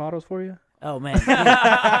some short models for you. Oh man, dude,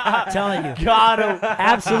 I'm telling you, Got him.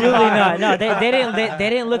 absolutely not. No, they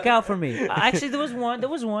didn't look out for me. Actually, there was one.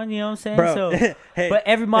 You know what I'm saying? Bro, So, hey. but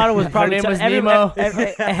every model was probably name was every, Nemo.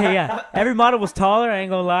 yeah, every model was taller. I ain't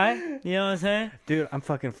gonna lie. You know what I'm saying? Dude, I'm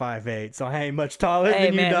fucking 5'8", so I ain't much taller Hey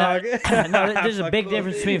than man, you, dog. no, there's a big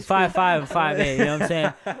difference between 5'5" and 5'8". You know what I'm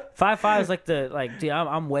saying? 5'5" is like, dude,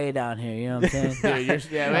 I'm way down here. You know what I'm saying? Dude,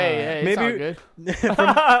 hey, it's all Maybe- good.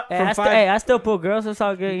 I still pull girls. It's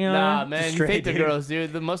all good. You know? Nah, what I mean? man, you Straight, think the dude. girls,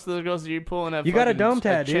 dude. Most of the girls that you're pulling have You got a fucking dome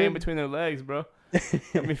tat, chain dude. between their legs, bro.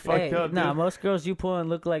 Got me fucked Hey, up, nah, dude. most girls you pulling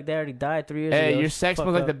look like they already died 3 years ago. Hey, your sex Fuck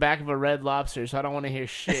smells like up. the back of a red lobster, so I don't want to hear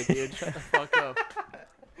shit, dude. Shut the fuck up.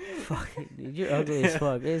 Fuck, dude, you're ugly as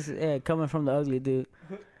fuck. It's coming from the ugly dude.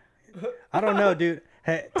 I don't know, dude.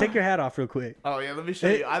 Hey, take your hat off real quick. Oh yeah, let me show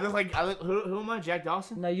you. I look like who am I? Jack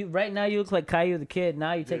Dawson? No, right now you look like Caillou the kid.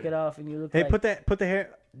 Now you take it off and you look Hey, like put the hair,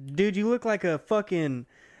 dude. You look like a fucking.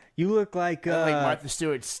 You look like I look like Martha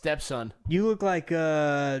Stewart's stepson. you look like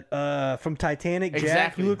from Titanic, Jack.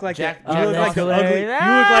 Exactly. You look like Jack- you Jack look like the Dawson. ugly. You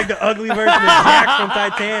look like the ugly version of Jack from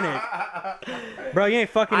Titanic. Bro, you ain't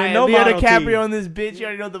fucking in no Leo Model T. DiCaprio on this bitch. You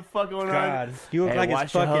already know what the fuck going God, on. you look Hey, like his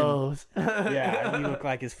watch your fucking. hoes. Yeah, you look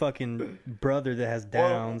like his fucking brother that has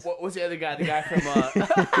Downs. What's the other guy? The guy from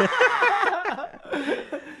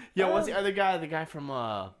Yo, what's the other guy? The guy from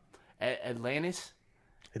Atlantis.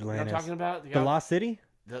 You know what I'm Atlantis. talking about? The Lost City.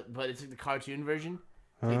 But it's like the cartoon version.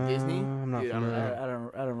 It's like Disney. I'm not Dude, I don't familiar.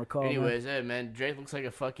 know. I don't recall. man. Anyways, hey man, Drake looks like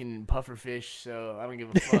a fucking puffer fish, so I don't give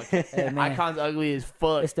a fuck. Hey, man. Icon's ugly as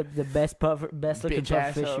fuck. It's the best looking Bitch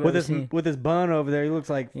puffer fish asshole. you've With ever his seen. with his bun over there, he looks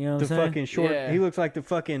like You know what the I'm saying? fucking short. Yeah. He looks like the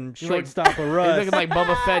fucking like- shortstop of He's Russ. looking like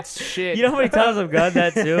Boba Fett's shit. You know how many times I've got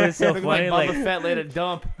that too? It's so looking funny. like Like, Boba Fett laid a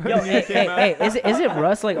dump. yo, hey, is it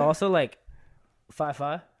Russ like also like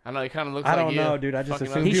 5'5"? I know he kind of looks I like don't you. know, dude. I just Fucking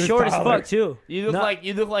assumed ugly. he He's was short as taller. fuck too. You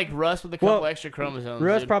look like Russ with a couple Well, extra chromosomes.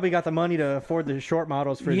 Russ dude. probably got the money to afford the short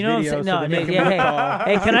models for his You know what I'm videos, saying? so No, they make him yeah, look hey, tall.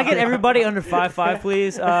 hey, can I get everybody under 5'5",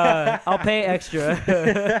 please? I'll pay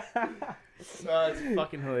extra. It's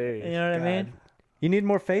fucking hilarious. You know what I mean? You need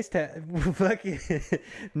more face tat. Fucking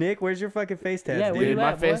Nick, where's your fucking face tats, Yeah, dude? where Dude, you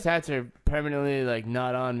my at, face boy? tats are permanently like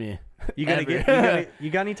not on me. You gonna Ever. you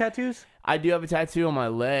got any tattoos? I do have a tattoo on my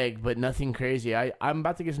leg, but nothing crazy. I'm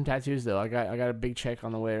about to get some tattoos though. I got a big check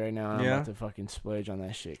on the way right now. And Yeah? I'm about to fucking splurge on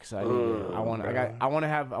that shit because I want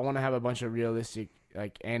to have a bunch of realistic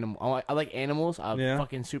like animal. I like animals. I'm Yeah.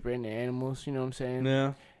 fucking super into animals. You know what I'm saying?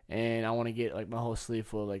 No. And I want to get like my whole sleeve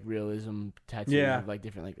full of like realism tattoos. Yeah. Of, like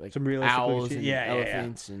different like Some realistic looking owls shit. and Yeah, yeah, yeah.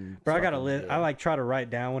 elephants and. Bro, I got a fucking- list. yeah. I like try to write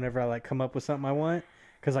down whenever I like come up with something I want,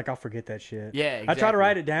 cause like I'll forget that shit. Yeah, I try to exactly.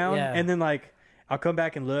 write it down, Yeah. and then like I'll come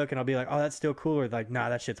back and look, and I'll be like, oh, that's still cool, or like, nah,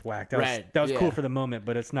 that shit's whack. That Right, was yeah. cool for the moment,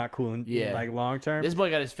 but it's not cool in Yeah. like long term. This boy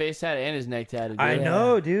got his face tatted and his neck tatted. I dude. Yeah.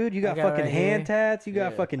 know, dude. You got got fucking right hand here. tats. You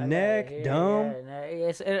got Yeah. fucking I got neck, it here, dome.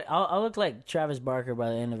 yeah, I'll look like Travis Barker by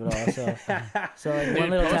the end of it all. So like Dude, one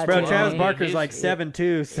little post- tattoo. Bro, Well, Travis he- Barker's he's- like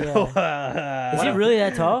 7'2", so Is he really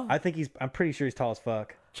that tall? I think I'm pretty sure he's tall as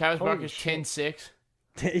fuck. Travis Holy Barker's shit. 10'6".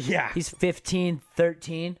 Yeah. He's 15,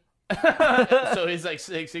 13. So he's like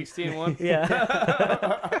 16'1". Yeah.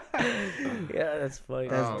 Yeah, that's funny.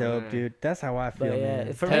 That's Oh, dope, man. dude. That's how I feel, But yeah,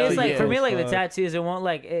 man. for me Hell it's like yeah. for me like the Fuck. tattoos. It won't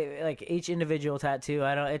like each individual tattoo.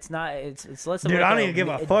 I don't. It's not. It's less. Of Dude, like I don't even give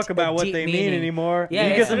a fuck about what deep they mean meaning. anymore. Yeah, you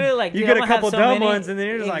it's get some, literally like you dude, get I'm a gonna have couple so dumb many- ones, and then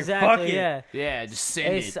you're just exactly, like, fuck it. Yeah. Yeah, just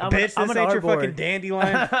send It's, it. I'm, Bitch, I'm this an ain't your artboard. fucking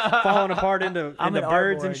dandelion falling apart into I'm an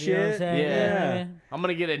birds and artboard, you know what I'm shit. saying? Yeah. Yeah. I'm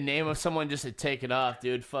gonna get a name of someone just to take it off,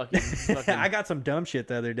 dude. Fucking I got some dumb shit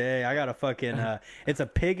the other day. I got a fucking it's a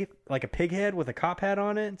pig, like a pig head with a cop hat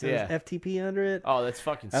on it. It says Yeah. FTP under it. Oh, that's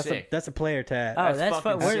fucking sick. That's a player tat. Oh, That's that's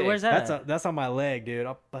fucking fun. sick. Where's that? That's on my leg, dude.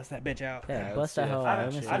 I'll bust that bitch out. Yeah, let's bust see that if hole I out. can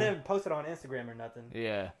Let me see see. I didn't post it on Instagram or nothing.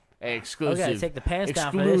 Yeah. Hey, I exclusive. gotta take the pants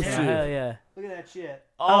down for this. Exclusive. Hell yeah. Look at that shit.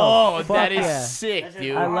 Oh, Oh, fuck that is yeah. sick,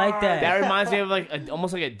 dude. I like that. That reminds me of like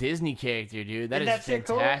almost like a Disney character, dude. That Isn't is that shit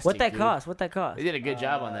cool? fantastic. What that dude. cost? What that cost? They did a good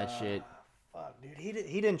job on that shit. Fuck, dude.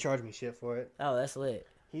 He didn't charge me shit for it. Oh, that's lit.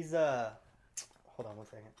 He's hold on one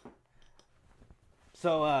second.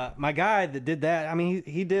 So my guy that did that, I mean,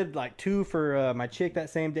 he did like 2 for my chick that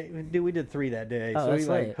same day. Dude, we did 3 that day. Oh, So he that's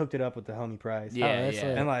like lit. hooked it up with the homie price. Yeah, that's yeah.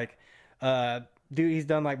 lit. And like dude, he's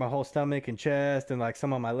done like my whole stomach and chest and like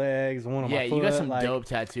some on my legs, one on Yeah, my foot. you got some like, dope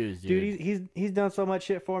tattoos, dude. Dude, he's done so much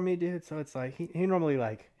shit for me, dude. So it's like he normally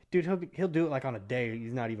like, dude, he'll do it like on a day.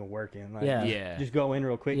 He's not even working. Like, Yeah. Yeah. just go in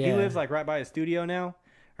real quick. He Yeah. lives like right by his studio now,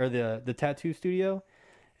 or the tattoo studio,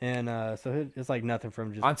 and so it's like nothing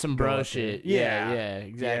from just On some go bro up there. shit. Yeah, Yeah,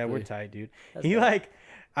 exactly. Yeah, we're tight, dude. That's He dope. like,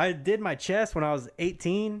 I did my chest when I was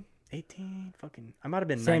 18. 18, fucking, I might have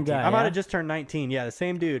been Same 19. guy, I might yeah? have just turned 19. Yeah, the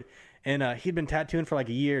same dude. and he'd been tattooing for like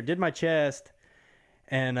a year. Did my chest,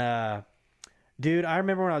 and dude, I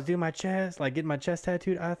remember when I was doing my chest, like getting my chest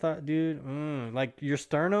tattooed. I thought, dude, like your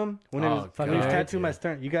sternum when it was God, tattooing my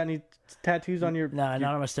sternum. You got any tattoos on your? No,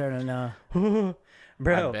 not on my sternum. No.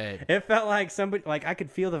 Bro, I bet. it felt like somebody, like I could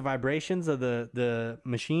feel the vibrations of the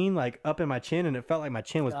machine like up in my chin, and it felt like my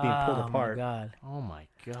chin was being pulled apart. Oh my god. Oh my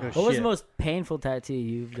god. Oh, What was shit. the most painful tattoo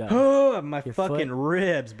you've got? Oh, my Your fucking foot?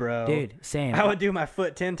 ribs, bro. Dude, same. I would do my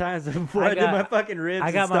foot 10 times before I I, did got- my fucking ribs. I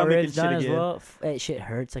and got my stomach ribs and shit done as again. well. That shit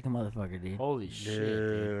hurts like a motherfucker, dude. Holy shit.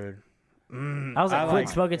 Dude. Dude. I was like, I quit like-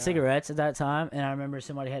 smoking cigarettes at that time, and I remember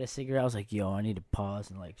somebody had a cigarette. I was like, yo, I need to pause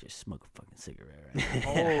and like just smoke a fucking cigarette. Right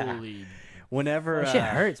now. Holy. Whenever That shit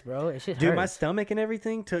hurts, bro. That shit Dude, my hurts. stomach and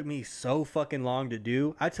everything took me so fucking long to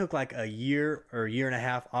do. I took like a year or a year and a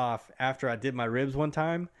half off after I did my ribs one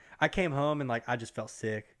time. I came home and like I just felt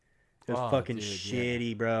sick. It was Oh, fucking dude,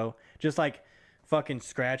 shitty, bro. Just like fucking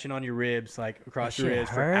scratching on your ribs, like across That your shit ribs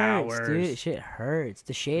for hurts, hours. dude. Shit hurts.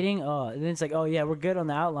 The shading, and then it's like, oh yeah, we're good on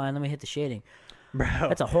the outline. Let me hit the shading. Bro,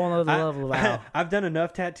 That's a whole other level of ow. I've done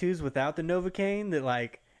enough tattoos without the Novocaine that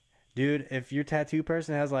like, dude, if your tattoo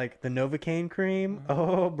person has like the Novocaine cream,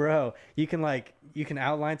 oh bro, you can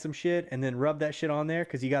outline some shit and then rub that shit on there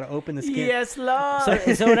because you got to open the skin. Yes, Lord. So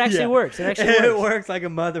it actually Yeah. works. It actually It works. works like a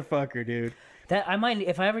motherfucker, dude. That I might,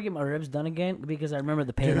 if I ever get my ribs done again, because I remember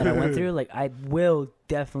the pain that I went through. Like I will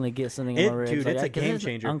definitely get something in my ribs. Dude, like, it's a 'cause game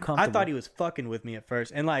changer. I Uncomfortable. thought he was fucking with me at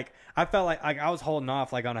first, and like I felt like I was holding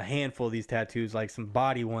off like on a handful of these tattoos, like some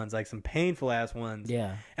body ones, like some painful ass ones.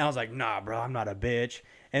 Yeah. And I was like, nah, bro, I'm not a bitch.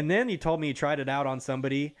 And then he told me he tried it out on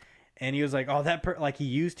somebody, and he was like, oh, like he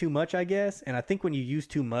used too much, I guess. And I think when you use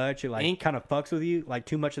too much, it like Ink? kind of fucks with you, like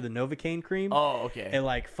too much of the Novocaine cream. Oh, okay. It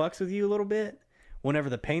like fucks with you a little bit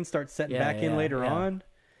whenever the pain starts setting Yeah, back in yeah, later yeah. on.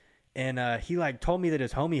 And he like told me that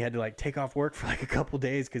his homie had to like take off work for like a couple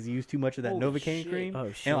days because he used too much of that Holy Novocaine shit. cream, Oh,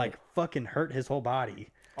 and shit. like fucking hurt his whole body.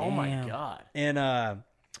 Oh my Damn. god. And I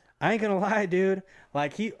ain't gonna lie, dude.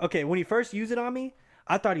 Like when he first used it on me,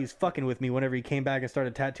 I thought he was fucking with me. Whenever he came back and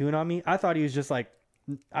started tattooing on me, I thought he was just like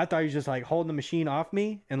holding the machine off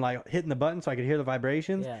me and like hitting the button so I could hear the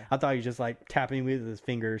vibrations. Yeah. I thought he was just like tapping me with his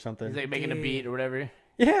finger or something. He's like making a beat or whatever.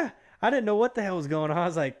 Yeah, I didn't know what the hell was going on. I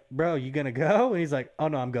was like, bro, you gonna go? And he's like, oh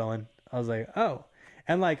no, I'm going. I was like, oh,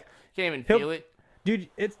 and like, Can't even He'll- feel it. dude,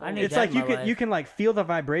 it's I need that like in you my can life. you can like feel the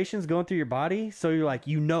vibrations going through your body, so you're like,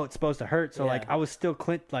 it's supposed to hurt. So Yeah. like I was still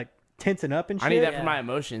like tensing up and shit. I need that Yeah. for my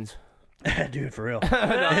emotions. Dude, for real.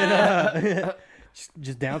 And,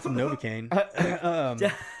 just down some Novocaine. And Helps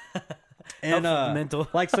with the mental.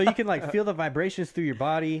 like so you can like feel the vibrations through your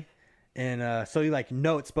body, and so you like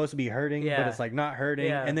know it's supposed to be hurting, but Yeah. it's like not hurting.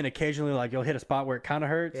 Yeah. And then occasionally like you'll hit a spot where it kind of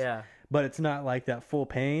hurts, Yeah. but it's not like that full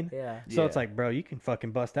pain. Yeah. So it's Yeah. like, bro, you can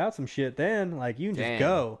fucking bust out some shit then. Like you can just Damn.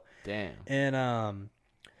 go. Damn. And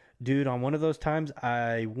dude, on one of those times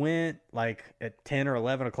I went like at 10 or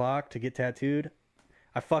 11 o'clock to get tattooed.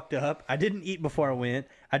 I fucked up. I didn't eat before I went.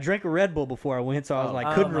 I drank a Red Bull before I went, so I was like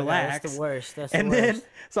Oh couldn't my God, relax. that's the worst. That's the And worst. then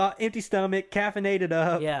saw empty stomach, caffeinated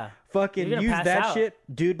up. Yeah. Fucking You're gonna used pass that out. shit,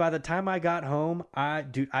 dude. By the time I got home, I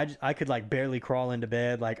could like barely crawl into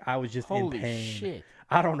bed. Like I was just Holy in pain. shit.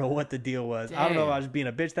 I don't know what the deal was. I don't know if Damn. I was being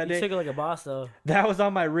a bitch that you day. took it like a boss though. That was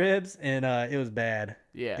on my ribs, and it was bad.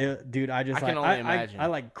 Yeah. Dude, I just I like can only imagine. I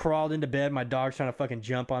like crawled into bed. My dog's trying to fucking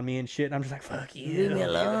jump on me and shit. And I'm just like, fuck you. Leave me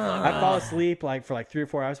alone. I fall asleep like for like 3 or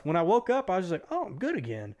 4 hours. When I woke up, I was just like, oh, I'm good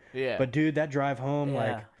again. Yeah. But dude, that drive home, Yeah.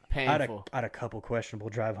 like I Painful. had a couple questionable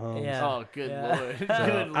drive homes. Yeah. Oh, good Yeah. lord. So, Good I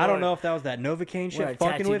don't lord. know if that was that Novocaine What a shit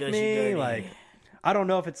fucking tattoo with does you me. dirty. Like, I don't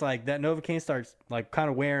know if it's like that Novocaine starts like kind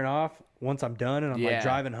of wearing off once I'm done and I'm like Yeah.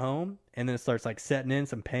 driving home, and then it starts like setting in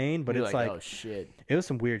some pain. But You're it's like, like oh shit. it was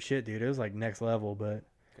some weird shit, dude. It was like next level, but.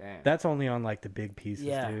 Damn. That's only on like the big pieces,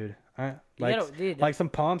 Yeah. dude. Like, gotta- dude, like some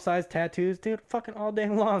palm-sized tattoos, dude. Fucking all day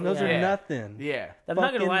long. Those Yeah. are nothing. Yeah. I'm not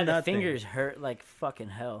gonna Fucking lie, the nothing. fingers hurt like fucking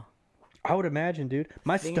hell. I would imagine, dude.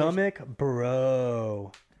 My Fingers- stomach,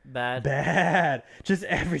 bro, Bad. bad. Just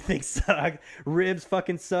everything sucks. Ribs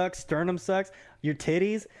fucking suck. Sternum sucks. Your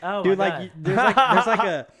titties, Oh, dude. my Like God. there's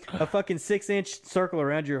like a fucking 6-inch circle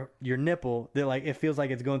around your nipple that like it feels like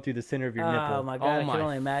it's going through the center of your Oh nipple. my god, Oh I my can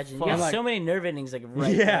only imagine. You fuck. have Like- so many nerve endings like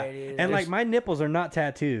right Yeah, there, dude. and like my nipples are not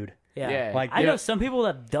tattooed. yeah. Yeah. Like I they're- know some people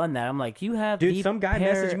that have done that. I'm like, you have Dude, the some guy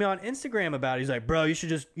pair- messaged me on Instagram about it. He's like, bro, you should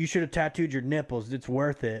have tattooed your nipples. It's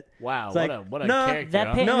worth it. Wow. It's What like, a what a no, character. That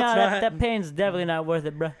huh? pain, No, no, it's that, not. that pain's definitely not worth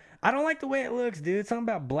it, bro. I don't like the way it looks, dude. Something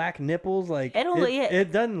about black nipples, like It don't look- yeah.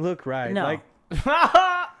 it doesn't look right. No. Like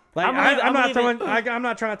Like I'm not leaving- throwing, I'm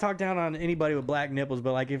not trying to talk down on anybody with black nipples,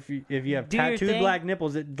 but like if you have Do your tattooed thing. black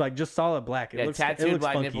nipples, it like just solid black. It Yeah, looks tattooed it looks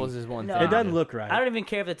black funky. nipples is one No. thing. It doesn't look right. I don't even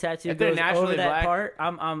care if the tattoo If they're goes over naturally that black- part.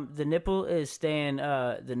 I'm the nipple is staying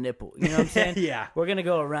the nipple. You know what I'm saying? Yeah. We're gonna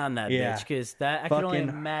go around that Yeah. bitch because that I can only Fucking-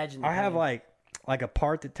 imagine. the I have pain. like a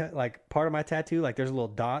part that like part of my tattoo, like there's a little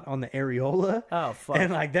dot on the areola, Oh fuck.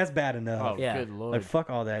 and like that's bad enough. Oh, Yeah. good lord. Like fuck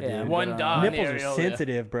all that, Yeah, dude. One but, dot. Nipples areola. are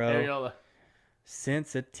sensitive, bro. Areola.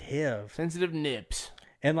 Sensitive. Sensitive nips.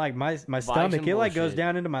 And like my stomach, and it like goes bullshit.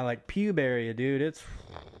 down into my like pube area, dude. It's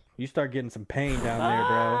you start getting some pain down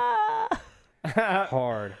there, bro.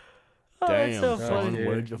 Hard. Oh, that's so son, funny. dude.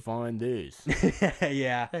 where'd you find this?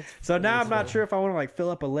 Yeah. So now I'm not sure if I want to like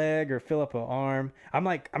fill up a leg or fill up an arm. I'm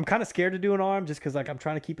kind of scared to do an arm just because like I'm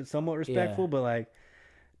trying to keep it somewhat respectful, but like.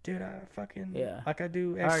 Dude, I fucking like I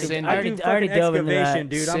do. I already- Send I it. already- do I already fucking dove into that. excavation,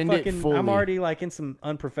 dude. Send it I'm fully. already like in some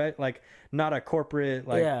like not a corporate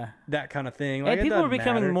like Yeah. that kind of thing. Like, And it people are doesn't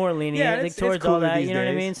becoming matter. more lenient Yeah, like, it's towards cooler all that. these You know what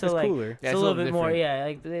I days. mean? So It's like, cooler. it's Yeah, a it's a little little bit more. different. Yeah,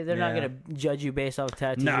 like they're not Yeah. gonna judge you based off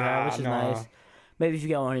tattoos you Nah, have, which is nah. nice. Maybe if you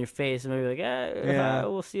got one on your face, maybe like, Yeah.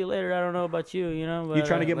 we'll see you later. I don't know about you, you know. But, You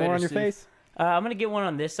trying to get more later, on your Steve. face? I'm gonna get one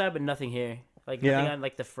on this side, but nothing here. Like Yeah. nothing on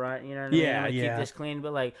like the front. You know what I mean? Yeah, I'm gonna yeah. keep this clean,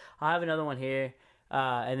 but like I'll have another one here.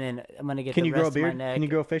 And then I'm gonna get Can the you grow a rest of my beard? neck. Can you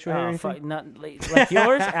grow facial hair or Oh, anything? fuck, not like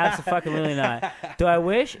yours? Absolutely not. Do I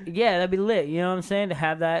wish? Yeah, that'd be lit. You know what I'm saying? To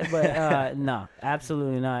have that, but no,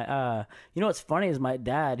 absolutely not. You know what's funny is my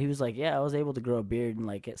dad. He was like, "Yeah, I was able to grow a beard in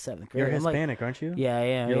like at 7th grade." You're I'm like, Hispanic, aren't you? yeah, I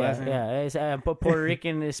am. Your Yeah, last name? yeah. I'm Puerto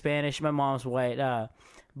Rican, Spanish. My mom's white.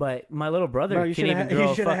 But my little brother Bro, you can should even have grow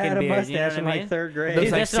a had fucking a beard. mustache You know what in I like mean? third grade. Looks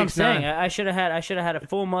Dude, like that's what I'm 6'9". saying. I should have had a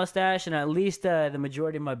full mustache and at least the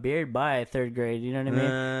majority of my beard by 3rd grade. You know what I mean?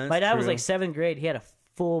 That's My dad was true. like 7th grade. He had a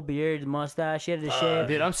full beard, mustache. He had to shave.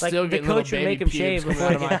 Dude, I'm Like, still the getting coach little would baby make him shave pubes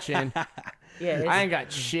coming before out of he my chin. Yeah, I ain't got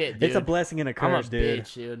shit, dude. It's a blessing and a I'm a curse, dude.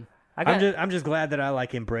 bitch, dude. I'm just glad that I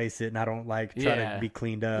like embrace it and I don't like try Yeah. to be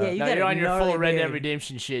cleaned up. Yeah, you No, got you're a on your gnarly full Red Dead beard.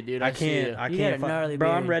 Redemption shit, dude. I see can't. ya. I You got can't. a gnarly Bro,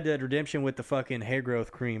 I'm beard. Red Dead Redemption with the fucking hair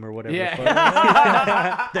growth cream or whatever. Yeah. The,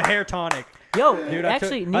 fuck. The hair tonic, Yo, dude.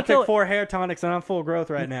 actually, I Nico, took 4 hair tonics and I'm full growth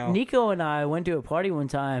right now. Nico and I went to a party one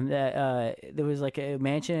time that there was like a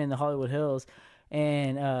mansion in the Hollywood Hills,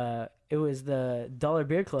 and it was the Dollar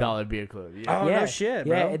Beer Club. Dollar Beer Club. Yeah. Oh no shit,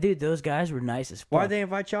 bro. Yeah, dude, those guys were nice as fuck. Why'd they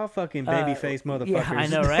invite y'all fucking baby face motherfuckers? Yeah, I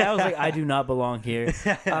know, right? I was like, I do not belong here.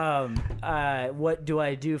 What do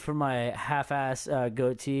I do for my half-ass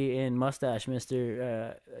goatee and mustache,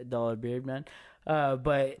 Mr. Dollar Beard Man?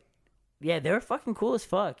 But yeah, they were fucking cool as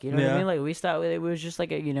fuck. You know what Yeah. I mean? Like we stopped with it. Was just like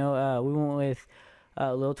we went with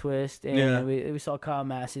Lil Twist, and Yeah. we saw Kyle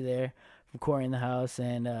Massey there from Corey in the House,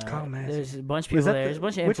 and Kyle Massey. there's a bunch of Was people that there. the- There's a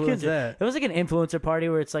bunch of which influencers. kid's that? It was like an influencer party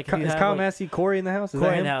where it's like if you Is have, Kyle like, Massey Corey in the house? Is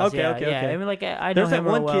Corey that in him? the House. Okay, Yeah, okay, yeah. okay. I mean, like I know There's that him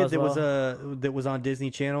real one well kid as that well. was on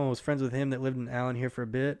Disney Channel and was friends with him that lived in Allen here for a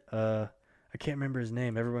bit. I can't remember his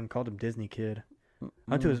name. Everyone called him Disney Kid.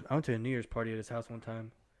 I went to a New Year's party at his house one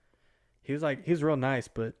time. He was real nice,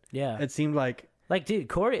 but Yeah. it seemed like Dude,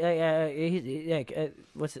 Corey,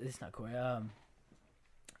 what's it? It's not Corey.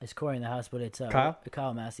 It's Corey in the House, but it's Kyle?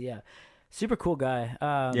 Kyle Massey. Yeah, super cool guy.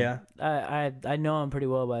 Yeah. I know him pretty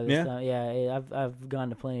well by this Yeah? time. Yeah, I've gone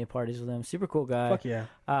to plenty of parties with him. Super cool guy. fuck yeah.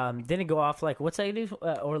 Didn't go off like what's that dude?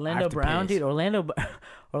 Orlando have to Brown, piss. dude.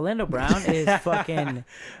 Orlando Brown is fucking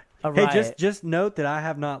a Hey, riot. just note that I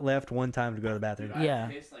have not left one time to go to the bathroom. Yeah,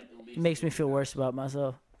 it makes me feel worse about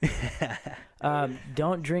myself.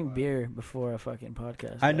 Don't drink beer before a fucking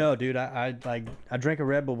podcast. I guys. know, dude. I drank a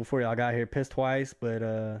Red Bull before y'all got here. Pissed twice,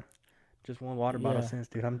 but just one water bottle Yeah. since,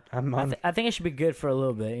 dude. I'm on. I think it should be good for a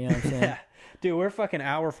little bit. You know what I'm saying? Dude, we're fucking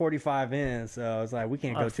hour 45 in, so it's like we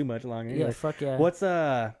can't go too much longer. Yeah, Anyway. fuck yeah. What's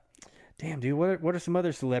damn, dude, what are some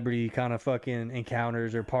other celebrity kind of fucking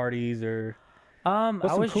encounters or parties or I some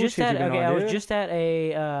was cool just shit at you been on, I was dude? just at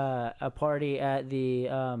a party at the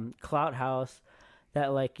Clout House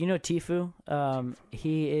that like you know Tifu.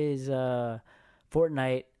 He is a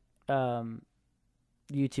Fortnite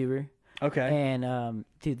YouTuber. okay. And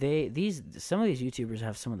dude, some of these YouTubers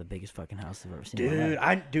have some of the biggest fucking houses I've ever seen. in my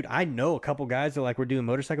life. Dude, I know a couple guys that like were doing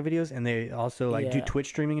motorcycle videos and they also like do Yeah. Twitch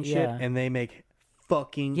streaming and shit Yeah. and they make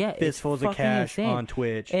fucking Yeah, it's fistfuls of fucking cash insane. on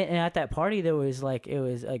Twitch. And at that party, there was like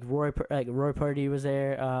Roy Purdy was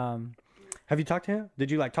there. Have you talked to him?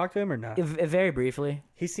 Did you like talk to him or not? Very briefly.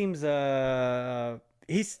 He seems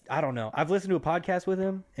I don't know. I've listened to a podcast with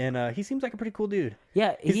him and he seems like a pretty cool dude.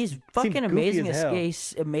 Yeah, He's- he's seems fucking goofy amazing. as hell.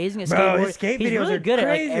 He's amazing at Bro, skateboarding. his skate he's videos really are good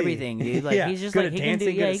crazy. at like everything, dude. Like Yeah, he's just good like at he dancing, can do.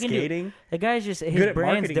 good Yeah, at he can do. skating. The guy's just Good his at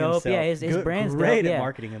brand's marketing dope. himself. Yeah, his Good- brand's great dope. at Yeah.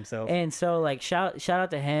 marketing himself. And so like shout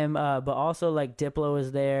out to him, but also like Diplo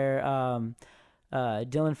is there.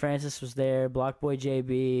 Dylan Francis was there, Blockboy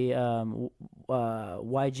JB,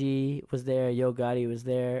 YG was there, Yo Gotti was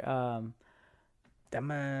there.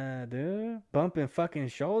 Dude, bumping fucking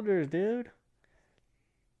shoulders, dude.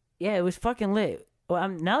 Yeah, it was fucking lit. Well,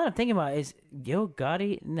 now that I'm thinking about it, is Yo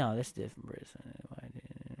Gotti? No, that's a different person.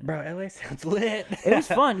 Bro, LA sounds lit. It was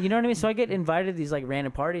fun, you know what I mean? So I get invited to these like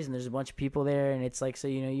random parties, and there's a bunch of people there, and it's like, so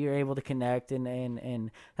you know, you're able to connect, and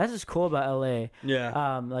that's what's cool about LA.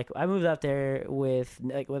 Yeah. Like I moved out there with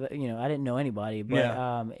you know, I didn't know anybody, but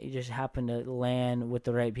Yeah. it just happened to land with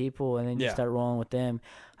the right people, and then you Yeah. start rolling with them.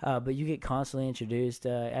 But you get constantly introduced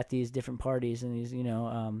at these different parties and these, you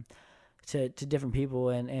know, to different people,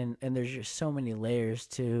 and there's just so many layers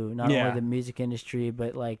to not Yeah. only the music industry,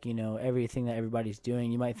 but like, you know, everything that everybody's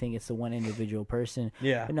doing. You might think it's the one individual person,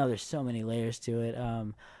 Yeah. but no, there's so many layers to it.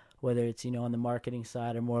 Whether it's, you know, on the marketing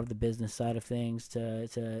side or more of the business side of things,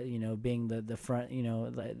 to you know, being the front, you know,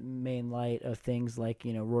 the main light of things like,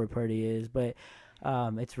 you know, Roy Purdy is. But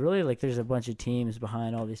it's really like there's a bunch of teams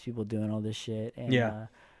behind all these people doing all this shit, and Yeah.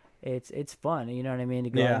 it's fun, you know what I mean,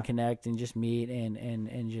 to go out Yeah. and connect and just meet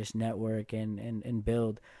and just network and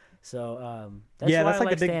build. So that's Yeah, why that's I like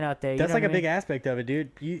a like big- staying out there. That's like a big ass. aspect of it,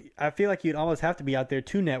 dude. I feel like you'd almost have to be out there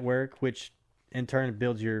to network, which in turn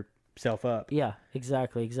builds yourself up. Yeah,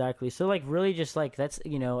 exactly. So like really just like that's,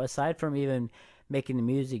 you know, aside from even making the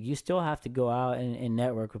music, you still have to go out and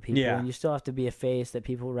network with people, Yeah. and you still have to be a face that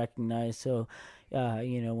people recognize. So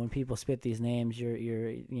you know, when people spit these names, you're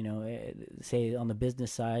you know, say on the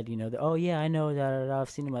business side, you know, oh yeah, I know that, I've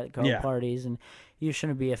seen them at Yeah. parties, and you're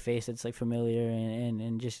trying to be a face that's like familiar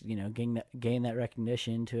and just, you know, gain that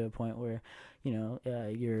recognition to a point where, you know,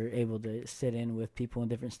 you're able to sit in with people in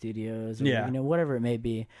different studios, or, Yeah. you know, whatever it may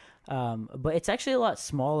be. But it's actually a lot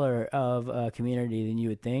smaller of a community than you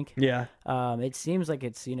would think. Yeah. It seems like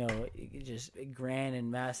it's, you know, just grand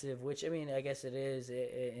and massive, which I mean, I guess it is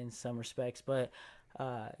in some respects, but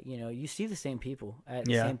you know, you see the same people at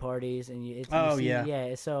the Yeah. same parties, and you Oh, see, yeah.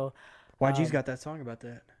 yeah. So YG's got that song about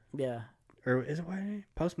that. yeah, Or is it YG?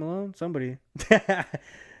 Post Malone? Somebody.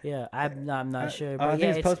 yeah. I'm not sure, I but think yeah,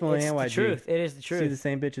 it's Post Malone it's and the YG. truth. It is the See truth. the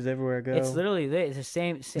same bitches everywhere I go. It's literally it's the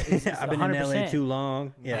same. It's I've been in LA 100%. too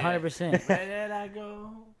long. Yeah. 100%. Where did I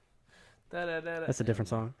go? Da-da-da-da. That's a different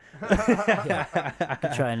song.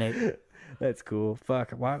 Good try, Nate. That's cool.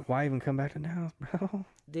 Fuck. Why even come back to Dallas, bro?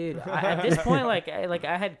 Dude, at this point, like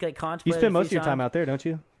I had like contemplated. You a spend most of few your time times. out there, don't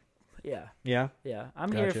you? Yeah, Yeah. yeah. I'm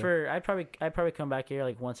Gotcha. here for. I probably come back here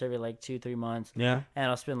like once every like 2-3 months, Yeah. and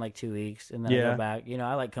I'll spend like 2 weeks, and then I Yeah. go back. You know,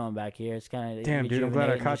 I like coming back here. It's kind of Damn, dude. I'm glad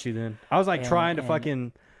I caught you then. I was like and- trying to and-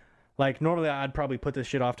 fucking. Like normally I'd probably put this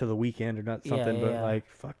shit off to the weekend or not Yeah, something, yeah, but yeah. like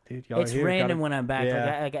fuck, dude. Y'all It's are here, random gotta- when I'm back.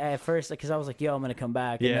 Yeah. Like at first, because I was like, "Yo, I'm gonna come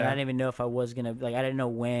back," and then Yeah. I didn't even know if I was gonna. Like, I didn't know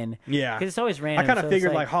when. Yeah. Because it's always I random. kind of so it's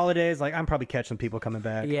figured like holidays, like I'm probably catching people coming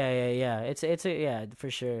back. Yeah. Yeah, for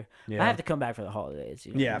sure. Yeah. I have to come back for the holidays.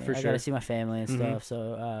 You know Yeah, what I mean? for I sure. gotta see my family and Mhm. stuff.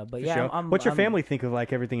 So, but For yeah, sure. What's your family think of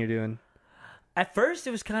like everything you're doing? At first,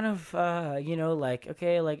 it was kind of, you know, like,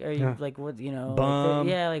 okay, like, are you Yeah. like, what, you know, like, Bum.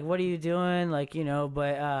 yeah, like, what are you doing, like, you know?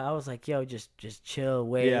 But I was like, yo, just chill,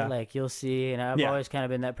 wait, Yeah. like, you'll see. And I've Yeah. always kind of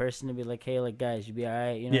been that person to be like, hey, like, guys, you be all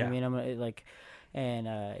right, you know what Yeah. I mean? I'm gonna like. And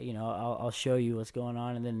you know, I'll show you what's going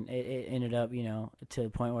on, and then it ended up, you know, to the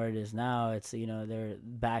point where it is now. It's, you know, they're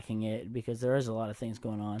backing it because there is a lot of things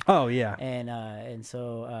going on, Oh yeah. and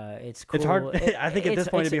so it's cool. It's hard. I think at this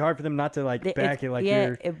point it'd be it's- hard for them not to like back it like yeah,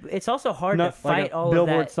 you're it's also hard not to fight like a all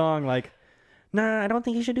Billboard of that. song. Like, nah, I don't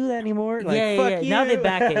think you should do that anymore. Like, yeah, fuck yeah. you. Now they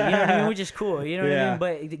back it, you know what I mean? Which is cool, you know what I Yeah. mean?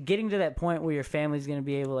 But getting to that point where your family's gonna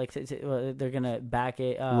be able, like, they're gonna back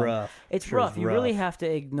it. Rough. It's Sure rough. is You really rough. have to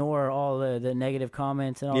ignore all the negative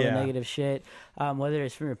comments and all Yeah. the negative shit, whether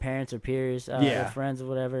it's from your parents or peers, Yeah. or friends or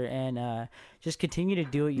whatever, and just continue to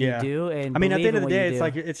do what you Yeah. do. And I mean, at the believe end of in the what day, you it's do.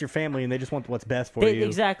 like it's your family, and they just want what's best for They- you.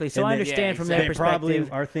 exactly. So And I they- understand from They their probably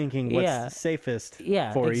perspective. are thinking what's Yeah. safest.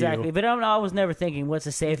 Yeah, for exactly. you. But I was never thinking what's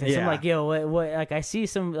the safest. I'm Yeah. like, yo, what? Like, I see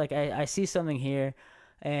some, like, I see something here,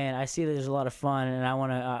 and I see that there's a lot of fun, and I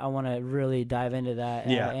wanna really dive into that.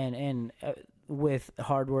 Yeah. And with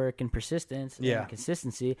hard work and persistence Yeah. and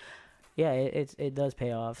consistency, yeah, it does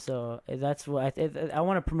pay off. So that's what I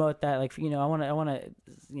want to promote that. Like, you know, I want to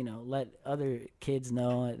you know, let other kids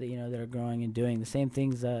know that, you know, that are growing and doing the same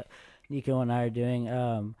things that Nico and I are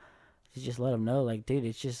doing. Just let them know, like, dude,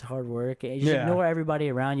 it's just hard work. And just Yeah. ignore everybody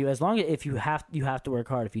around you. As long as if you have to work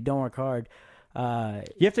hard. If you don't work hard, You have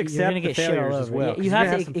to you're accept gonna the get shit all failures as over. well. Yeah, 'cause you you're have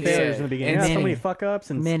gonna to have some failures in the beginning. You're gonna have so many many, fuck ups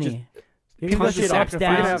and many. just You're gonna Tons go of through ups,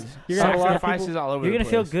 sacrifices. downs. You're gonna have a lot of Sacrifices all over You're the gonna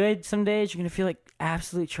feel place. good some days. You're gonna feel like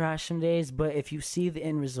absolute trash some days. But if you see the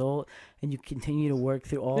end result and you continue to work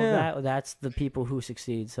through all of that, that's the people who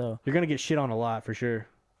succeed. So You're gonna get shit on a lot for sure.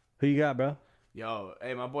 Who you got, bro? Yo,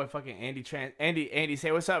 hey, my boy fucking Andy Tran. Andy,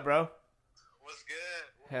 say what's up, bro? What's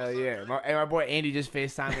good? Hell yeah. My boy Andy just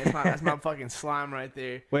FaceTimed me. That's my fucking slime right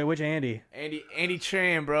there. Wait, which Andy? Andy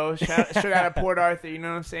Tran, bro. Straight out of Port Arthur, you know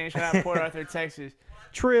what I'm saying? Straight out of Port Arthur, Texas.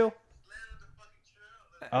 Trill.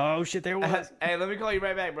 Oh shit, there was. Hey, let me call you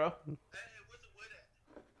right back, bro.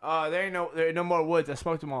 There ain't no more woods. I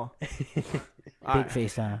smoked them all. big Alright.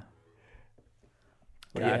 FaceTime.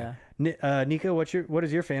 God. Yeah. Nico, what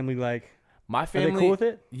is your family like? My Are family. they cool with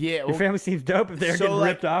it? Yeah. Your Well, family seems dope if they're So, getting like-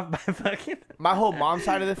 ripped off by fucking. my whole mom's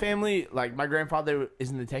side of the family, like my grandfather is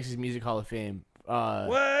in the Texas Music Hall of Fame.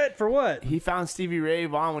 What? For what? He found Stevie Ray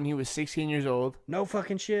Vaughan when he was 16 years old. No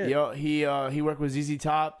fucking shit. Yo, he worked with ZZ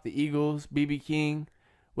Top, the Eagles, BB King,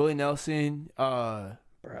 Willie Nelson.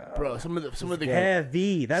 Bro, some of the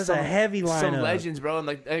Heavy. That's a heavy lineup. Some legends, bro. And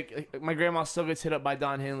like my grandma still gets hit up by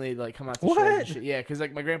Don Henley to like come out to What? shows and shit. Yeah, because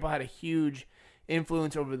like my grandpa had a huge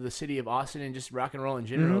influence over the city of Austin and just rock and roll in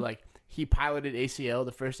general. Mm-hmm. Like he piloted ACL,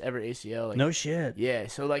 the first ever ACL. Like, No shit. yeah,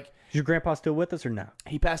 so like Is your grandpa still with us or no?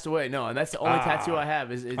 he passed away. No, and that's the only tattoo I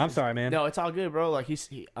have. Is I'm sorry, man. No, it's all good, bro. Like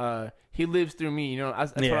he lives through me. You know,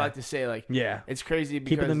 that's what Yeah. I like to say. Like Yeah. it's crazy because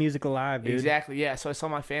Keeping the music alive, dude. exactly, yeah. So I saw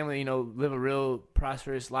my family, you know, live a real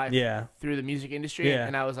prosperous life Yeah. through the music industry. Yeah.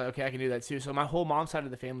 And I was like, okay, I can do that too. So my whole mom's side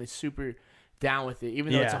of the family is super down with it,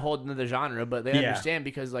 even though it's a Yeah. whole another genre, but they Yeah. understand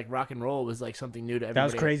because like rock and roll was like something new to everybody.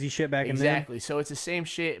 That was crazy shit back in then. Exactly. So it's the same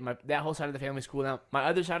shit. That whole side of the family's cool now. My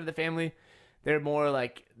other side of the family, they're more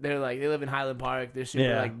like they live in Highland Park. They're super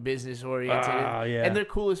Yeah. like business oriented. Yeah. And they're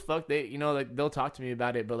cool as fuck. They like they'll talk to me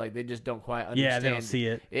about it, but like they just don't quite understand. Yeah, they don't see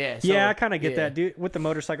it. Yeah. So, Yeah, I kind of get yeah. that, dude. With the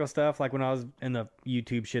motorcycle stuff, like when I was in the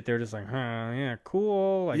YouTube shit, they're just like, huh, yeah,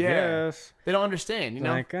 cool, I Yeah. guess. They don't understand, you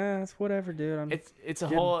know. Like, it's whatever, dude. I'm It's a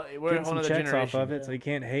getting- whole we're a getting whole some other checks generation. off of it, so you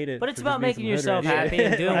can't hate it. But it's for about just being making some hood yourself rat shit. happy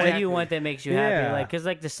and doing what Exactly. you want that makes you Yeah. happy. Like, cause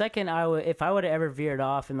like the second if I would have ever veered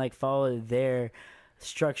off and like followed their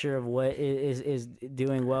structure of what is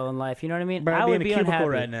doing well in life, you know what I mean? Bro, I I'd be would in a be cubicle unhappy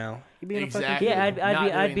right now. You'd be in a Exactly. Yeah, Not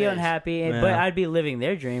I'd be doing this. unhappy, Yeah. but I'd be living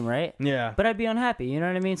their dream, right? fucking yeah. But I'd be unhappy. You know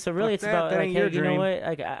what I mean? So really, Fuck it's that. about That like, ain't hey, your you know dream. what?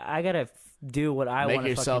 Like I gotta do what I Make want to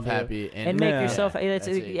yourself fucking happy do. and make Yeah. yourself. That's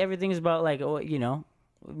it. Everything's about like you know,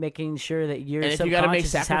 making sure that your And if you gotta make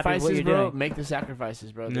subconscious is happy with what sacrifices, you're bro, doing. make the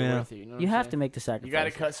sacrifices, bro. They're Yeah. worth it. You know what You I'm have saying? to make the sacrifice. You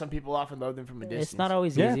gotta cut some people off and love them from a distance. It's not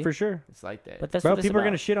always Yeah, easy, for sure. It's like that. but that's Bro, what it's people are about.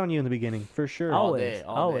 gonna shit on you in the beginning, for sure. Always,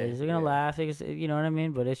 all always. day, They're gonna yeah. laugh. You know what I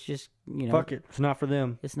mean? But it's just you know. Fuck it, it's not for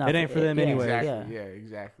them. It's not It ain't for them yeah, anyway. exactly. Yeah. Yeah,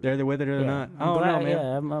 exactly. They're either with it or they're not. I I'm don't glad, know,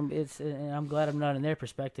 man. Yeah, I'm glad I'm not in their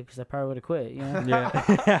perspective because I probably would have quit. You know?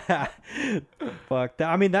 Yeah. Fuck that.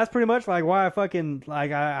 I mean, that's pretty much like why I fucking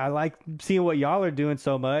like I like seeing what y'all are doing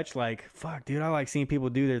so much. Like, fuck, dude, I like seeing people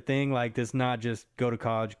do their thing. Like, this not just go to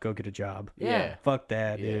college, go get a job. Yeah. Fuck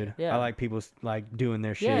that, Yeah. dude. Yeah. I like people like doing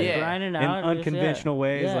their shit Yeah, Yeah. grinding in out unconventional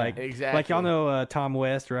ways. Yeah. Like, Exactly. like y'all know Tom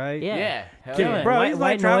West, right? Yeah. Yeah. Hell Dude, yeah. bro, white, he's like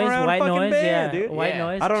white traveling noise, around white fucking noise, band, yeah, dude. white Yeah.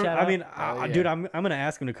 noise. I don't. shout I out. mean, Oh, yeah. dude, I'm gonna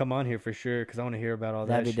ask him to come on here for sure because I want to hear about all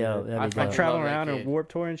that'd that be shit. dope. That'd be I dope. fucking Like traveling love that around kid. and Warp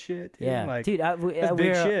Tour and shit. Dude. Yeah, like, dude, that's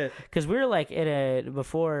big shit. Because we were like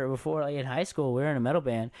before like in high school, we were in a metal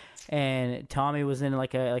band, and Tommy was in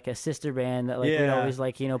like a sister band that like we'd Yeah. always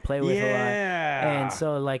like play with a lot. Yeah. And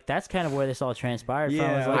so like that's kind of where this all transpired from.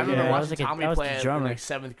 Yeah, Was, I like, remember I was watching like Tommy I was play the in drummer. like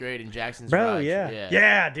 7th grade in Jackson's Bro, garage.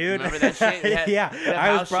 yeah, dude. Remember that shit? We had- Yeah, we had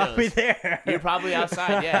I was house probably shows. there. You're probably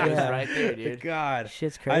outside. Yeah, it was Yeah. right there, dude. God,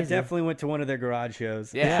 Shit's I crazy. definitely went to one of their garage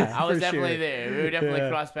shows. Yeah, I was for definitely sure. there. We were definitely Yeah.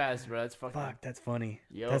 cross paths, bro. It's fucking, Fuck, that's funny.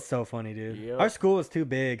 Yup. That's so funny, dude. Yup. Our school is too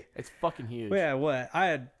big. it's fucking huge. Yeah, what? I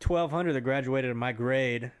had 1,200 that graduated in my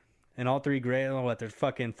grade, and all three grades. What? There's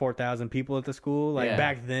fucking 4,000 people at the school. Like Yeah.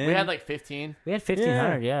 back then, we had like 15. We had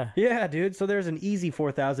 1,500. Yeah. Yeah, dude. So there's an easy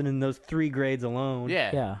 4,000 in those three grades alone.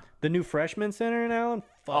 Yeah. Yeah. The new freshman center in Allen.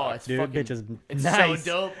 Fuck, Oh, it's dude, fucking. bitch is It's nice.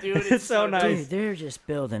 so dope, dude. It's so dope. nice. Dude, they're just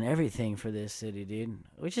building everything for this city, dude.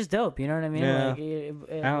 Which is dope. You know what I mean? Yeah.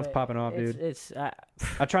 Like, Allen's popping off, dude. It's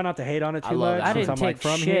I try not to hate on it I too love much it. I since didn't I'm like take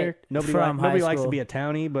from shit here. Nobody from high likes to school. be a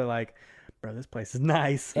townie, but like, bro, this place is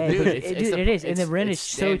nice. Hey, Dude, but it's- it's the- it is, and the it's- rent is it's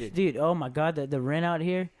so, standard. dude. Oh my god, the rent out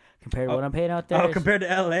here compared to what I'm paying out there. Oh, is- compared to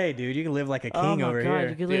LA, dude, you can live like a oh king my over god, here.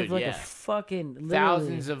 you could Dude, live like yeah. a fucking literally.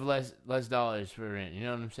 Thousands of less dollars for rent. You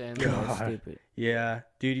know what I'm saying? That's stupid. Yeah,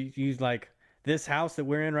 dude, you use like this house that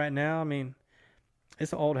we're in right now. I mean,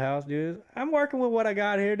 it's an old house, dude. I'm working with what I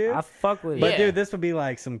got here, dude. I fuck with But it. Yeah. dude, this would be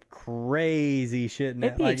like some crazy shit.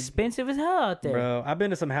 It'd be Like, expensive as hell out there. bro, I've been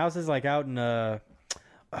to some houses like out in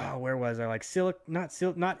where was I? Like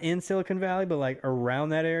not in Silicon Valley, but like around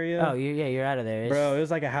that area. Oh, you're out of there. Bro, it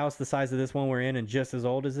was like a house the size of this one we're in and just as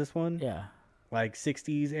old as this one. Yeah, Like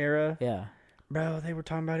 60s era. yeah, Bro, they were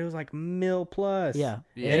talking about it was like mil plus. yeah.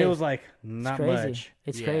 Yeah. And it was like It's not crazy. much.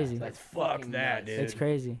 It's Yeah, crazy. that's Fuck fucking that, nuts. dude. It's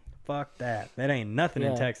crazy. Fuck that. That ain't nothing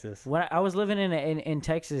in Yeah. Texas. When I was living in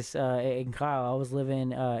Texas, in Kyle, I was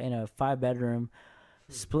living in a 5-bedroom,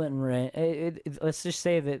 split and rent. Let's just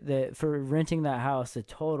say that for renting that house, the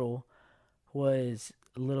total was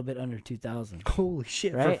a little bit under 2,000. Holy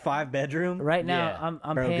shit, Right? for 5-bedroom? Right now, Yeah.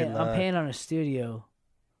 I'm Bro, paying good luck. on a studio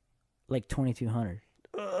like 2,200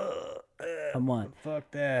 a month.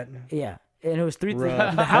 Fuck that. Yeah, and it was three.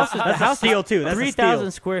 Rough. The house was That's a steal, too. That's a 3,000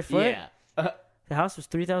 steal. square foot. Yeah. The house was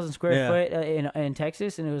 3,000 square Yeah. foot in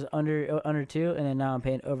Texas, and it was under 2, and then now I'm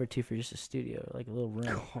paying over 2 for just a studio, like a little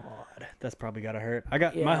room. God, that's probably gotta hurt. I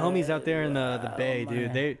got my Yeah. homies out there in the Bay,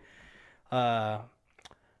 dude. man.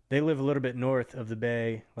 They live a little bit north of the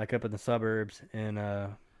Bay, like up in the suburbs, and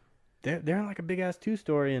they're in like a big ass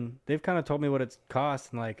 2-story, and they've kind of told me what it's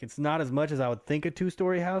cost, and like it's not as much as I would think a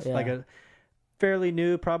 2-story house, Yeah. like a fairly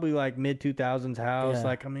new, probably like mid 2000s house. Yeah.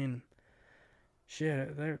 Like I mean, shit,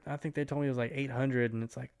 I think they told me it was like 800, and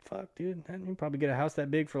it's like fuck, dude, you can probably get a house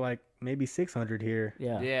that big for like maybe 600 here.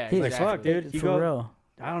 Yeah, Yeah, Dude, Like fuck, exactly. dude, you for go. real.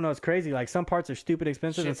 I don't know. It's crazy. Like some parts are stupid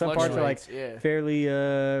expensive, Shit and some parts are like fluctuates, yeah. fairly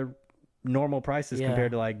normal prices Yeah.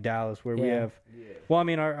 compared to like Dallas, where we Yeah. have. Well, I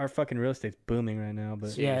mean, our fucking real estate's booming right now,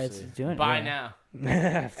 but Yeah, it's Seriously. doing it. Buy yeah.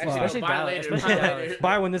 now. fuck. Especially buy Dallas- later. especially buy Dallas. later.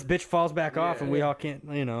 Buy when this bitch falls back off, and we Yeah. all can't.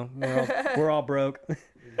 You know, we're all broke. So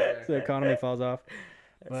the economy falls off.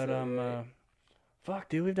 But fuck,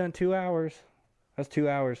 dude, we've done 2 hours. That's 2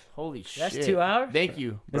 hours. Holy shit. That's 2 hours? Thank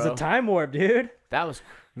you, It's bro. a time warp, dude. That was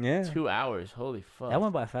Yeah, 2 hours. Holy fuck. That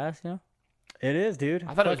went by fast, you know. it is, dude.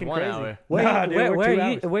 I thought it was Fucking 1 crazy. hour. Nah, dude, we're where 2 are you?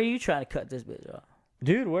 hours. Where are you trying to cut this bitch off?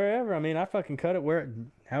 Dude, wherever. I mean, I fucking cut it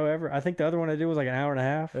however. I think the other one I did was like an hour and a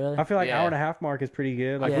half. Really? I feel like Yeah. hour and a half mark is pretty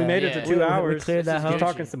good. Like we Yeah. made it to Yeah. 2 We hours. cleared that This is hoe. Just Gucci.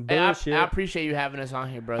 talking some Hey, bullshit. I appreciate you having us on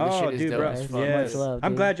here, bro. This Oh, shit is dude, dope bro. as fuck. Yes. Much love,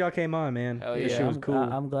 I'm dude. glad y'all came on, man. Hell This yeah. shit was cool.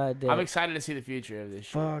 I'm glad that. I'm excited to see the future of this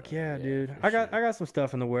shit. Fuck yeah, dude. for I got sure. some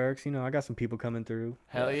stuff in the works. You know, I got some people coming through.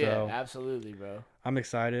 Hell yeah, So absolutely, bro. I'm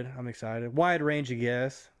excited. Wide range, I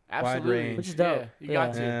guess. Absolutely. range. Which is dope. Yeah, you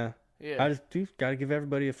got to. Yeah. Yeah. I just got to give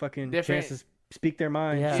everybody a fucking Different- chance to speak their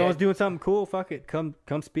mind. Yeah. Someone's doing something cool. Fuck it. Come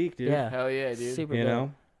speak, dude. Yeah. Hell yeah, dude. Super You dope.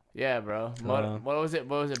 know, Yeah, bro. What was it?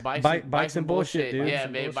 Bikes, Bikes and bullshit, dude. Yeah, Bikes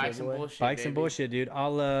and baby. bullshit, Bikes and boy. bullshit. bikes and baby. bullshit, dude.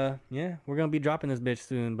 I'll we're gonna be dropping this bitch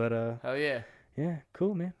soon, but Hell yeah. yeah,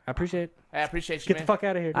 cool, man. I appreciate it. I appreciate you, Get man. the fuck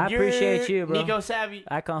out of here. I Dude. appreciate you, bro. Nico Savvy.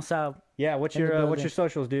 Icon South. Yeah, what's in the your building.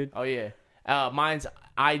 socials, dude? Oh yeah. Mine's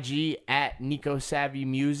IG at Nico Savvy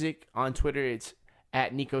Music. On Twitter, it's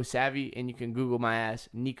at Nico Savvy, and you can Google my ass,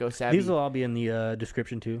 Nico Savvy. These will all be in the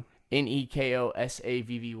description too.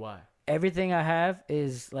 NEKOSAVVY. Everything I have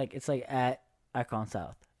is like it's like at Icon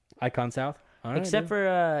South, Icon South. All right, except dude. for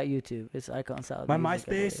YouTube. It's Icon South. my Music,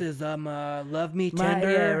 I MySpace believe. is Love Me My-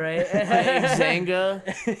 Tender. yeah, right. Hey, Zanga.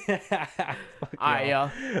 Fuck All right,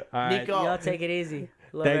 y'all. All right. Nico. Y'all take it easy.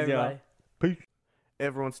 Love Thanks, y'all. everybody.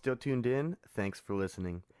 Everyone still tuned in? Thanks for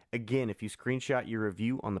listening. Again, if you screenshot your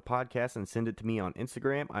review on the podcast and send it to me on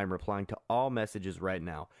Instagram, I'm replying to all messages right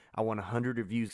now. I want 100 reviews